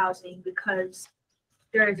affordable housing because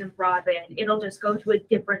there isn't broadband. It'll just go to a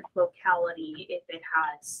different locality if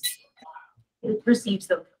it receives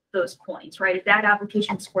those points, right? If that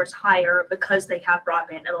application scores higher because they have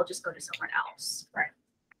broadband, it'll just go to someone else. Right.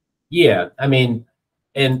 Yeah, I mean,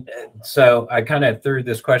 and so I kind of threw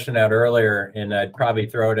this question out earlier, and I'd probably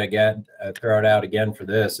throw it out again for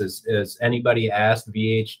this. Is anybody asked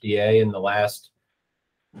VHDA in the last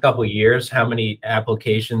couple of years how many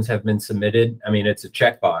applications have been submitted? I mean, it's a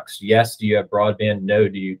checkbox. Yes, do you have broadband? No,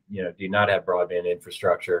 do you not have broadband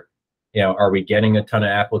infrastructure? Are we getting a ton of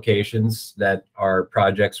applications that are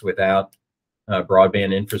projects without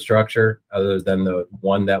broadband infrastructure other than the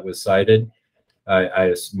one that was cited?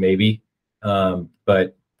 I maybe,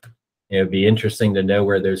 but it'd be interesting to know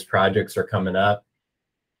where those projects are coming up.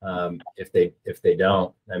 If they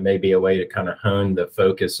don't, that may be a way to kind of hone the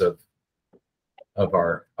focus of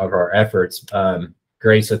our efforts.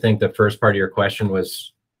 Grace, I think the first part of your question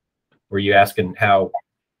was, were you asking how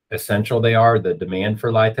essential they are, the demand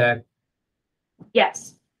for LIHTC?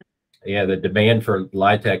 Yes. Yeah, the demand for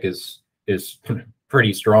LIHTC is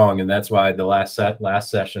pretty strong, and that's why the last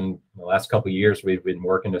session, the last couple of years, we've been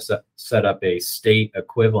working to set up a state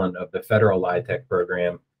equivalent of the federal LIHTC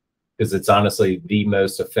program, because it's honestly the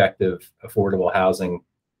most effective affordable housing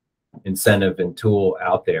incentive and tool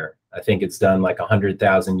out there. I think it's done like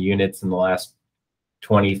 100,000 units in the last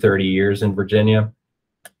 20, 30 years in Virginia.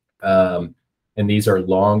 And these are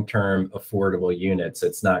long-term affordable units.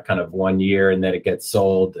 It's not kind of 1 year and then it gets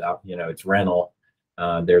sold, it's rental.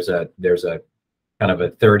 There's a kind of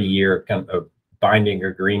a 30-year kind of binding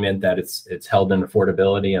agreement that it's held in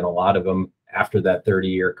affordability, and a lot of them after that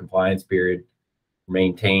 30-year compliance period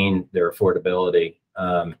maintain their affordability.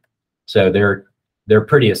 So they're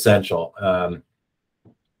pretty essential.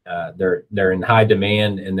 they're in high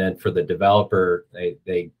demand, and then for the developer,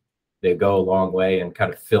 they go a long way in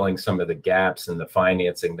kind of filling some of the gaps in the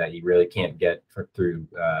financing that you really can't get through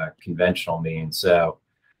conventional means. So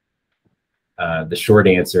the short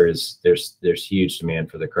answer is there's huge demand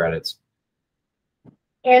for the credits.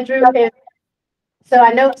 Andrew, so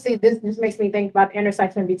I know, see, this makes me think about the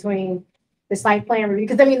intersection between the site plan review,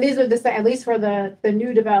 because I mean, these are at least for the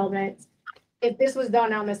new developments. If this was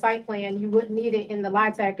done on the site plan, you wouldn't need it in the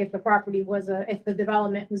LIHTC if the property was if the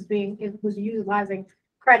development was utilizing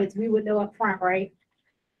credits, we would know up front, right?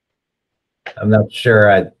 I'm not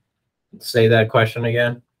sure. I'd say that question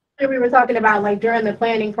again. We were talking about like during the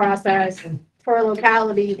planning process for a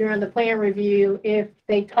locality, during the plan review, if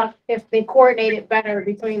they coordinated better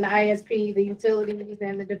between the ISP, the utilities,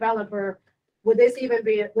 and the developer, would this be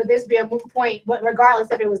a moot point, but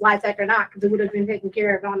regardless if it was LIHTC or not, because it would have been taken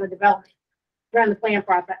care of on the development during the plan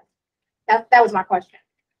process? That was my question.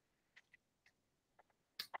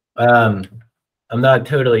 I'm not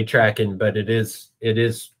totally tracking, but it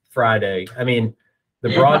is Friday. I mean, the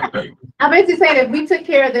broad. I'm basically saying if we took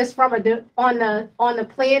care of this from on the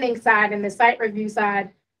planning side and the site review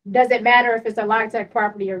side, does it matter if it's a LIHTC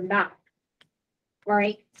property or not?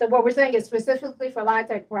 Right. So what we're saying is specifically for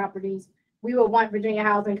LIHTC properties, we would want Virginia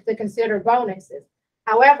Housing to consider bonuses.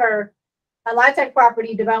 However, a LIHTC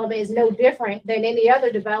property development is no different than any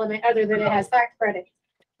other development other than it has tax credits.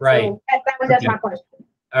 Right. So that's my question.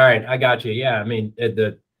 All right, I got you. Yeah, I mean,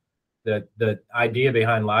 the idea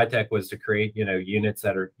behind LIHTC was to create, units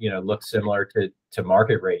that are, look similar to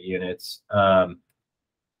market rate units. So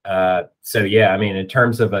yeah, I mean, in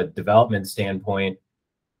terms of a development standpoint,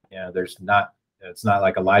 it's not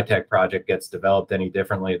like a LIHTC project gets developed any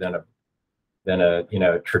differently than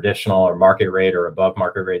a traditional or market rate or above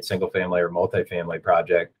market rate single family or multifamily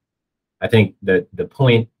project. I think that the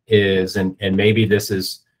point is, and maybe this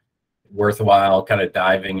is worthwhile kind of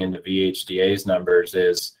diving into VHDA's numbers,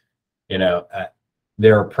 is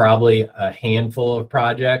there are probably a handful of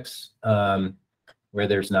projects where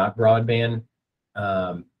there's not broadband,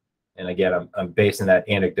 and again, I'm basing that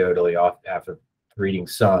anecdotally off after reading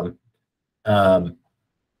some.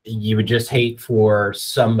 You would just hate for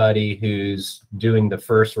somebody who's doing the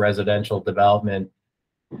first residential development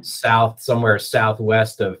somewhere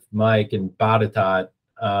southwest of Mike and Botetourt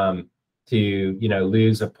to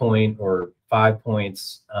lose a point or 5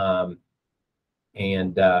 points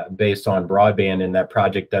and based on broadband, and that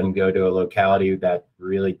project doesn't go to a locality that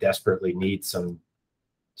really desperately needs some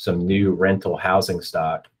new rental housing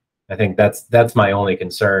stock. I think that's my only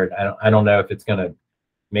concern. I don't know if it's going to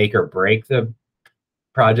make or break the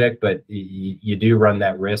project, but you do run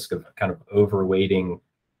that risk of kind of overweighting,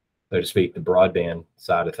 so to speak, the broadband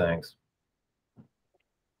side of things.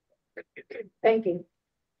 Thank you.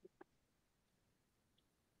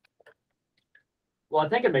 Well, I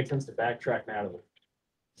think it makes sense to backtrack now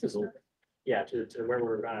to where we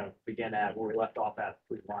were going to begin at, where we left off at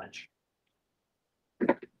with lunch.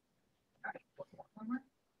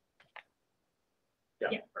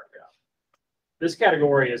 Yeah. This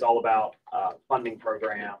category is all about funding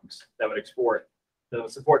programs that would support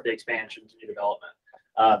the expansion to new development.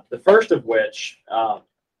 The first of which,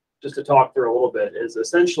 just to talk through a little bit, is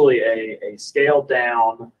essentially a scaled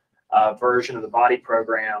down version of the body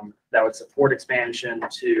program that would support expansion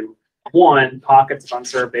to, one, pockets of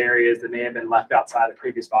unserved areas that may have been left outside of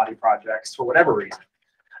previous body projects for whatever reason,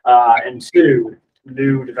 and two,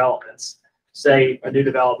 new developments. Say a new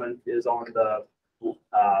development is on the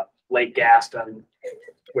Lake Gaston,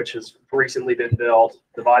 which has recently been built.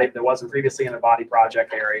 The body that wasn't previously in the body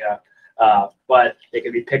project area, but it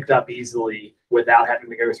can be picked up easily without having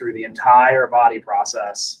to go through the entire body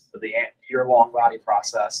process, the year-long body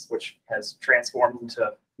process, which has transformed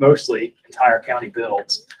into mostly entire county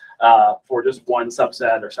builds for just one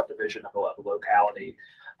subset or subdivision of a locality.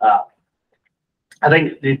 I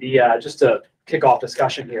think just to kick off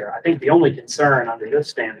discussion here, I think the only concern under this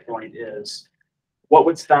standpoint is what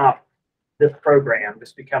would stop this program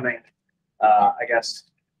just becoming, I guess,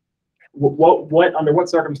 under what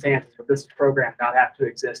circumstances would this program not have to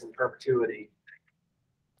exist in perpetuity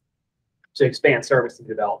to expand service and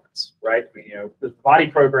developments, right? I mean, the body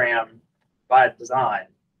program by design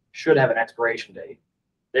should have an expiration date.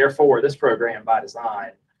 Therefore, this program by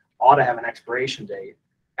design ought to have an expiration date.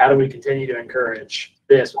 How do we continue to encourage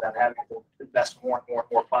this without having to invest more and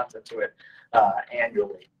more funds into it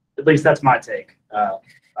annually? At least that's my take.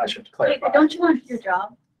 I should clarify. Wait, don't you want your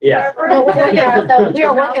job? Yeah. We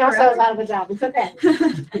are working ourselves out of a job. It's okay.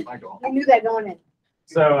 We knew that going in.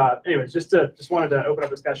 So anyways, just wanted to open up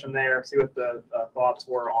discussion there, see what the thoughts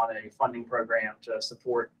were on a funding program to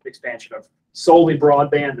support expansion of solely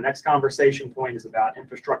broadband. The next conversation point is about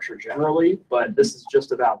infrastructure generally, but this is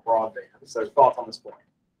just about broadband. So thoughts on this point?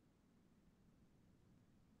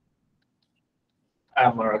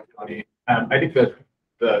 Laura, I think that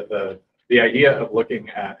the idea of looking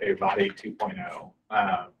at a body 2.0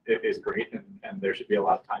 is great, and there should be a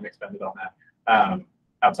lot of time expended on that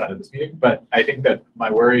outside of this meeting. But I think that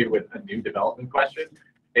my worry with a new development question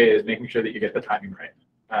is making sure that you get the timing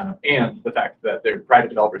right, and the fact that their private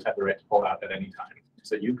developers have the right to pull out at any time.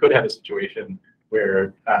 So you could have a situation where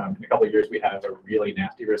in a couple of years we have a really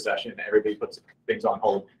nasty recession, everybody puts things on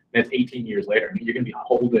hold, and it's 18 years later. I mean, you're going to be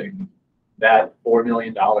holding that $4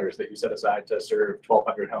 million that you set aside to serve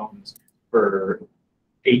 1,200 homes for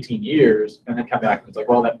 18 years, and then come back and it's like,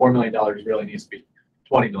 well, that $4 million really needs to be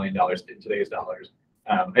 $20 million in today's dollars.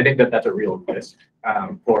 I think that that's a real risk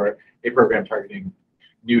for a program targeting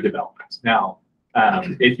new developments. Now,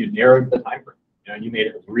 if you narrowed the time frame, you made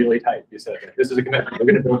it really tight. You said, this is a commitment. We're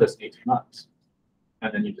going to build this in 18 months,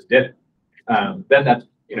 and then you just did it. Then that's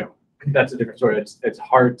that's a different story. It's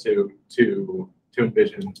hard to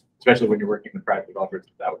envision, especially when you're working with private developers,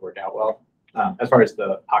 that would work out well. As far as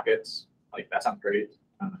the pockets, like that sounds great.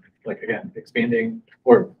 Like again, expanding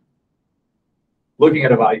or looking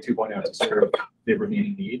at a body 2.0 to serve the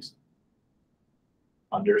remaining needs,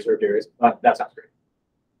 underserved areas. That sounds great.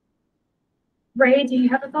 Ray, do you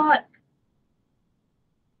have a thought?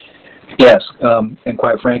 Yes, and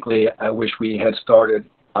quite frankly, I wish we had started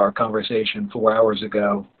our conversation 4 hours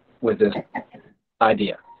ago with this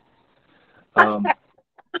idea.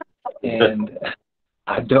 And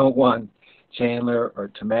I don't want Chandler or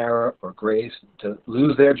Tamara or Grace to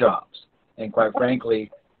lose their jobs. And quite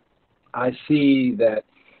frankly, I see that,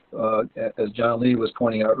 as John Lee was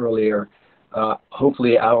pointing out earlier,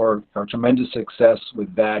 hopefully our tremendous success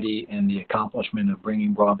with VADI and the accomplishment of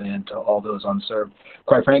bringing broadband to all those unserved,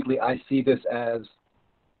 quite frankly, I see this as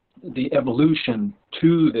the evolution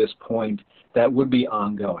to this point that would be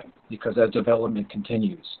ongoing, because as development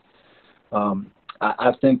continues.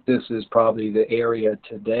 I think this is probably the area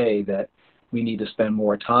today that we need to spend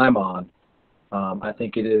more time on. I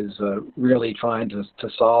think it is really trying to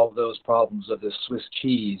solve those problems of this Swiss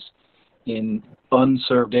cheese in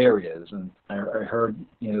unserved areas. And I heard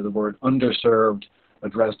the word underserved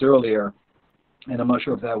addressed earlier, and I'm not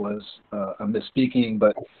sure if that was a misspeaking,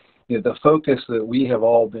 but the focus that we have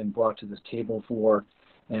all been brought to this table for,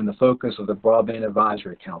 and the focus of the Broadband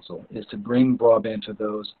Advisory Council, is to bring broadband to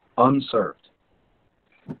those unserved.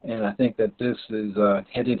 And I think that this is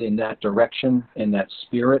headed in that direction, in that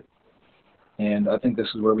spirit, and I think this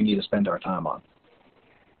is where we need to spend our time on.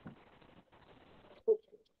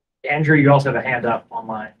 Andrew, you also have a hand up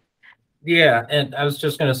online. Yeah, and I was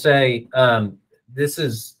just going to say, this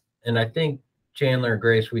is, and I think Chandler and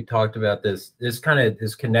Grace, we talked about this. This kind of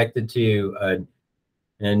is connected to an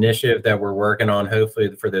initiative that we're working on,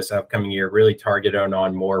 hopefully for this upcoming year, really targeted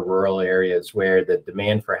on more rural areas where the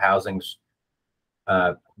demand for housing's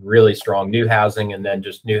really strong, new housing, and then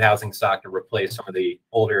just new housing stock to replace some of the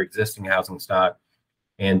older existing housing stock.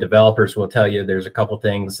 And developers will tell you there's a couple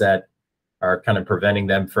things that are kind of preventing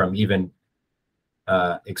them from even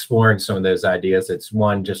exploring some of those ideas. It's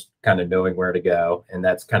one, just kind of knowing where to go, and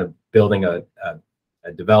that's kind of building a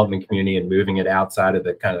development community and moving it outside of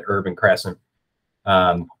the kind of urban crescent.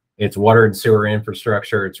 It's water and sewer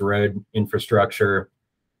infrastructure, it's road infrastructure,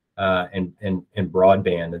 and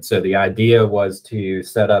broadband. And so the idea was to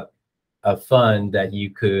set up a fund that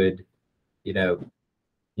you could,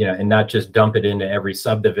 and not just dump it into every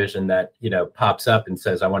subdivision that, pops up and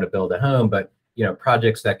says, I want to build a home, but,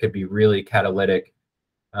 projects that could be really catalytic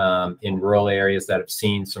in rural areas that have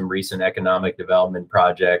seen some recent economic development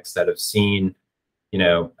projects, that have seen,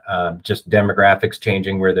 just demographics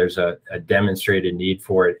changing where there's a demonstrated need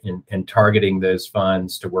for it, and targeting those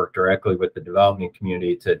funds to work directly with the development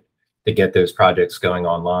community to get those projects going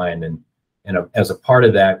online. And as a part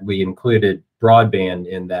of that, we included broadband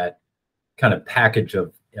in that kind of package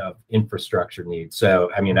of infrastructure needs. So,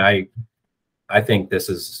 I mean, I think this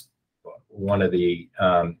is one of the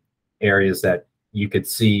areas that you could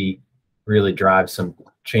see really drive some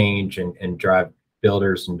change and drive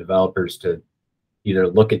builders and developers to either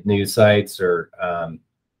look at new sites or,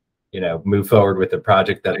 move forward with a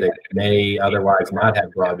project that they may otherwise not have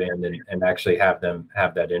broadband and actually have them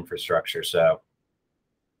have that infrastructure. So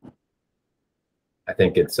I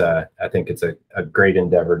think it's a great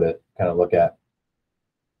endeavor to kind of look at.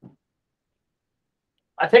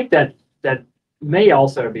 I think that may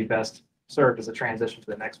also be best served as a transition to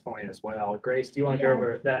the next point as well. Grace, do you want to go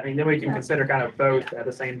over that? I mean, then we can consider kind of both at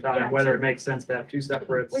the same time, whether it makes sense to have two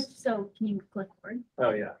separate. So can you click forward?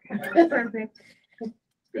 Oh, yeah. Perfect.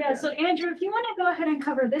 Yeah, so Andrew, if you want to go ahead and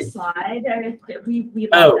cover this slide, we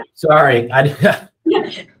Oh, sorry. I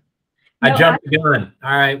No, jumped the gun.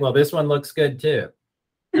 All right. Well, this one looks good too.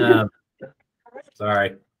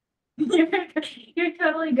 Sorry. You're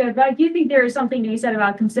totally good, but I do think there is something to be said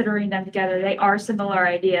about considering them together. They are similar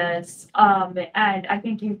ideas, and I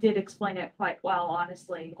think you did explain it quite well,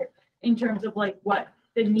 honestly, in terms of like what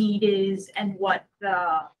the need is and what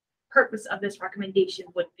the purpose of this recommendation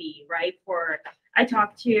would be, right? I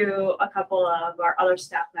talked to a couple of our other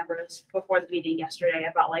staff members before the meeting yesterday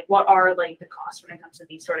about like what are like the costs when it comes to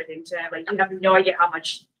these sort of things, and like you have no idea how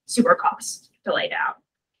much super costs to lay down.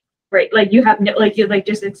 Right, like you have no, like you like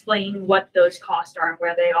just explain what those costs are and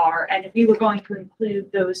where they are, and if we were going to include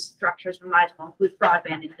those structures, we might as well include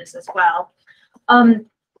broadband in this as well.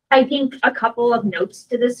 I think a couple of notes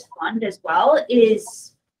to this fund as well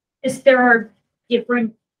is there are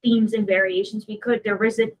different themes and variations there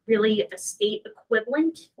isn't really a state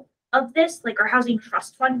equivalent of this. Like our housing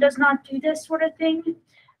trust fund does not do this sort of thing.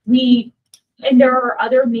 And there are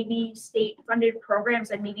other maybe state funded programs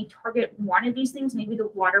that maybe target one of these things, maybe the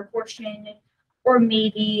water portion or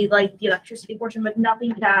maybe like the electricity portion, but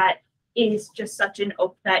nothing that is just such an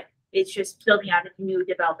that it's just building out a new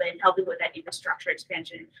development and helping with that infrastructure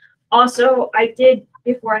expansion. Also, I did,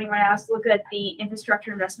 before anyone asked, look at the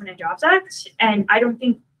Infrastructure Investment and Jobs Act, and I don't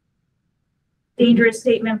think dangerous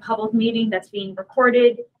statement, public meeting that's being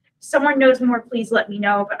recorded. Someone knows more, please let me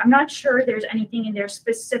know, but I'm not sure there's anything in there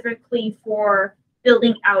specifically for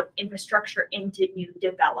building out infrastructure into new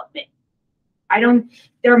development.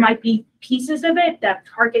 There might be pieces of it that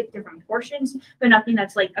target different portions, but nothing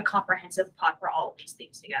that's like a comprehensive pot for all of these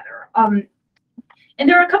things together. And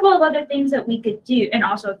there are a couple of other things that we could do. And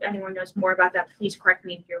also, if anyone knows more about that, please correct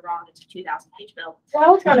me if you're wrong. It's a 2,000-page bill. Well, I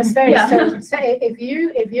was going to say, Yeah. so say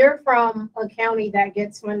if you're from a county that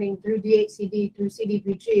gets funding through DHCD, through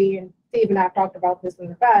CDBG, and Steve and I have talked about this in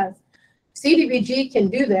the past, CDBG can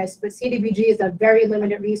do this, but CDBG is a very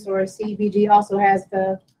limited resource. CDBG also has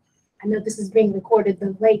I know this is being recorded,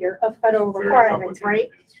 the layer of federal requirements, right?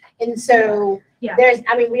 And so Yeah.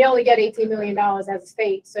 we only get $18 million as a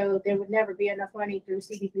state, so there would never be enough money through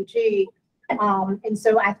CDBG. And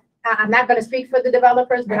so I'm not going to speak for the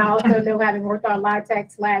developers, but I also know, having worked on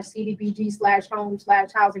LIHTC /CDBG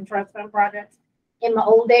 /home /housing trust fund projects in my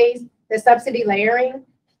old days, the subsidy layering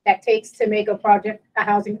that takes to make a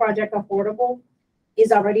housing project affordable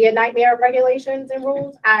is already a nightmare of regulations and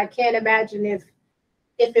rules. I can't imagine if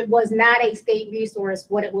it was not a state resource,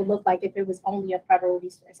 what it would look like if it was only a federal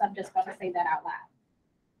resource. I'm just going to say that out loud.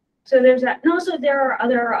 So there's that. And also there are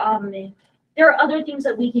other things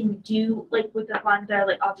that we can do, like with the fund that,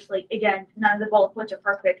 like, obviously, again, none of the bullet points are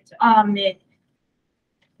perfect.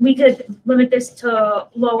 We could limit this to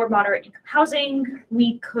lower moderate income housing.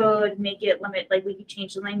 We could make it we could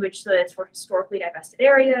change the language so that it's for historically divested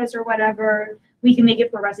areas or whatever. We can make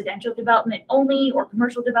it for residential development only or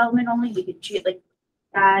commercial development only. We could treat like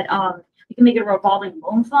that. You can make it a revolving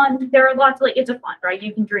loan fund. There are lots, it's a fund, right?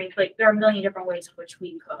 You can drink, there are a million different ways in which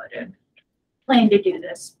we could plan to do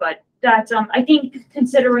this, but that's, I think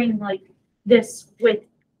considering this with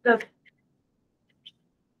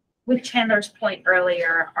Chandler's point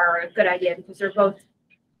earlier are a good idea, because they're both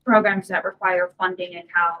programs that require funding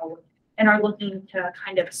and are looking to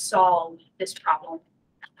kind of solve this problem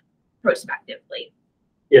prospectively.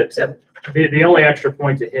 Yeah, so the only extra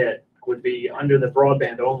point to hit would be under the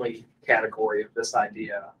broadband only category of this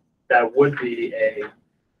idea. That would be a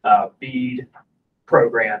BEAD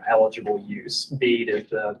program eligible use. BEAD is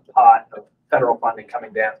the pot of federal funding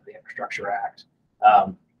coming down to the Infrastructure Act.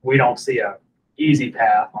 We don't see a easy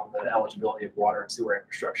path on the eligibility of water and sewer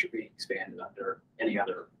infrastructure being expanded under any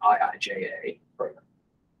other IIJA program.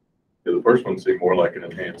 Yeah, the first one seemed more like an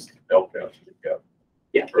enhanced LCAP.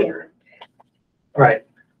 Yeah. Program. Right.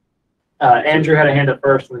 Andrew had a hand up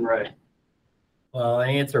first, and then Ray. Well, I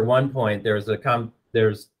answer one point. There's a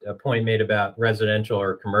point made about residential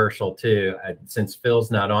or commercial too. Since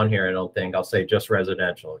Phil's not on here, I don't think I'll say just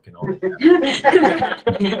residential. It can only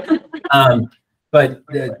but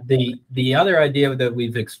the other idea that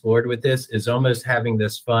we've explored with this is almost having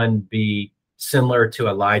this fund be similar to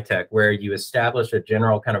a LIHTC, where you establish a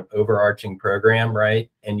general kind of overarching program,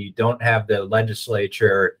 right? And you don't have the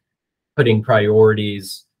legislature putting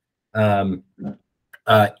priorities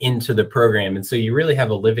into the program. And so you really have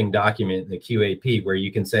a living document in the QAP where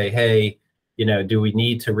you can say, hey, do we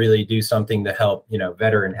need to really do something to help,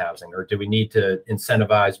 veteran housing, or do we need to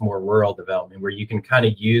incentivize more rural development, where you can kind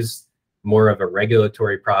of use more of a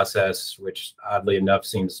regulatory process, which oddly enough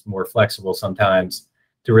seems more flexible sometimes,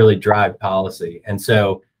 to really drive policy. And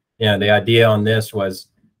so, you know, the idea on this was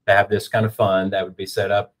to have this kind of fund that would be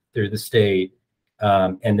set up through the state,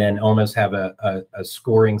 and then almost have a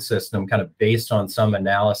scoring system kind of based on some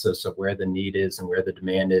analysis of where the need is and where the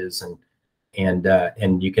demand is, and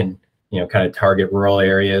you can, you know, kind of target rural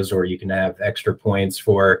areas, or you can have extra points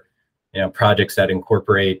for, you know, projects that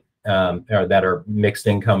incorporate or that are mixed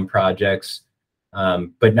income projects,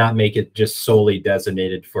 but not make it just solely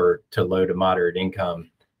designated to low to moderate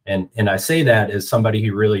income. And I say that as somebody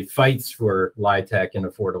who really fights for LIHTC and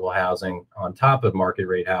affordable housing on top of market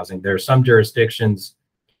rate housing. There are some jurisdictions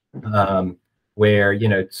where, you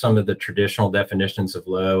know, some of the traditional definitions of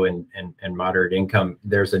low and moderate income,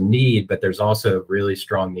 there's a need, but there's also a really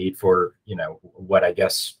strong need for, you know, what I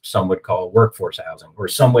guess some would call workforce housing, or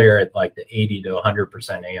somewhere at like the 80 to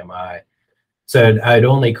 100% AMI. So I'd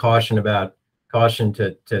only caution to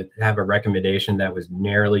have a recommendation that was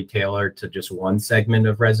narrowly tailored to just one segment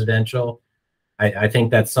of residential. I think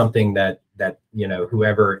that's something that, you know,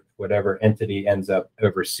 whatever entity ends up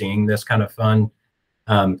overseeing this kind of fund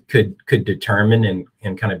could determine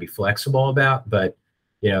and kind of be flexible about. But,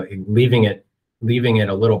 you know, leaving it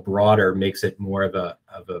a little broader makes it more of a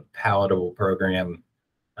palatable program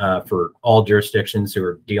for all jurisdictions who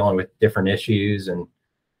are dealing with different issues, and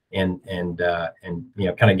you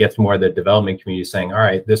know, kind of gets more of the development community saying, all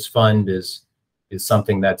right, this fund is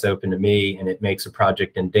something that's open to me, and it makes a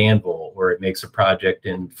project in Danville, or it makes a project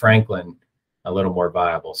in Franklin a little more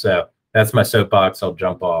viable. So that's my soapbox. I'll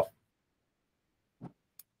jump off.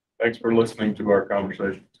 Thanks for listening to our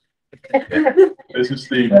conversation. This is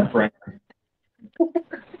Steve from Franklin.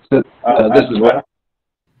 This is what.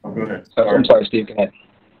 Oh, go ahead. I'm sorry, Steve. Go ahead.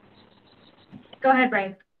 Go ahead,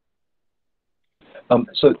 Ray.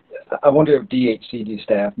 So I wonder if DHCD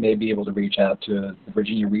staff may be able to reach out to the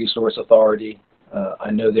Virginia Resource Authority.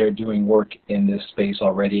 I know they're doing work in this space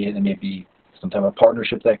already, and there may be some type of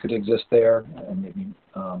partnership that could exist there. And maybe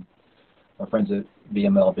our friends at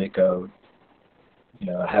VML VICO, you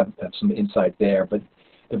know, have some insight there. But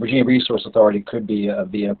the Virginia Resource Authority could be a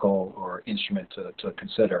vehicle or instrument to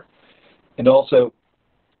consider. And also,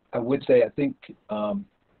 I would say, I think,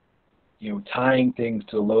 you know, tying things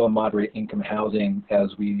to low and moderate income housing as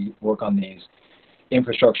we work on these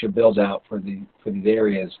infrastructure builds out for these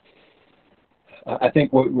areas. I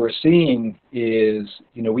think what we're seeing is,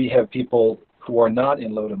 you know, we have people who are not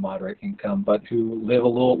in low to moderate income, but who live a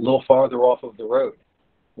little farther off of the road,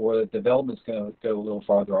 or the development's going to go a little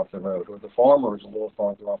farther off the road, or the farmer is a little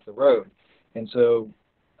farther off the road. And so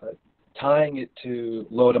tying it to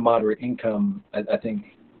low to moderate income, I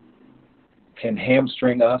think, can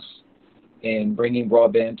hamstring us in bringing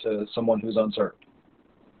broadband to someone who's unserved.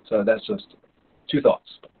 So that's just two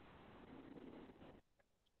thoughts.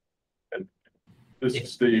 And this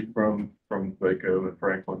is Steve from VACO and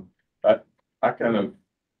Franklin. I kind of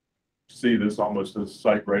see this almost as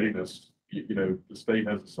site readiness. You know, the state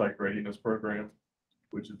has a site readiness program,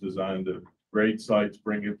 which is designed to grade sites,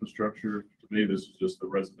 bring infrastructure. To me, this is just the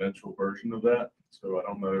residential version of that. So I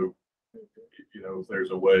don't know, you know, if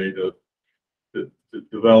there's a way to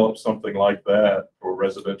develop something like that for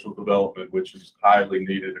residential development, which is highly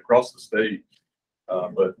needed across the state,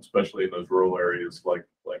 but especially in those rural areas, like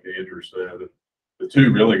Andrew said. The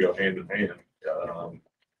two really go hand in hand.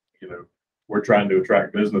 You know, we're trying to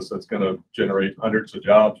attract business that's going to generate hundreds of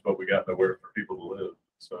jobs, but we got nowhere for people to live.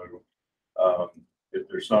 So if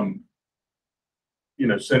there's some, you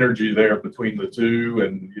know, synergy there between the two,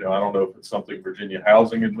 and, you know, I don't know if it's something Virginia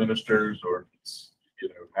Housing administers or if it's, you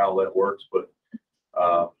know, how that works, but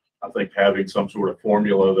I think having some sort of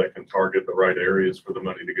formula that can target the right areas for the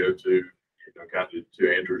money to go to, you know, kind of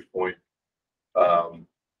to Andrew's point,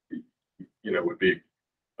 you know, would be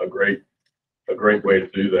a great way to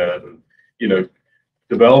do that. And, you know,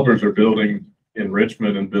 developers are building in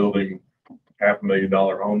Richmond and building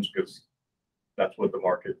 $500,000 homes because that's what the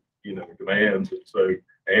market, you know, demands. And so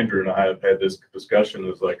Andrew and I have had this discussion,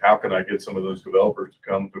 is like, how can I get some of those developers to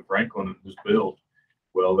come to Franklin and just build?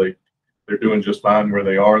 Well, they're doing just fine where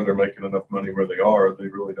they are. They're making enough money where they are. They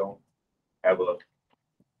really don't have a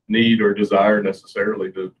need or desire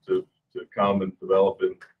necessarily to come and develop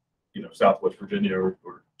in, you know, Southwest Virginia or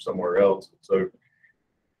somewhere else. So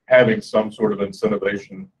having some sort of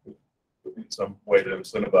incentivation, some way to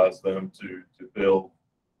incentivize them to build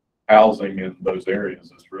housing in those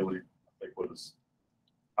areas is really, I think, what is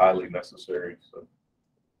highly necessary. So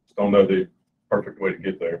just don't know the perfect way to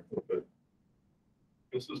get there. But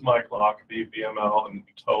this is Mike Lockerbie, VML and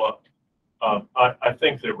TOA. I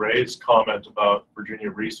think that Ray's comment about Virginia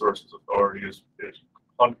Resources Authority is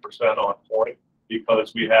 100% on point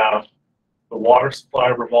because we have the water supply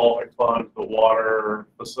revolving fund, the water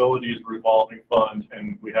facilities revolving fund,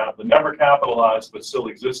 and we have the never capitalized but still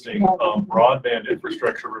existing broadband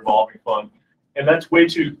infrastructure revolving fund. And that's way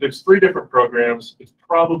too, there's 3 different programs. It's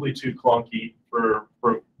probably too clunky for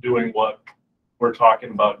doing what we're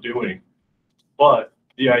talking about doing. But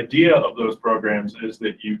the idea of those programs is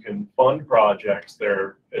that you can fund projects.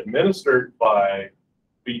 They're administered by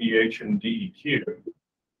BDH and DEQ,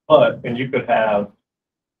 and you could have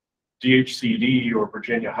DHCD or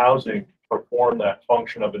Virginia Housing perform that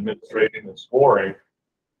function of administrating and scoring.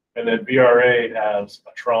 And then VRA has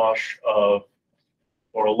a tranche of,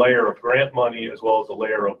 or a layer of grant money as well as a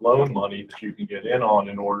layer of loan money that you can get in on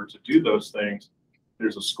in order to do those things.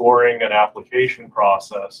 There's a scoring and application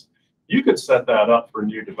process. You could set that up for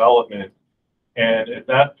new development. And at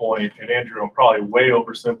that point, and Andrew, I'm probably way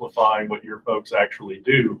oversimplifying what your folks actually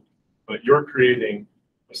do, but you're creating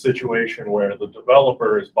a situation where the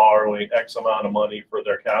developer is borrowing X amount of money for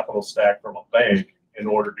their capital stack from a bank in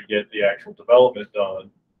order to get the actual development done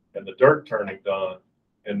and the dirt turning done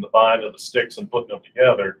and the buying of the sticks and putting them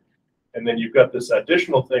together. And then you've got this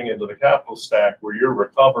additional thing into the capital stack where you're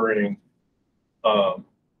recovering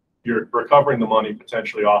the money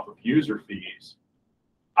potentially off of user fees.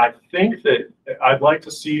 I think that I'd like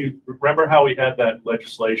to see, remember how we had that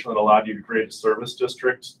legislation that allowed you to create a service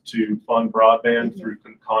district to fund broadband through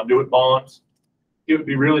conduit bonds? It would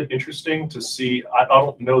be really interesting to see, I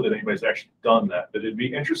don't know that anybody's actually done that, but it'd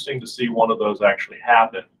be interesting to see one of those actually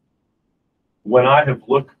happen. When I've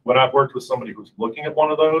worked with somebody who's looking at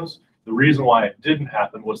one of those, the reason why it didn't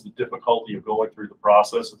happen was the difficulty of going through the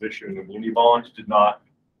process of issuing a muni bond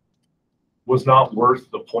was not worth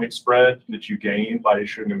the point spread that you gain by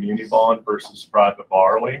issuing a muni bond versus private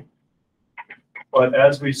borrowing. But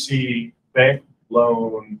as we see bank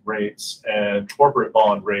loan rates and corporate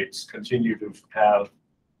bond rates continue to have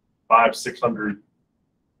 500-600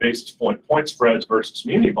 basis point spreads versus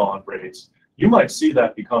muni bond rates, you might see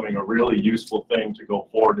that becoming a really useful thing to go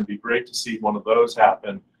forward. It'd be great to see one of those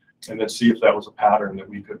happen and then see if that was a pattern that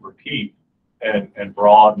we could repeat and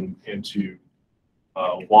broaden into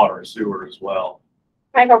water and sewer as well.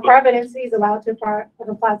 Like, are private entities allowed to apply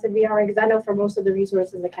to VRA? Because I know for most of the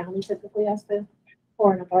resources, the county typically has to,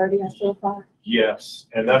 or an authority has to apply. Yes,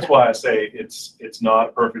 and that's why I say it's not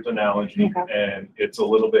a perfect analogy, and it's a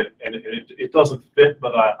little bit, and it doesn't fit,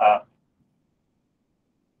 but I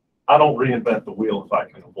don't reinvent the wheel if I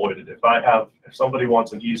can avoid it. If somebody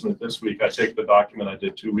wants an easement this week, I take the document I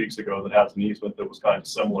did 2 weeks ago that has an easement that was kind of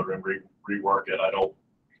similar and rework it. I don't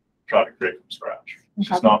try to create from scratch. It's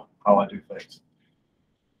just not how I do things.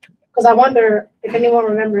 Because I wonder if anyone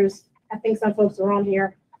remembers, I think some folks are on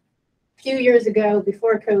here, a few years ago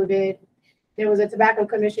before COVID, there was a tobacco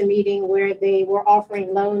commission meeting where they were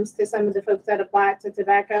offering loans to some of the folks that applied to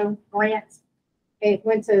tobacco grants. It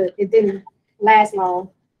didn't last long,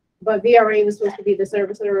 but VRA was supposed to be the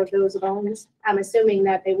servicer of those loans. I'm assuming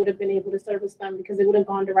that they would have been able to service them because it would have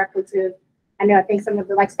gone directly to, I think some of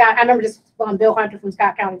the, like Scott, I remember just Bill Hunter from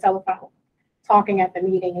Scott County Telephone talking at the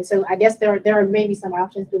meeting. And so I guess there are maybe some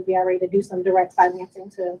options with VRA to do some direct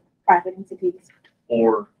financing to private entities.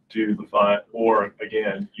 Or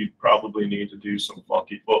again, you'd probably need to do some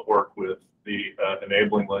funky footwork with the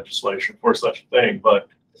enabling legislation for such a thing. But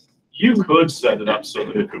you could set it up so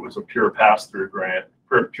that if it was a pure pass-through grant,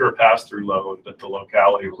 pure pass-through loan that the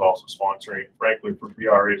locality was also sponsoring, frankly, from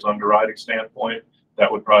VRA's underwriting standpoint, that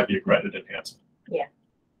would probably be a credit enhancement. Yeah.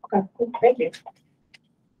 Okay. Thank you.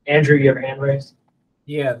 Andrew, you have a hand raised?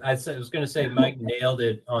 Yeah, I was going to say Mike nailed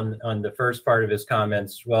it on the first part of his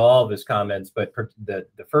comments. Well, all of his comments, but the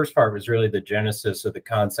first part was really the genesis of the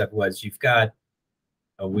concept. Was you've got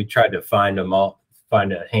we tried to find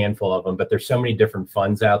a handful of them, but there's so many different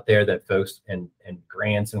funds out there that folks and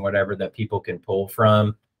grants and whatever that people can pull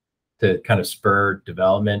from to kind of spur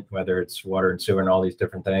development, whether it's water and sewer and all these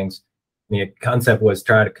different things. The concept was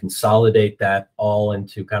try to consolidate that all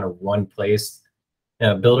into kind of one place.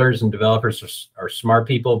 Builders and developers are smart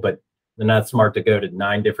people, but they're not smart to go to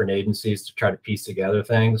 9 different agencies to try to piece together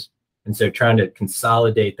things. And so trying to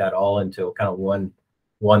consolidate that all into kind of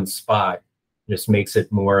one spot just makes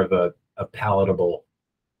it more of a palatable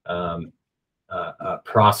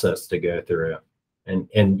process to go through. And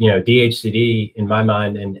DHCD in my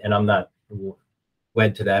mind, and I'm not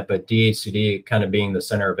wed to that, but DHCD kind of being the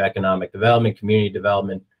center of economic development, community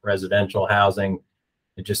development, residential housing,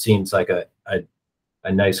 it just seems like a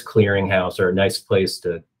nice clearinghouse or a nice place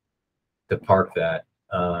to park that,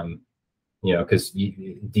 because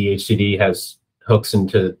DHCD has hooks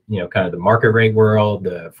into, kind of the market rate world,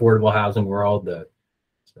 the affordable housing world, the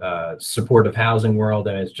supportive housing world,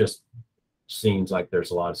 and it just seems like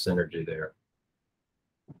there's a lot of synergy there.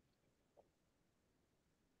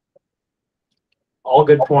 All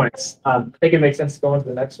good points. I think it makes sense to go on to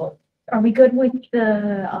the next one. Are we good with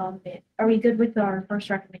the, are we good with our first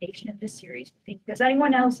recommendation of this series? Does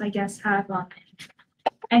anyone else, I guess, have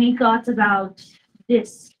any thoughts about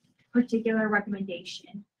this particular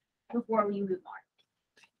recommendation before we move on?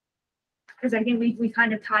 Because I think we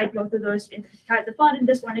kind of tied both of those, tied the fun and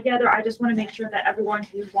this one together. I just want to make sure that everyone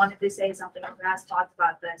who wanted to say something or who has talked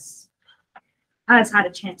about this has had a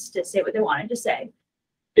chance to say what they wanted to say.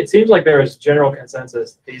 It seems like there is general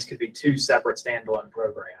consensus these could be two separate standalone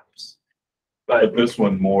programs. But this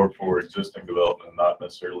one more for existing development, not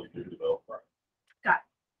necessarily new development.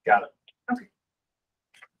 Got it. Okay.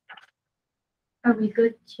 Are we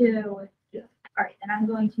good to? Yeah. All right, then I'm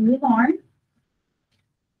going to move on.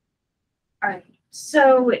 All right,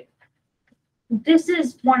 so this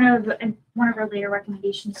is one of our later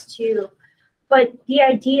recommendations too, but the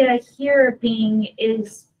idea here being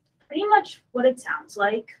is pretty much what it sounds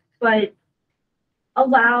like, but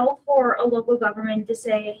allow for a local government to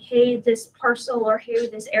say, hey, this parcel or hey,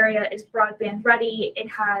 this area is broadband ready. It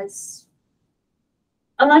has,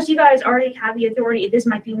 unless you guys already have the authority, this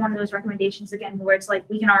might be one of those recommendations again where it's like,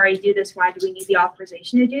 we can already do this. Why do we need the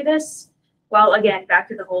authorization to do this? Well, again, back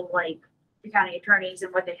to the whole like the county attorneys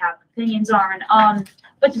and what they have opinions on.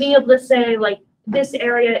 But to be able to say like this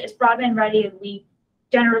area is broadband ready, and we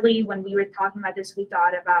generally, when we were talking about this, we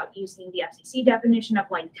thought about using the FCC definition of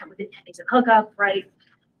like within 10 days of hookup, right?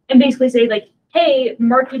 And basically say like, hey,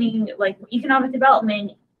 marketing, like economic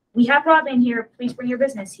development, we have broadband here, please bring your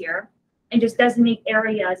business here, and just designate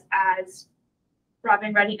areas as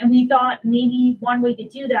broadband ready. And we thought maybe one way to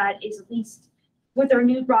do that is at least with our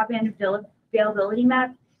new broadband availability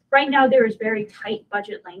map. Right now, there is very tight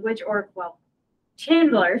budget language, or well,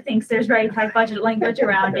 Chandler thinks there's very tight budget language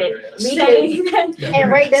around it. Saying that,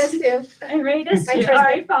 And Ray does too. And Ray does too. All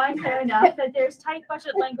right, fine, fair enough. That there's tight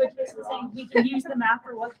budget language basically saying we can use the map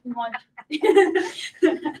for what we want.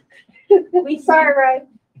 Sorry, Ray.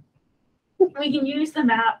 We can use the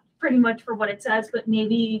map pretty much for what it says, but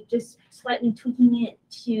maybe just slightly tweaking it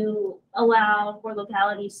to allow for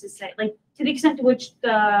localities to say, like, to the extent to which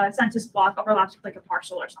the census block overlaps with like a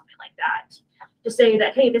parcel or something like that. To say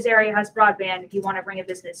that, hey, this area has broadband. If you want to bring a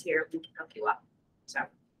business here, we can hook you up. So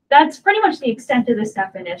that's pretty much the extent of this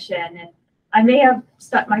definition. And I may have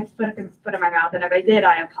stuck my foot in my mouth, and if I did,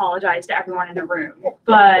 I apologize to everyone in the room.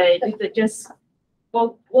 But just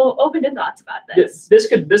we'll open to thoughts about this. This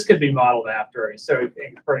could be modeled after. So,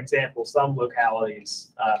 for example, some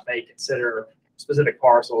localities may consider specific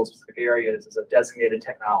parcels, specific areas as a designated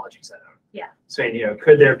technology zone. Yeah. So,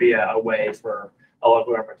 could there be a way for a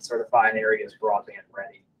local government to certify an area as broadband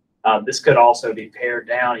ready? This could also be pared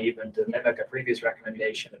down even to mimic a previous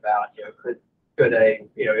recommendation about, could a,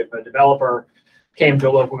 if a developer came to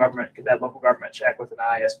a local government, could that local government check with an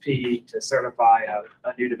ISP to certify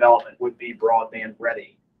a new development would be broadband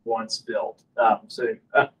ready once built?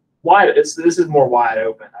 This is more wide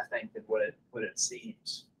open, I think, than what it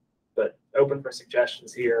seems, but open for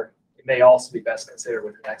suggestions here. It may also be best considered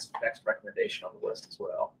with the next recommendation on the list as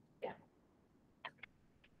well. Yeah.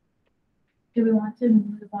 Do we want to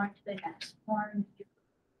move on to the next one?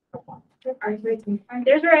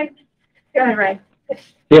 There's Ray. Go ahead, Ray.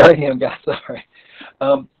 Yeah, I am, guys. Sorry.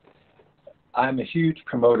 I'm a huge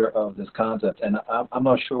promoter of this concept, and I'm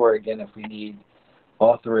not sure, again, if we need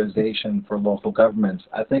authorization for local governments.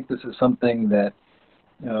 I think this is something that,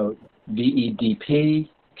 VEDP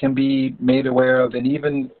can be made aware of, and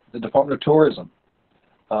even the Department of Tourism.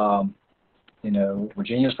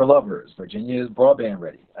 Virginia's for lovers. Virginia is broadband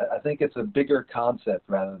ready. I think it's a bigger concept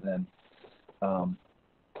rather than,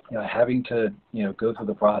 having to, go through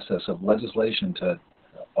the process of legislation to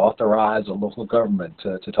authorize a local government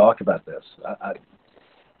to talk about this.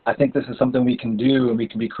 I think this is something we can do, and we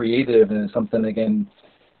can be creative, and it's something, again,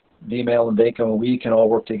 VML and VACO and we can all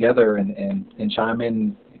work together and chime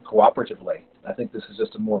in cooperatively. I think this is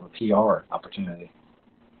just more of a PR opportunity.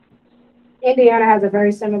 Indiana has a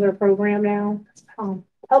very similar program now.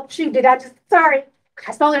 Oh shoot, sorry,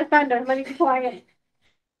 I stole their thunder. Let me be quiet.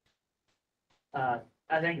 I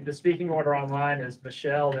think the speaking order online is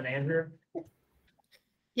Michelle and Andrew.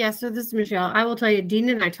 Yeah, so this is Michelle. I will tell you, Dean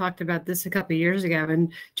and I talked about this a couple of years ago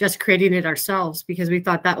and just creating it ourselves because we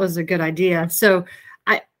thought that was a good idea. So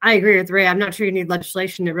I agree with Ray. I'm not sure you need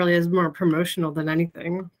legislation. It really is more promotional than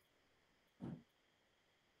anything.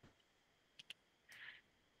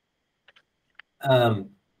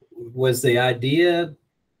 Was the idea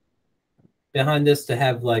behind this to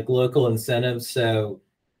have like local incentives? So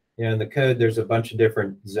in the code, there's a bunch of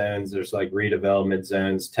different zones. There's like redevelopment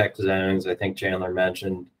zones, tech zones, I think Chandler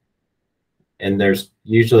mentioned. And there's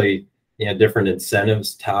usually, different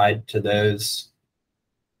incentives tied to those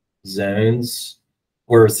zones.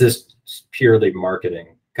 Or is this purely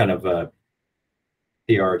marketing, kind of a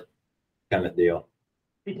PR kind of deal?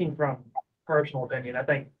 Speaking from personal opinion, I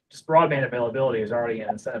think just broadband availability is already an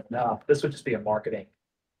incentive enough. This would just be a marketing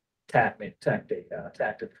tactic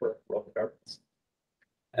for local governments.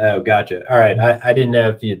 Oh, gotcha. All right. I didn't know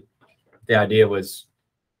if the idea was,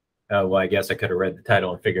 oh, well, I guess I could have read the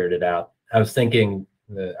title and figured it out. I was thinking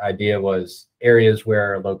the idea was areas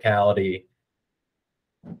where a locality,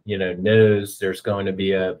 knows there's going to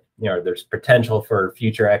be there's potential for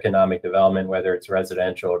future economic development, whether it's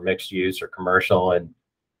residential or mixed use or commercial, and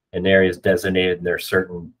areas designated, and there's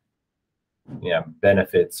certain,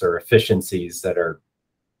 benefits or efficiencies that are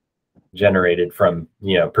generated from,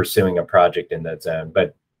 pursuing a project in that zone.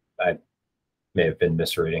 But I may have been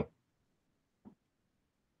misreading.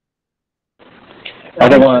 I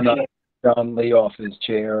don't want to John Lee off his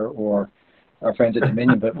chair or our friends at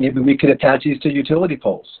Dominion, but maybe we could attach these to utility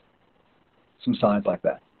poles. Some signs like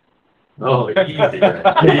that. Oh, easy.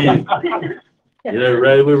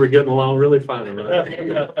 Ray, we were getting along really fine.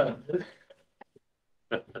 Right?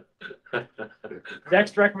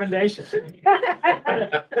 Next recommendation.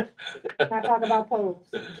 Not talk about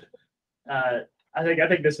polls. I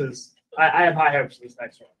think this is. I have high hopes for this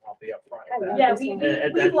next one. I'll be up front. Yeah, we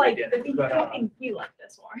like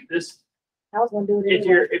this one. This. I was gonna do it.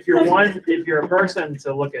 If you're a person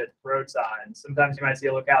to look at road signs, sometimes you might see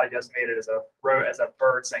a locality designated as a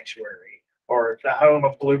bird sanctuary or the home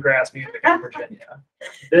of bluegrass music in Virginia.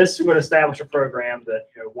 This would establish a program that,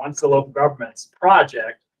 once the local government's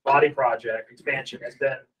body project expansion has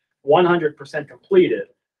been 100% completed,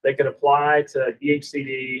 they could apply to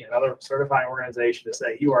DHCD and other certifying organizations to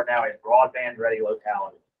say you are now a broadband ready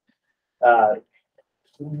locality.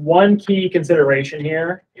 One key consideration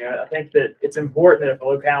here, I think that it's important that if a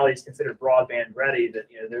locality is considered broadband ready, that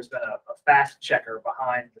there's been a fact checker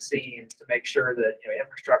behind the scenes to make sure that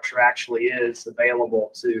infrastructure actually is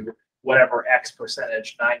available to whatever X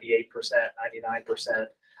percentage, 98%, 99%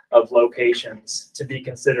 of locations to be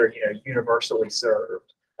considered universally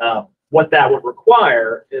served. What that would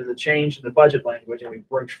require is a change in the budget language, and we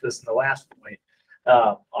broached this in the last point.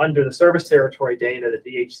 Under the service territory data that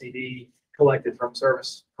DHCD collected from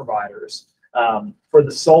service providers, for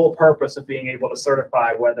the sole purpose of being able to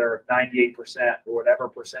certify whether 98% or whatever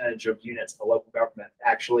percentage of units in the local government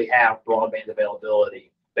actually have broadband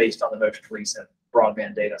availability based on the most recent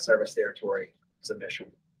broadband data service territory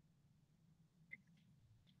submission.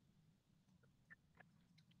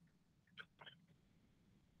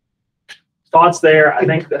 Thoughts there? I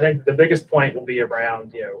think the biggest point will be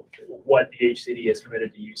around what the HCD is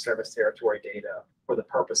committed to use service territory data for the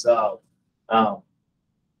purpose of.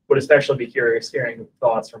 Would especially be curious hearing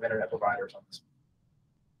thoughts from internet providers on this.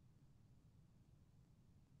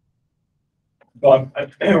 Well,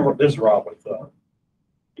 this is Rob with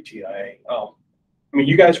ETIA.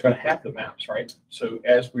 You guys are going to have the maps, right? So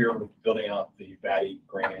as we are building out the VATI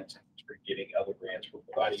grants, we're getting other grants, we're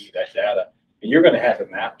providing you that data, and you're going to have the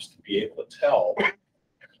maps to be able to tell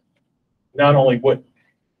not only what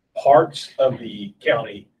parts of the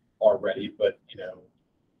county are ready, but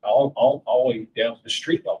all the way down to the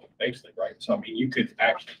street level, basically, right? So you could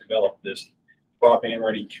actually develop this broadband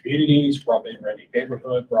ready communities, broadband ready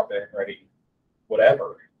neighborhood, broadband ready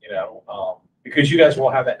whatever, because you guys will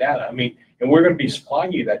have that data. And we're going to be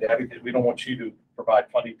supplying you that data because we don't want you to provide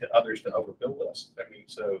funding to others to overbuild us.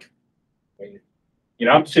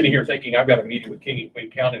 I'm sitting here thinking I've got a meeting with King and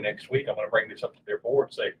Queen County next week. I'm going to bring this up to their board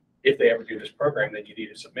and say, if they ever do this program, then you need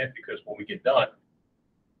to submit, because when we get done,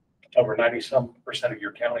 over 90% of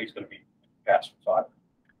your county is going to be passed with fiber.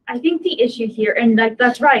 I think the issue here, and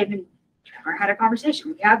that's right. Trevor had a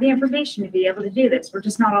conversation. We have the information to be able to do this. We're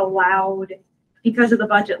just not allowed, because of the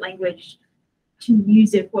budget language, to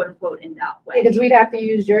use it, quote unquote, in that way. Because we'd have to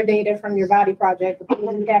use your data from your body project.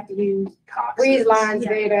 We'd have to use Breeze Line's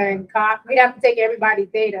data and we'd have to take everybody's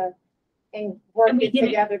data and work it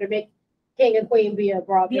together to make King and Queen be a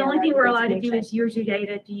broadband. The only thing we're allowed to do is use your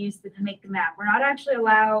data to use to make the map. We're not actually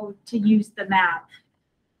allowed to use the map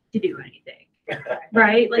to do anything.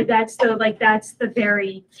 Right? That's the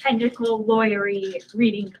very technical lawyery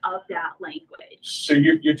reading of that language. So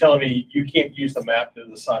you're telling me you can't use the map to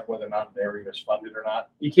decide whether or not the area is funded or not?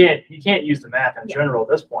 You can't use the map in general at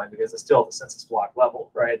this point because it's still at the census block level,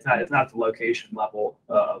 right? It's not the location level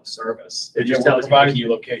of service. It just tells providing you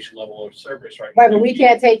location level of service, right? Right, but we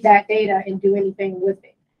can't take that data and do anything with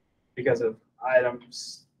it because of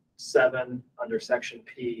items 7 under section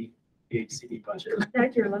P, PHCD budget.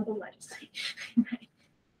 That's your local legislation.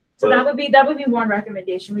 So that would be one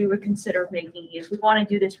recommendation we would consider making. If we want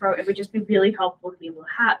to do this program, it would just be really helpful to be able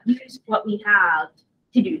to use what we have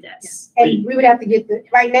to do this. And we would have to get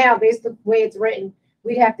right now, based on the way it's written,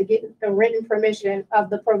 we'd have to get the written permission of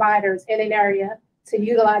the providers in an area to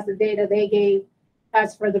utilize the data they gave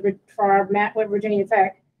us for our map with Virginia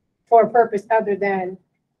Tech for a purpose other than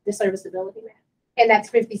the serviceability map. And that's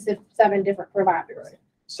 57 different providers. Right.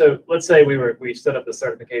 So let's say we set up the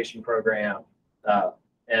certification program,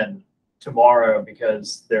 and tomorrow,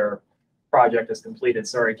 because their project is completed,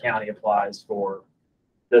 Surrey County applies for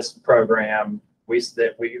this program. We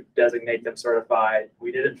designate them certified.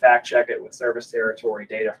 We didn't fact check it with service territory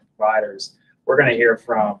data from providers. We're going to hear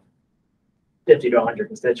from 50 to 100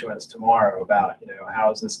 constituents tomorrow about,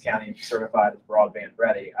 how is this county certified as broadband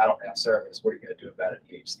ready? I don't have service. What are you going to do about it,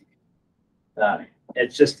 PHC?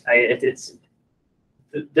 It's just, it's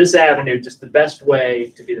this avenue, just the best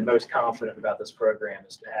way to be the most confident about this program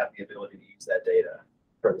is to have the ability to use that data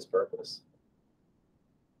for this purpose.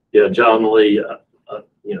 Yeah, John Lee,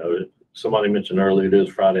 somebody mentioned earlier it is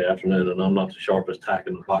Friday afternoon, and I'm not the sharpest tack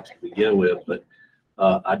in the box to begin with, but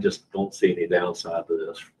I just don't see any downside to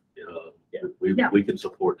this. We can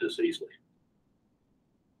support this easily.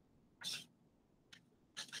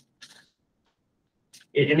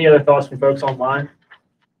 Any other thoughts from folks online?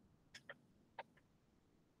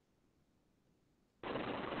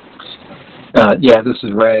 Yeah, this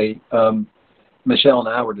is Ray. Michelle and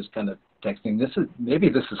I were just kind of texting. Maybe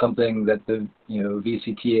this is something that the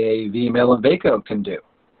VCTA, VML, and VACO can do,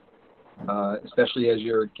 especially as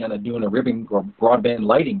you're kind of doing a ribbon or broadband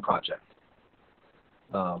lighting project.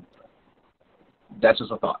 That's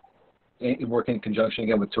just a thought. Work in conjunction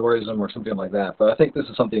again with tourism or something like that. But I think this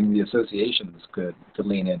is something the associations could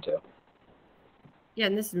lean into. Yeah,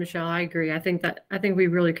 and this is Michelle. I agree. I think we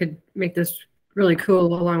really could make this really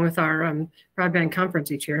cool along with our broadband conference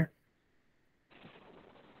each year.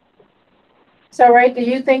 So, Ray, do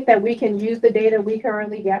you think that we can use the data we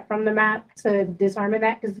currently get from the map to determine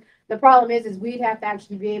that? Because the problem is we'd have to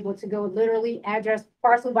actually be able to go literally address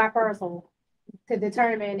parcel by parcel to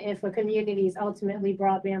determine if a community is ultimately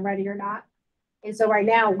broadband ready or not. And so right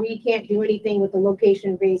now we can't do anything with the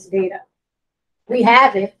location-based data. We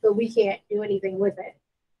have it, but we can't do anything with it.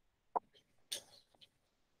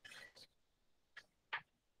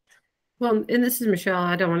 Well, and this is Michelle.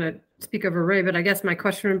 I don't want to speak over Ray, but I guess my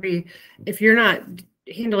question would be, if you're not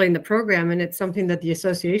handling the program and it's something that the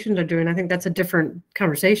associations are doing, I think that's a different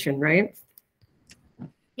conversation, right?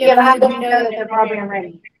 Yeah, but how do we know that they're broadband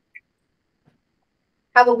ready?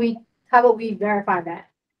 How will we verify that?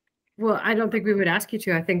 Well, I don't think we would ask you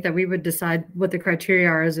to. I think that we would decide what the criteria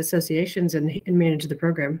are as associations and manage the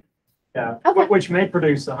program. Yeah, okay. Which may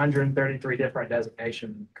produce 133 different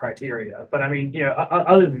designation criteria. But I mean,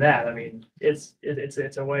 other than that, I mean, it's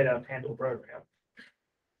a way to handle the program.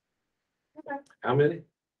 Okay. How many?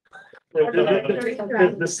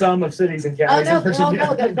 The sum of cities and counties. Oh,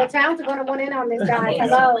 no, the towns are going to want in on this, guy. So,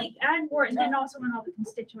 Hello. add more, and then also when all the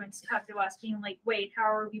constituents come to us being like, wait, how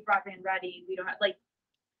are we broadband ready? We don't have,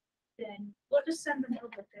 then we'll just send them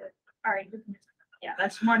over to, all right, yeah,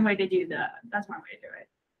 that's one way to do that's one way to do it.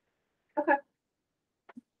 Okay.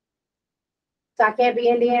 So I can't be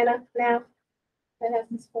Indiana now? That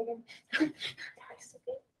hasn't spoken.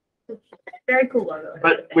 Very cool logo.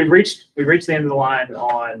 But we've reached the end of the line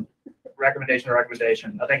on recommendation to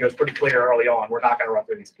recommendation. I think it was pretty clear early on. We're not going to run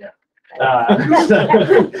through these again.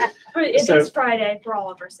 But it is Friday for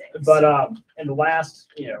all of our sakes. But in the last,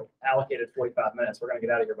 allocated 45 minutes, we're going to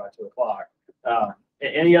get out of here by 2 o'clock.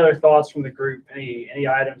 Any other thoughts from the group? Any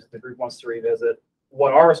items that the group wants to revisit?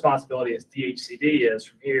 What our responsibility as DHCD is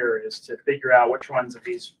from here is to figure out which ones of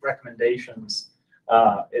these recommendations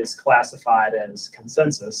is classified as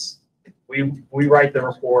consensus. We write the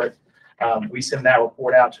report. We send that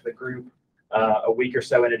report out to the group a week or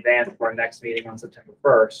so in advance of our next meeting on September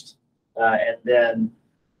 1st, and then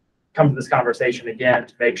come to this conversation again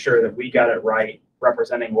to make sure that we got it right,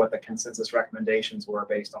 representing what the consensus recommendations were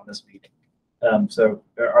based on this meeting. So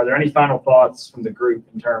are there any final thoughts from the group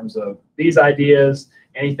in terms of these ideas,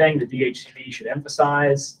 anything the DHCD should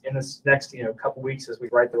emphasize in this next couple weeks as we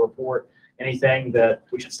write the report, anything that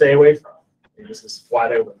we should stay away from? This is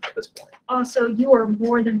wide open at this point. Also, you are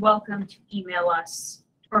more than welcome to email us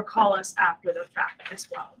or call us after the fact as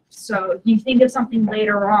well. So if you think of something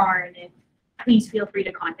later on, please feel free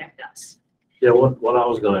to contact us. Yeah, what I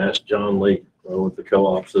was going to ask John Lee with the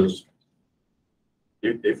co-ops is,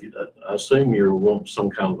 if you, I assume you want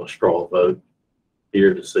some kind of a straw vote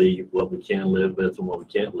here to see what we can live with and what we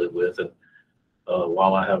can't live with. And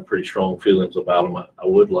while I have pretty strong feelings about them, I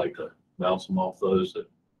would like to bounce them off those that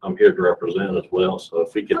I'm here to represent as well. So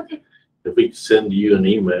if we could, if we could send you an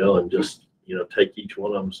email and just, you know, take each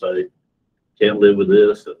one of them, say, can't live with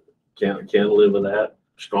this, can't live with that,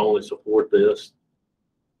 strongly support this,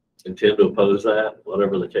 intend to oppose that,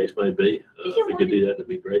 whatever the case may be. If we could do that, that'd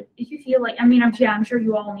be great. If you feel like, I mean, I'm sure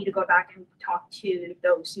you all need to go back and talk to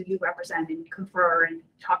those who you represent and confer and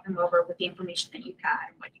talk them over with the information that you've had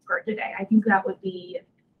and what you've heard today. I think that would be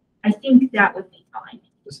fine.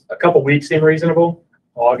 Just a couple weeks seem reasonable.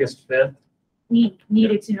 August 5th. We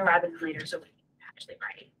need it sooner rather than later so we can actually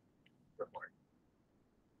write a report.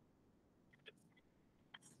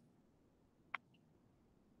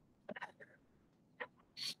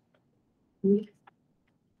 You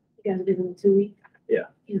guys are doing 2 weeks? Yeah.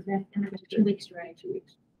 Okay. And then 2 weeks to write. 2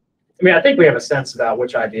 weeks. I mean, I think we have a sense about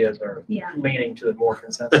which ideas are Yeah. leaning to the more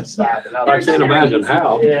consensus side. And I others. can't imagine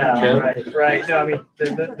how. Yeah, Ken. right. No, I mean,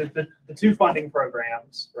 the two funding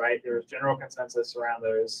programs, right? There's general consensus around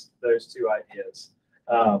those two ideas.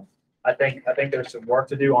 I think there's some work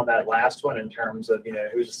to do on that last one in terms of, you know,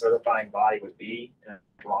 who the certifying body would be and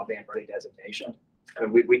broadband ready designation. I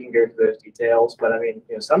mean, we can go through those details, but I mean,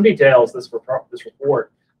 you know, some details this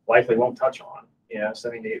report likely won't touch on. You know, so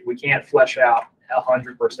I mean, we can't flesh out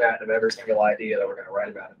 100% of every single idea that we're going to write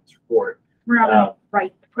about in this report. We're not going to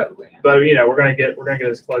write the program. But you know, we're going to get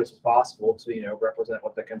as close as possible to, you know, represent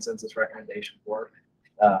what the consensus recommendations were.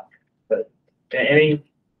 But any,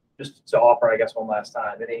 just to offer, I guess, one last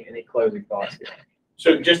time, any closing thoughts here?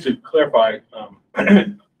 So just to clarify,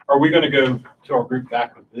 are we going to go to our group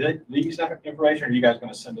back with these information, or are you guys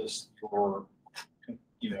going to send us your,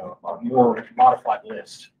 you know, a more modified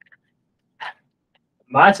list?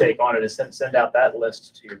 My take on it is send out that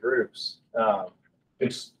list to your groups.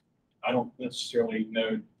 Because I don't necessarily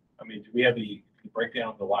know, I mean, do we have the breakdown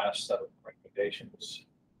of the last set of recommendations?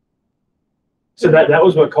 So that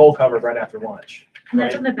was what Cole covered right after lunch. And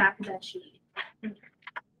that's on the back of that sheet.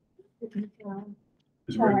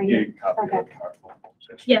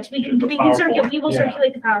 Yes, we can circulate, we will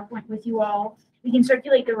circulate the PowerPoint with you all. We can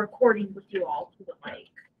circulate the recording with you all if you would like.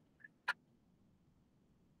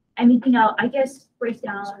 Anything else? I guess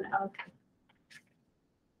breakdown of.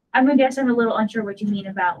 I'm a little unsure what you mean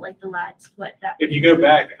about like the lads, what that. If you go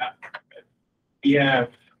back, we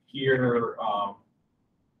have here,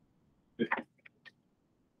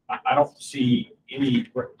 I don't see any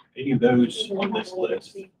of those on this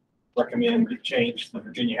list recommend to change the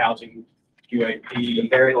Virginia Housing QAP. The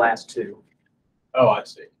very last two. Oh, I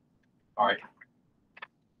see. All right.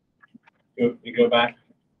 You go back.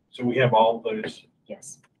 So we have all those.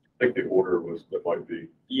 Yes. I think the order was, that might be.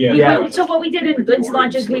 Yeah. So what we did in Goods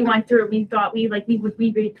Launch is we went through, we thought we did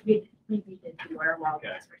the order while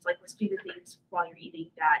like, let's do the things while you're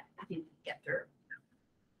eating that you didn't get through.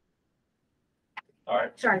 All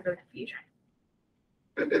right. Sorry for the confusion.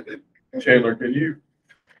 Chandler, can you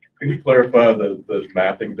clarify the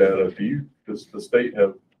mapping data? Does the state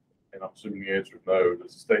have, and I'm assuming the answer is no,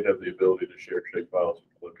 does the state have the ability to share shape files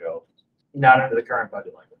with localities? Not under the current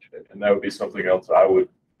budget language. And that would be something else I would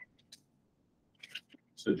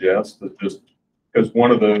suggest, that just, because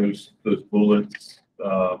one of those bullets,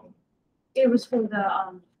 It was for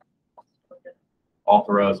the,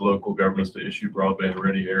 authorize local governments to issue broadband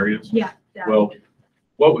ready areas. yeah. Well,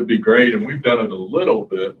 what would be great, and we've done it a little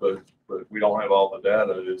bit, but we don't have all the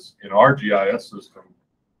data, is in our GIS system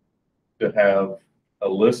to have a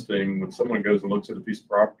listing. When someone goes and looks at a piece of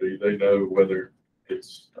property, they know whether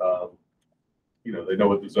it's, you know, they know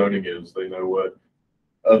what the zoning is, they know what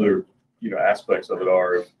other, you know, aspects of it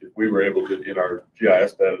are. If we were able to, in our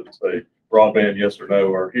GIS data, to say broadband, yes or no,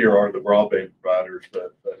 or here are the broadband providers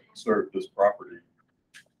that serve this property.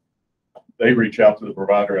 They reach out to the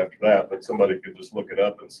provider after that, but somebody could just look it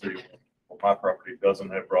up and see, well, my property doesn't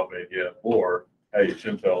have broadband yet, or hey,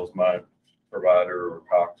 Chintel is my provider, or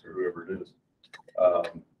Cox, or whoever it is.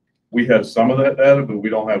 We have some of that data, but we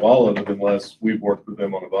don't have all of it unless we've worked with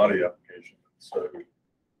them on a body application. So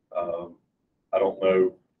I don't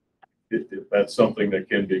know if that's something that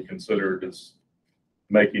can be considered as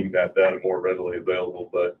making that data more readily available,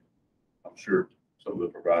 but I'm sure some of the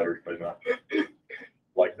providers may not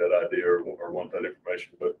like that idea or want that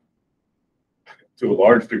information. But to a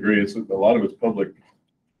large degree, a lot of it's public,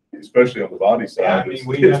 especially on the body side. Yeah, I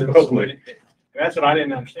mean, it's public. That's what I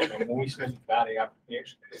didn't understand. When we submit the body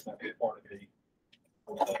application, it's not part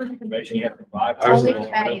of the information you have to provide.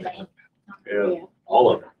 Yeah,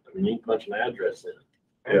 All of it. I mean, you can punch an address in.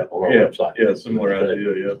 Yeah, On our website. yeah, similar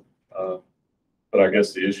idea, yeah. But I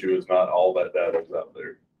guess the issue is not all that data is out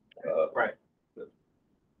there. Right.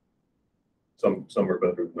 Some are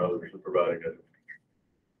better than others at providing that information.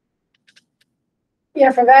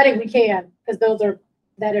 Yeah, for vetting, we can, because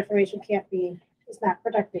that information can't be, it's not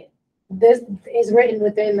protected. This is written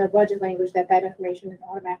within the budget language that information is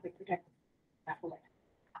automatically protected.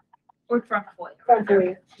 Or from FOIA. From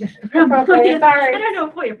FOIA. From FOIA, FOIA. sorry. I don't know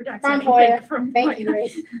if FOIA protects From anything FOIA. from Thank you, FOIA.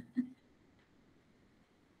 Grace.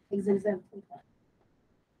 It's exempt from FOIA.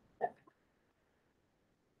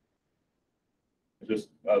 Just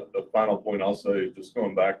a final point I'll say, just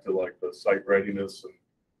going back to like the site readiness, and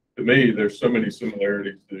to me, there's so many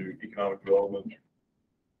similarities to economic development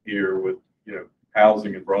here with,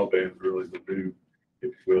 housing and broadband is really the new,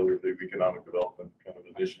 if you will, or new economic development kind of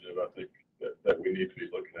initiative. I think that we need to be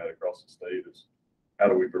looking at across the state is how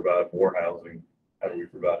do we provide more housing? How do we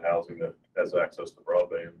provide housing that has access to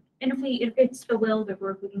broadband? And if it's the will of the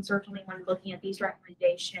group, we can certainly, when looking at these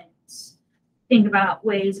recommendations, think about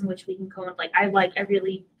ways in which we can go.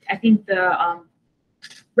 I think the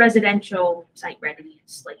residential site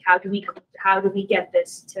readiness, like how do we get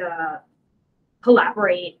this to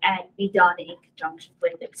collaborate and be done in conjunction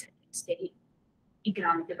with existing state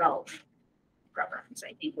economic development programs,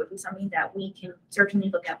 I think would be something that we can certainly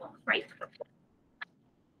look at when we write.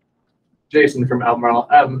 Jason from Albemarle.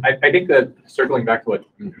 I think that circling back to what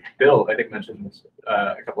Bill, I think, mentioned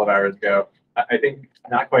a couple of hours ago, I think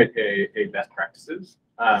not quite a best practices,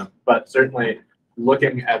 but certainly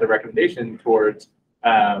looking at the recommendation towards,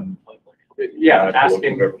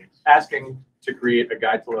 asking to create a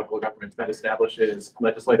guide to local governments that establishes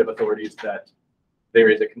legislative authorities that there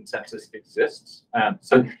is a consensus exists.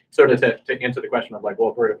 So sort of to answer the question of like,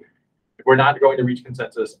 well, if we're not going to reach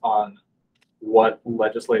consensus on what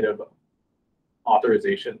legislative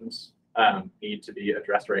authorizations need to be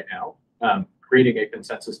addressed right now, creating a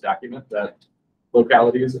consensus document that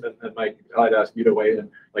localities, and Mike, I'd ask you to weigh in,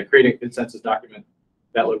 like creating a consensus document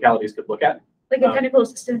that localities could look at. Like a technical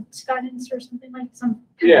assistance guidance or something like some.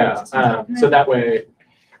 Yeah, so that way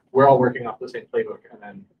we're all working off the same playbook. And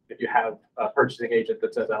then if you have a purchasing agent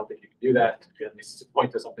that says, I don't think you can do that, you at least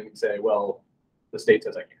point to something and say, well, the state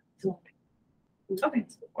says I can. Okay.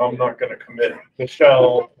 I'm not gonna commit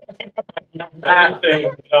Michelle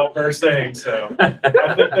anything without her saying so. I think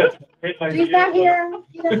that's a great She's idea. not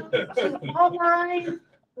here, she's online.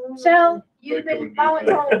 Michelle, you've been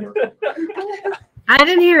volunteering. I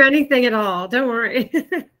didn't hear anything at all. Don't worry.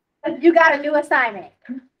 You got a new assignment.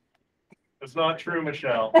 It's not true,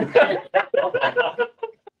 Michelle.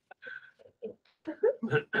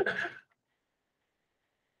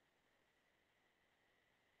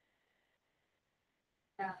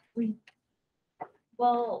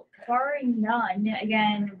 Well, barring none,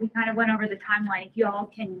 again, we kind of went over the timeline. If you all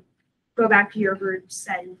can go back to your groups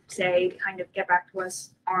and say, kind of get back to us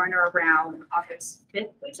on or around August 5th,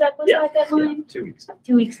 was that deadline? Yeah, 2 weeks.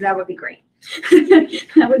 2 weeks, that would be great.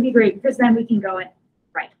 That would be great, because then we can go in,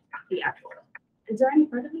 right, the actual. Is there any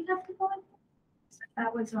further we have to go in?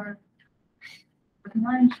 That was our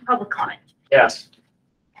public comment. Yes.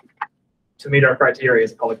 To meet our criteria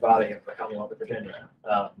as a public body of the Commonwealth of Virginia.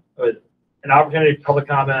 With an opportunity for public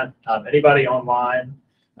comment, anybody online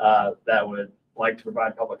that would like to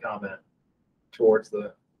provide public comment towards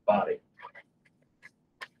the body.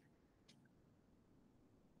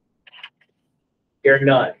 Hearing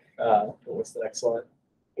none. What's the next slide?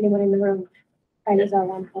 Anyone in the room? I just have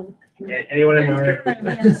one phone. Anyone in the room?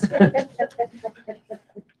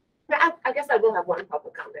 I guess I will have one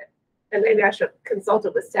public comment, and maybe I should consult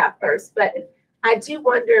it with staff first, but I do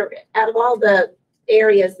wonder, out of all the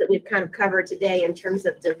areas that we've kind of covered today in terms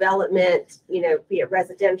of development, be it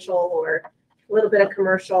residential or a little bit of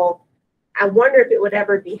commercial, I wonder if it would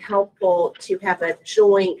ever be helpful to have a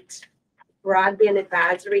joint broadband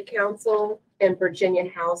advisory council and Virginia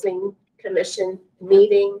Housing Commission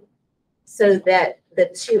meeting so that the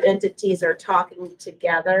two entities are talking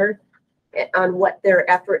together on what their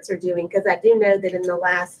efforts are doing. Because I do know that in the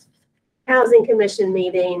last Housing Commission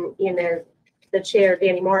meeting, the chair,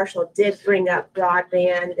 Danny Marshall, did bring up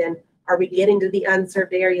broadband and are we getting to the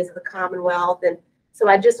unserved areas of the Commonwealth? And so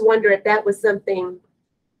I just wonder if that was something,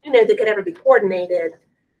 that could ever be coordinated,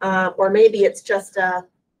 or maybe it's just a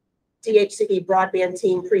DHCD broadband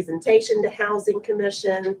team presentation to Housing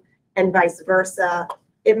Commission and vice versa.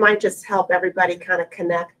 It might just help everybody kind of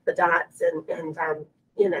connect the dots and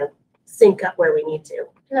sync up where we need to.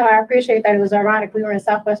 No, I appreciate that. It was ironic. We were in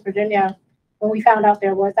Southwest Virginia when we found out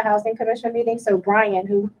there was a Housing Commission meeting. So Brian,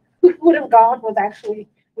 who would have gone, was actually,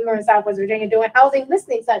 we were in Southwest Virginia doing housing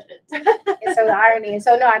listening sessions. And so the irony. And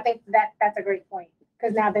so, no, I think that's a great point.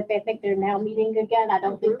 Because now that they think they're now meeting again, I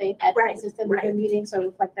don't think they've had consistent meeting. So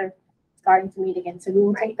it's like they're starting to meet again. So we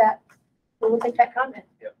will take that. We will take that comment.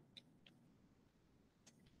 Yep.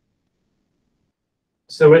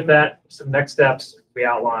 So with that, some next steps. we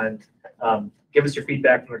outlined. Give us your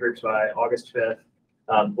feedback from the groups by August 5th.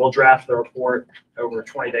 We'll draft the report over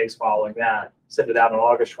 20 days following that, send it out on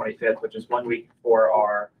August 25th, which is 1 week before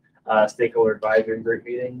our stakeholder advisory group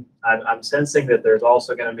meeting. I'm sensing that there's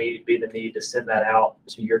also going to be the need to send that out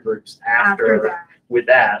to your groups after that. with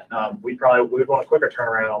that. We would want a quicker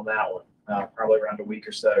turnaround on that one, probably around a week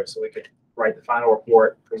or so we could write the final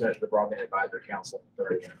report, present it to the Broadband Advisory Council.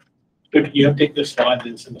 Can you update this slide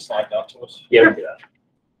and send the slide out to us? Yeah, we can do that.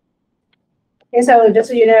 And so just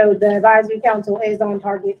so you know, the advisory council is on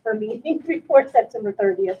target for meetings before September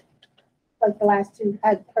 30th. Like the last two,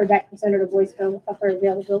 I heard back from Senator Boyceville of her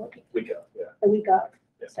availability Week up, yeah. the week of.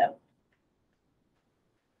 Yeah. So.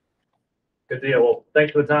 Good deal. Well,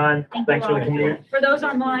 thanks for the time. Thank Thanks you for the all. community. For those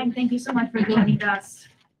online, thank you so much for joining us.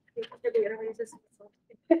 On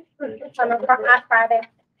Friday.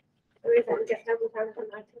 We can get done with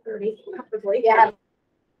 9:30, probably. Yeah.